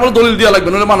আশারা বলে দলিল দেওয়া লাগবে,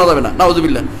 নাহলে মানা যাবে না,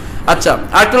 নাউযুবিল্লাহ। আচ্ছা,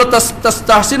 আরেকটা হলো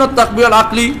তাহসিন ও তাকবির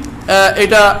আকলি,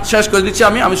 এটা শেষ করে দিচ্ছি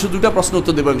আমি শুধু 2টা প্রশ্ন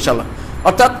উত্তর দেবো ইনশাআল্লাহ।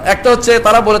 অর্থাৎ একটা হচ্ছে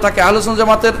তারা বলে থাকে আহলে সুন্নাত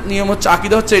জামাতের নিয়ম হচ্ছে,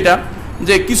 আকীদা হচ্ছে এটা,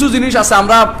 যে কিছু জিনিস আছে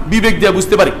আমরা বিবেক দিয়ে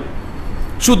বুঝতে পারি,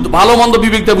 শুদ্ধ ভালো মন্দ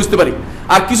বিবেক দিয়ে বুঝতে পারি,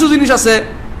 আর কিছু জিনিস আছে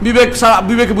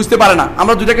বিবেকে বুঝতে পারে না,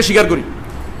 আমরা দুইটাকে স্বীকার করি।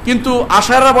 কিন্তু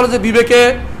আশায়রা বলে যে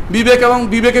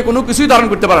বিবেকে কোনো কিছুই ধারণ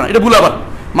করতে পারে না, এটা ভুল। আবার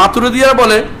মাতুরিদিয়ারা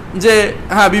বলে যে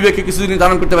হ্যাঁ, বিবেকে কিছু জিনিস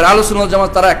ধারণ করতে পারে। আহলে সুন্নাত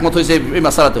জামাত তারা একমত হয়েছে এই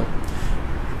মাসালাতেও।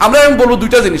 আমরা এখন বলবো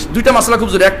 2টা জিনিস, 2টা মাসালা খুব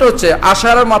জরুরি। একটা হচ্ছে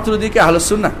আশায়রা মাতুরিদিকে আহলে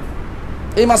সুন্নাহ,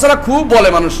 এই মাসালা খুব বলে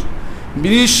মানুষ,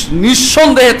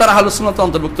 নিঃসন্দেহে তারা আহলে সুন্নাতের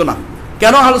অন্তর্ভুক্ত না।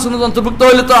 কেন আহলে সুন্নাতের অন্তর্ভুক্ত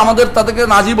হইলে তো আমাদের তাদেরকে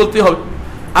নাজি বলতে হবে।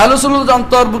 আহলে সুন্নাতের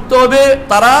অন্তর্ভুক্ত হবে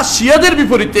তারা শিয়াদের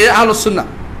বিপরীতে আহলে সুন্নাহ,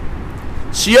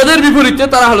 শিয়াদের বিপরীতে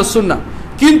তারা আহলে সুন্নাহ।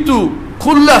 কিন্তু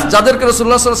খুল্লাস যাদেরকে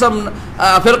রাসূলুল্লাহ সাল্লাল্লাহু আলাইহি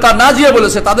ওয়াসাল্লাম ফিরকা নাজিয়া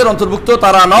বলেছে, তাদের অন্তর্ভুক্ত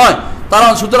তারা নয়।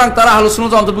 সুতরাং তারা আহলে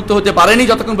সুন্নাতের অন্তর্ভুক্ত হতে পারেনি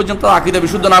যতক্ষণ পর্যন্ত আকীদা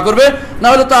বিশুদ্ধ না করবে, না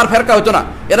হলে তো আর ফেরকা হতো না।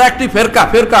 এরা একটি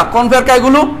ফেরকা। কোন ফেরকা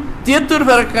এগুলো? 73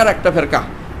 ফেরকার একটা ফেরকা,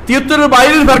 73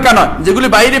 বাইরের ফেরকা নয়। যেগুলি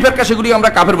বাইরে ফেরকা সেগুলি আমরা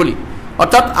কাফের বলি।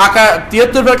 অর্থাৎ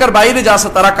 73 ফেরকার বাইরে যা আছে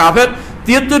তারা কাফের,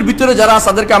 73 ভিতরে যারা আছে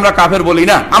তাদেরকে আমরা কাফের বলি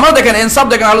না। আমরা দেখেন ইনসাফ,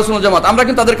 দেখেন আহলে সুন্নাত জামাত, আমরা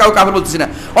কিন্তু তাদের কাউ কাফের বলতেছি না।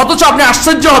 অথচ আপনি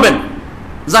আশ্চর্য হবেন,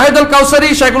 জাহিদ আল কাউসারি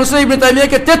শাইখুল ইসলাম ইবনে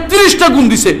তাইমিয়াকে 33টা গুণ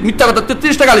দিছে, মিথ্যা কথা,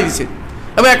 33টা গালি দিছে।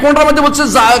 এবং কোনটার মধ্যে বলছে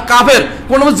কাফের,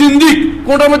 কোনটার মধ্যে জিন্দিক,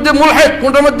 কোনটার মধ্যে মুলহিদ,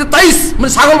 কোনটার মধ্যে তাইস,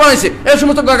 মানে ছাগল বানাইছে, এই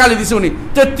সমস্ত গালি দিছে। উনি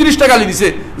 33টা গালি দিছে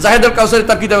জাহিদ আল কাউসারি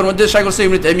তার কিতাবের মধ্যে শাইখুল ইসলাম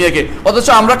ইবনে তাইমিয়াকে। অথচ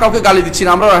আমরা কাউকে গালি দিচ্ছি না,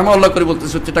 আমরা রাহমাহুল্লাহ করে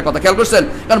বলতেছি সত্যিটা কথা। খেয়াল করছেন?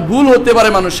 কারণ ভুল হতে পারে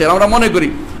মানুষের, আমরা মনে করি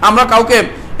আমরা কাউকে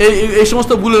এই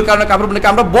সমস্ত ভুলের কারণে কাফের বানাই,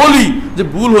 আমরা বলি যে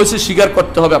ভুল হয়েছে, স্বীকার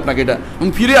করতে হবে আপনাকে, এটা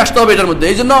ফিরে আসতে হবে এটার মধ্যে।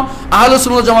 এই জন্য আহলে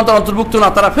সুন্নাত জামাতের অন্তর্ভুক্ত না,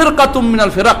 তারা ফিরকাতুম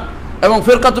মিনাল ফিরাক, এবং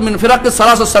ফিরকাতুম মিন ফিরাকে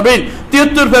সালাসা সাবিন,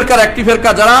 73 ফেরকার একটি ফেরকা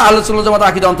যারা আহলে সুন্নাত জামাতের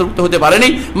আকীদা অন্তর্ভুক্ত হতে পারেনি।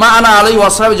 মা আনা আলাইহি ওয়া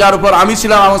আসহাবি, যার উপর আমি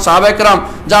ছিলাম এবং সাহাবায়ে কেরাম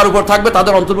যার উপর থাকবে,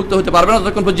 তাদের অন্তর্ভুক্ত হতে পারবে না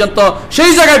যতক্ষণ পর্যন্ত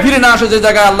সেই জায়গায় ফিরে না আসে যে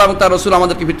জায়গায় আল্লাহ এবং তার রাসূল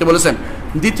আমাদেরকে ফিরতে বলেছেন।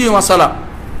 দ্বিতীয় মাসালা,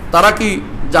 তারা কি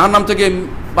জাহান্নাম থেকে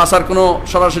বাঁচার কোনো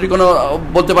সরাসরি কোনো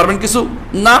বলতে পারবেন কিছু?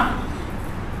 না।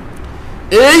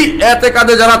 এই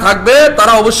এতেকাদে যারা থাকবে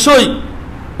তারা অবশ্যই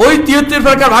ওই 73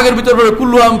 ফেরকার ভাগের ভিতরে পড়বে,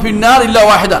 কুল্লুহুম ফিন্নার ইল্লা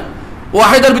ওয়াহিদা,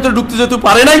 ওয়াহিদার ভিতরে ঢুকতে যেহেতু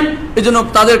পারে নাই, এই জন্য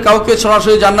তাদের কাউকে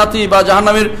সরাসরি জান্নাতি বা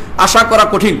জাহান্নামের আশা করা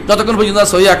কঠিন যতক্ষণ পর্যন্ত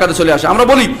সহিহ আকারে চলে আসে। আমরা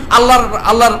বলি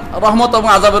আল্লাহর রহমত এবং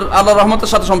আযাবের, আল্লাহর রহমতের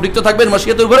সাথে সম্পৃক্ত থাকবেন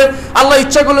মাশিয়াতের উপরে। আল্লাহ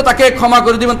ইচ্ছা করলে তাকে ক্ষমা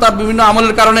করে দিবেন তার বিভিন্ন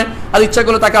আমলের কারণে, আর ইচ্ছা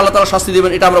করলে তাকে আল্লাহ তাআলা শাস্তি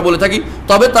দিবেন, এটা আমরা বলে থাকি।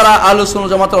 তবে তারা আহলে সুন্নাত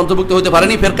জামাতের অন্তর্ভুক্ত হতে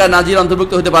পারেনি, ফেরকা নাজির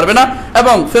অন্তর্ভুক্ত হতে পারবে না।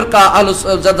 এবং ফেরকা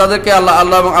যাদেরকে আল্লাহ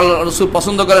এবং আল্লাহ রাসূল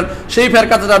পছন্দ করেন সেই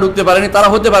ফেরকাতে যারা ঢুকতে পারেনি, তারা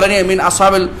হতে পারেনি মিন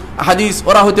আসহাবুল হাদিস,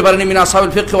 ওরা হতে পারেনি মিন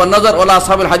আসহাবুল ফিকহ ওয়ান নাযার ওয়ালা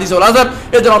আসহাবুল হাদিস ওয়াল আযার,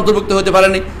 এদের অন্তর্ভুক্ত হতে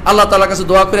পারেনি। আল্লাহ তাআলার কাছে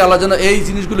দোয়া করি আল্লাহ যেন এই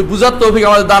জিনিসগুলো বুঝার তৌফিক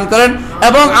আমাদের দান করেন,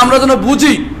 এবং আমরা যেন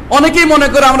বুঝি। অনেকেই মনে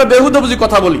করে আমরা বেহুদা বুঝি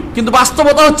কথা বলি, কিন্তু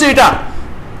বাস্তবতা হচ্ছে এটা।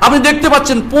 আপনি দেখতে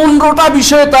পাচ্ছেন 15টা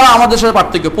বিষয়ে তারা আমাদের সাথে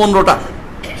পার্থক্য, 15টা,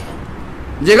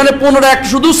 যেখানে 15টা একটা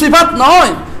শুধু সিফাত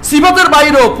নয়, সিফাতের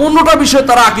বাইরেও 15টা বিষয়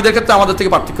তারা আকীদার ক্ষেত্রে আমাদের থেকে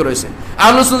পার্থক্য রয়েছে।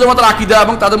 আহলুস সুন্নাহ জামাতের আকীদা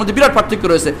এবং তাদের মধ্যে বিরাট পার্থক্য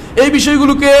রয়েছে। এই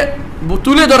বিষয়গুলোকে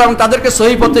তুলে ধরা এবং তাদেরকে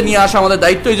সহিহ পথে নিয়ে আসা আমাদের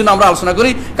দায়িত্ব। এই জন্য আমরা আলোচনা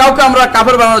করি, কাউকে আমরা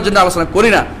কাফের বানানোর জন্য আলোচনা করি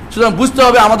না। সুতরাং বুঝতে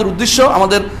হবে আমাদের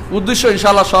উদ্দেশ্য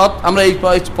ইনশাআল্লাহ সৎ, আমরা এই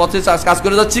পথে কাজ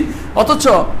করে যাচ্ছি। অথচ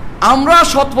আমরা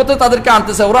সৎ পথে তাদেরকে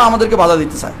আনতে চাই, ওরা আমাদেরকে বাধা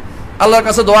দিতে চায়। আল্লাহর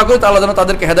কাছে দোয়া করি আল্লাহ যেন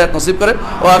তাদেরকে হেদায়েত নসিব করে।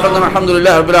 ওয়া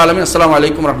আলহামদুলিল্লাহি রাব্বিল আলামিন। আসসালামু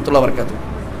আলাইকুম ওয়া রাহমাতুল্লাহি ওয়া বারাকাতুহু।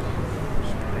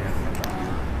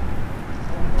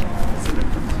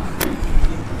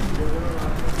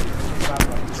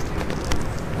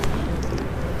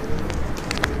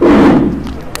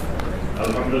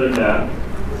 আলহামদুলিল্লাহ,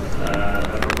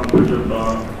 এতক্ষণ পর্যন্ত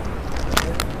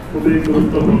খুবই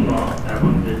গুরুত্বপূর্ণ এবং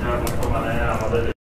যেটা বর্তমানে আমাদের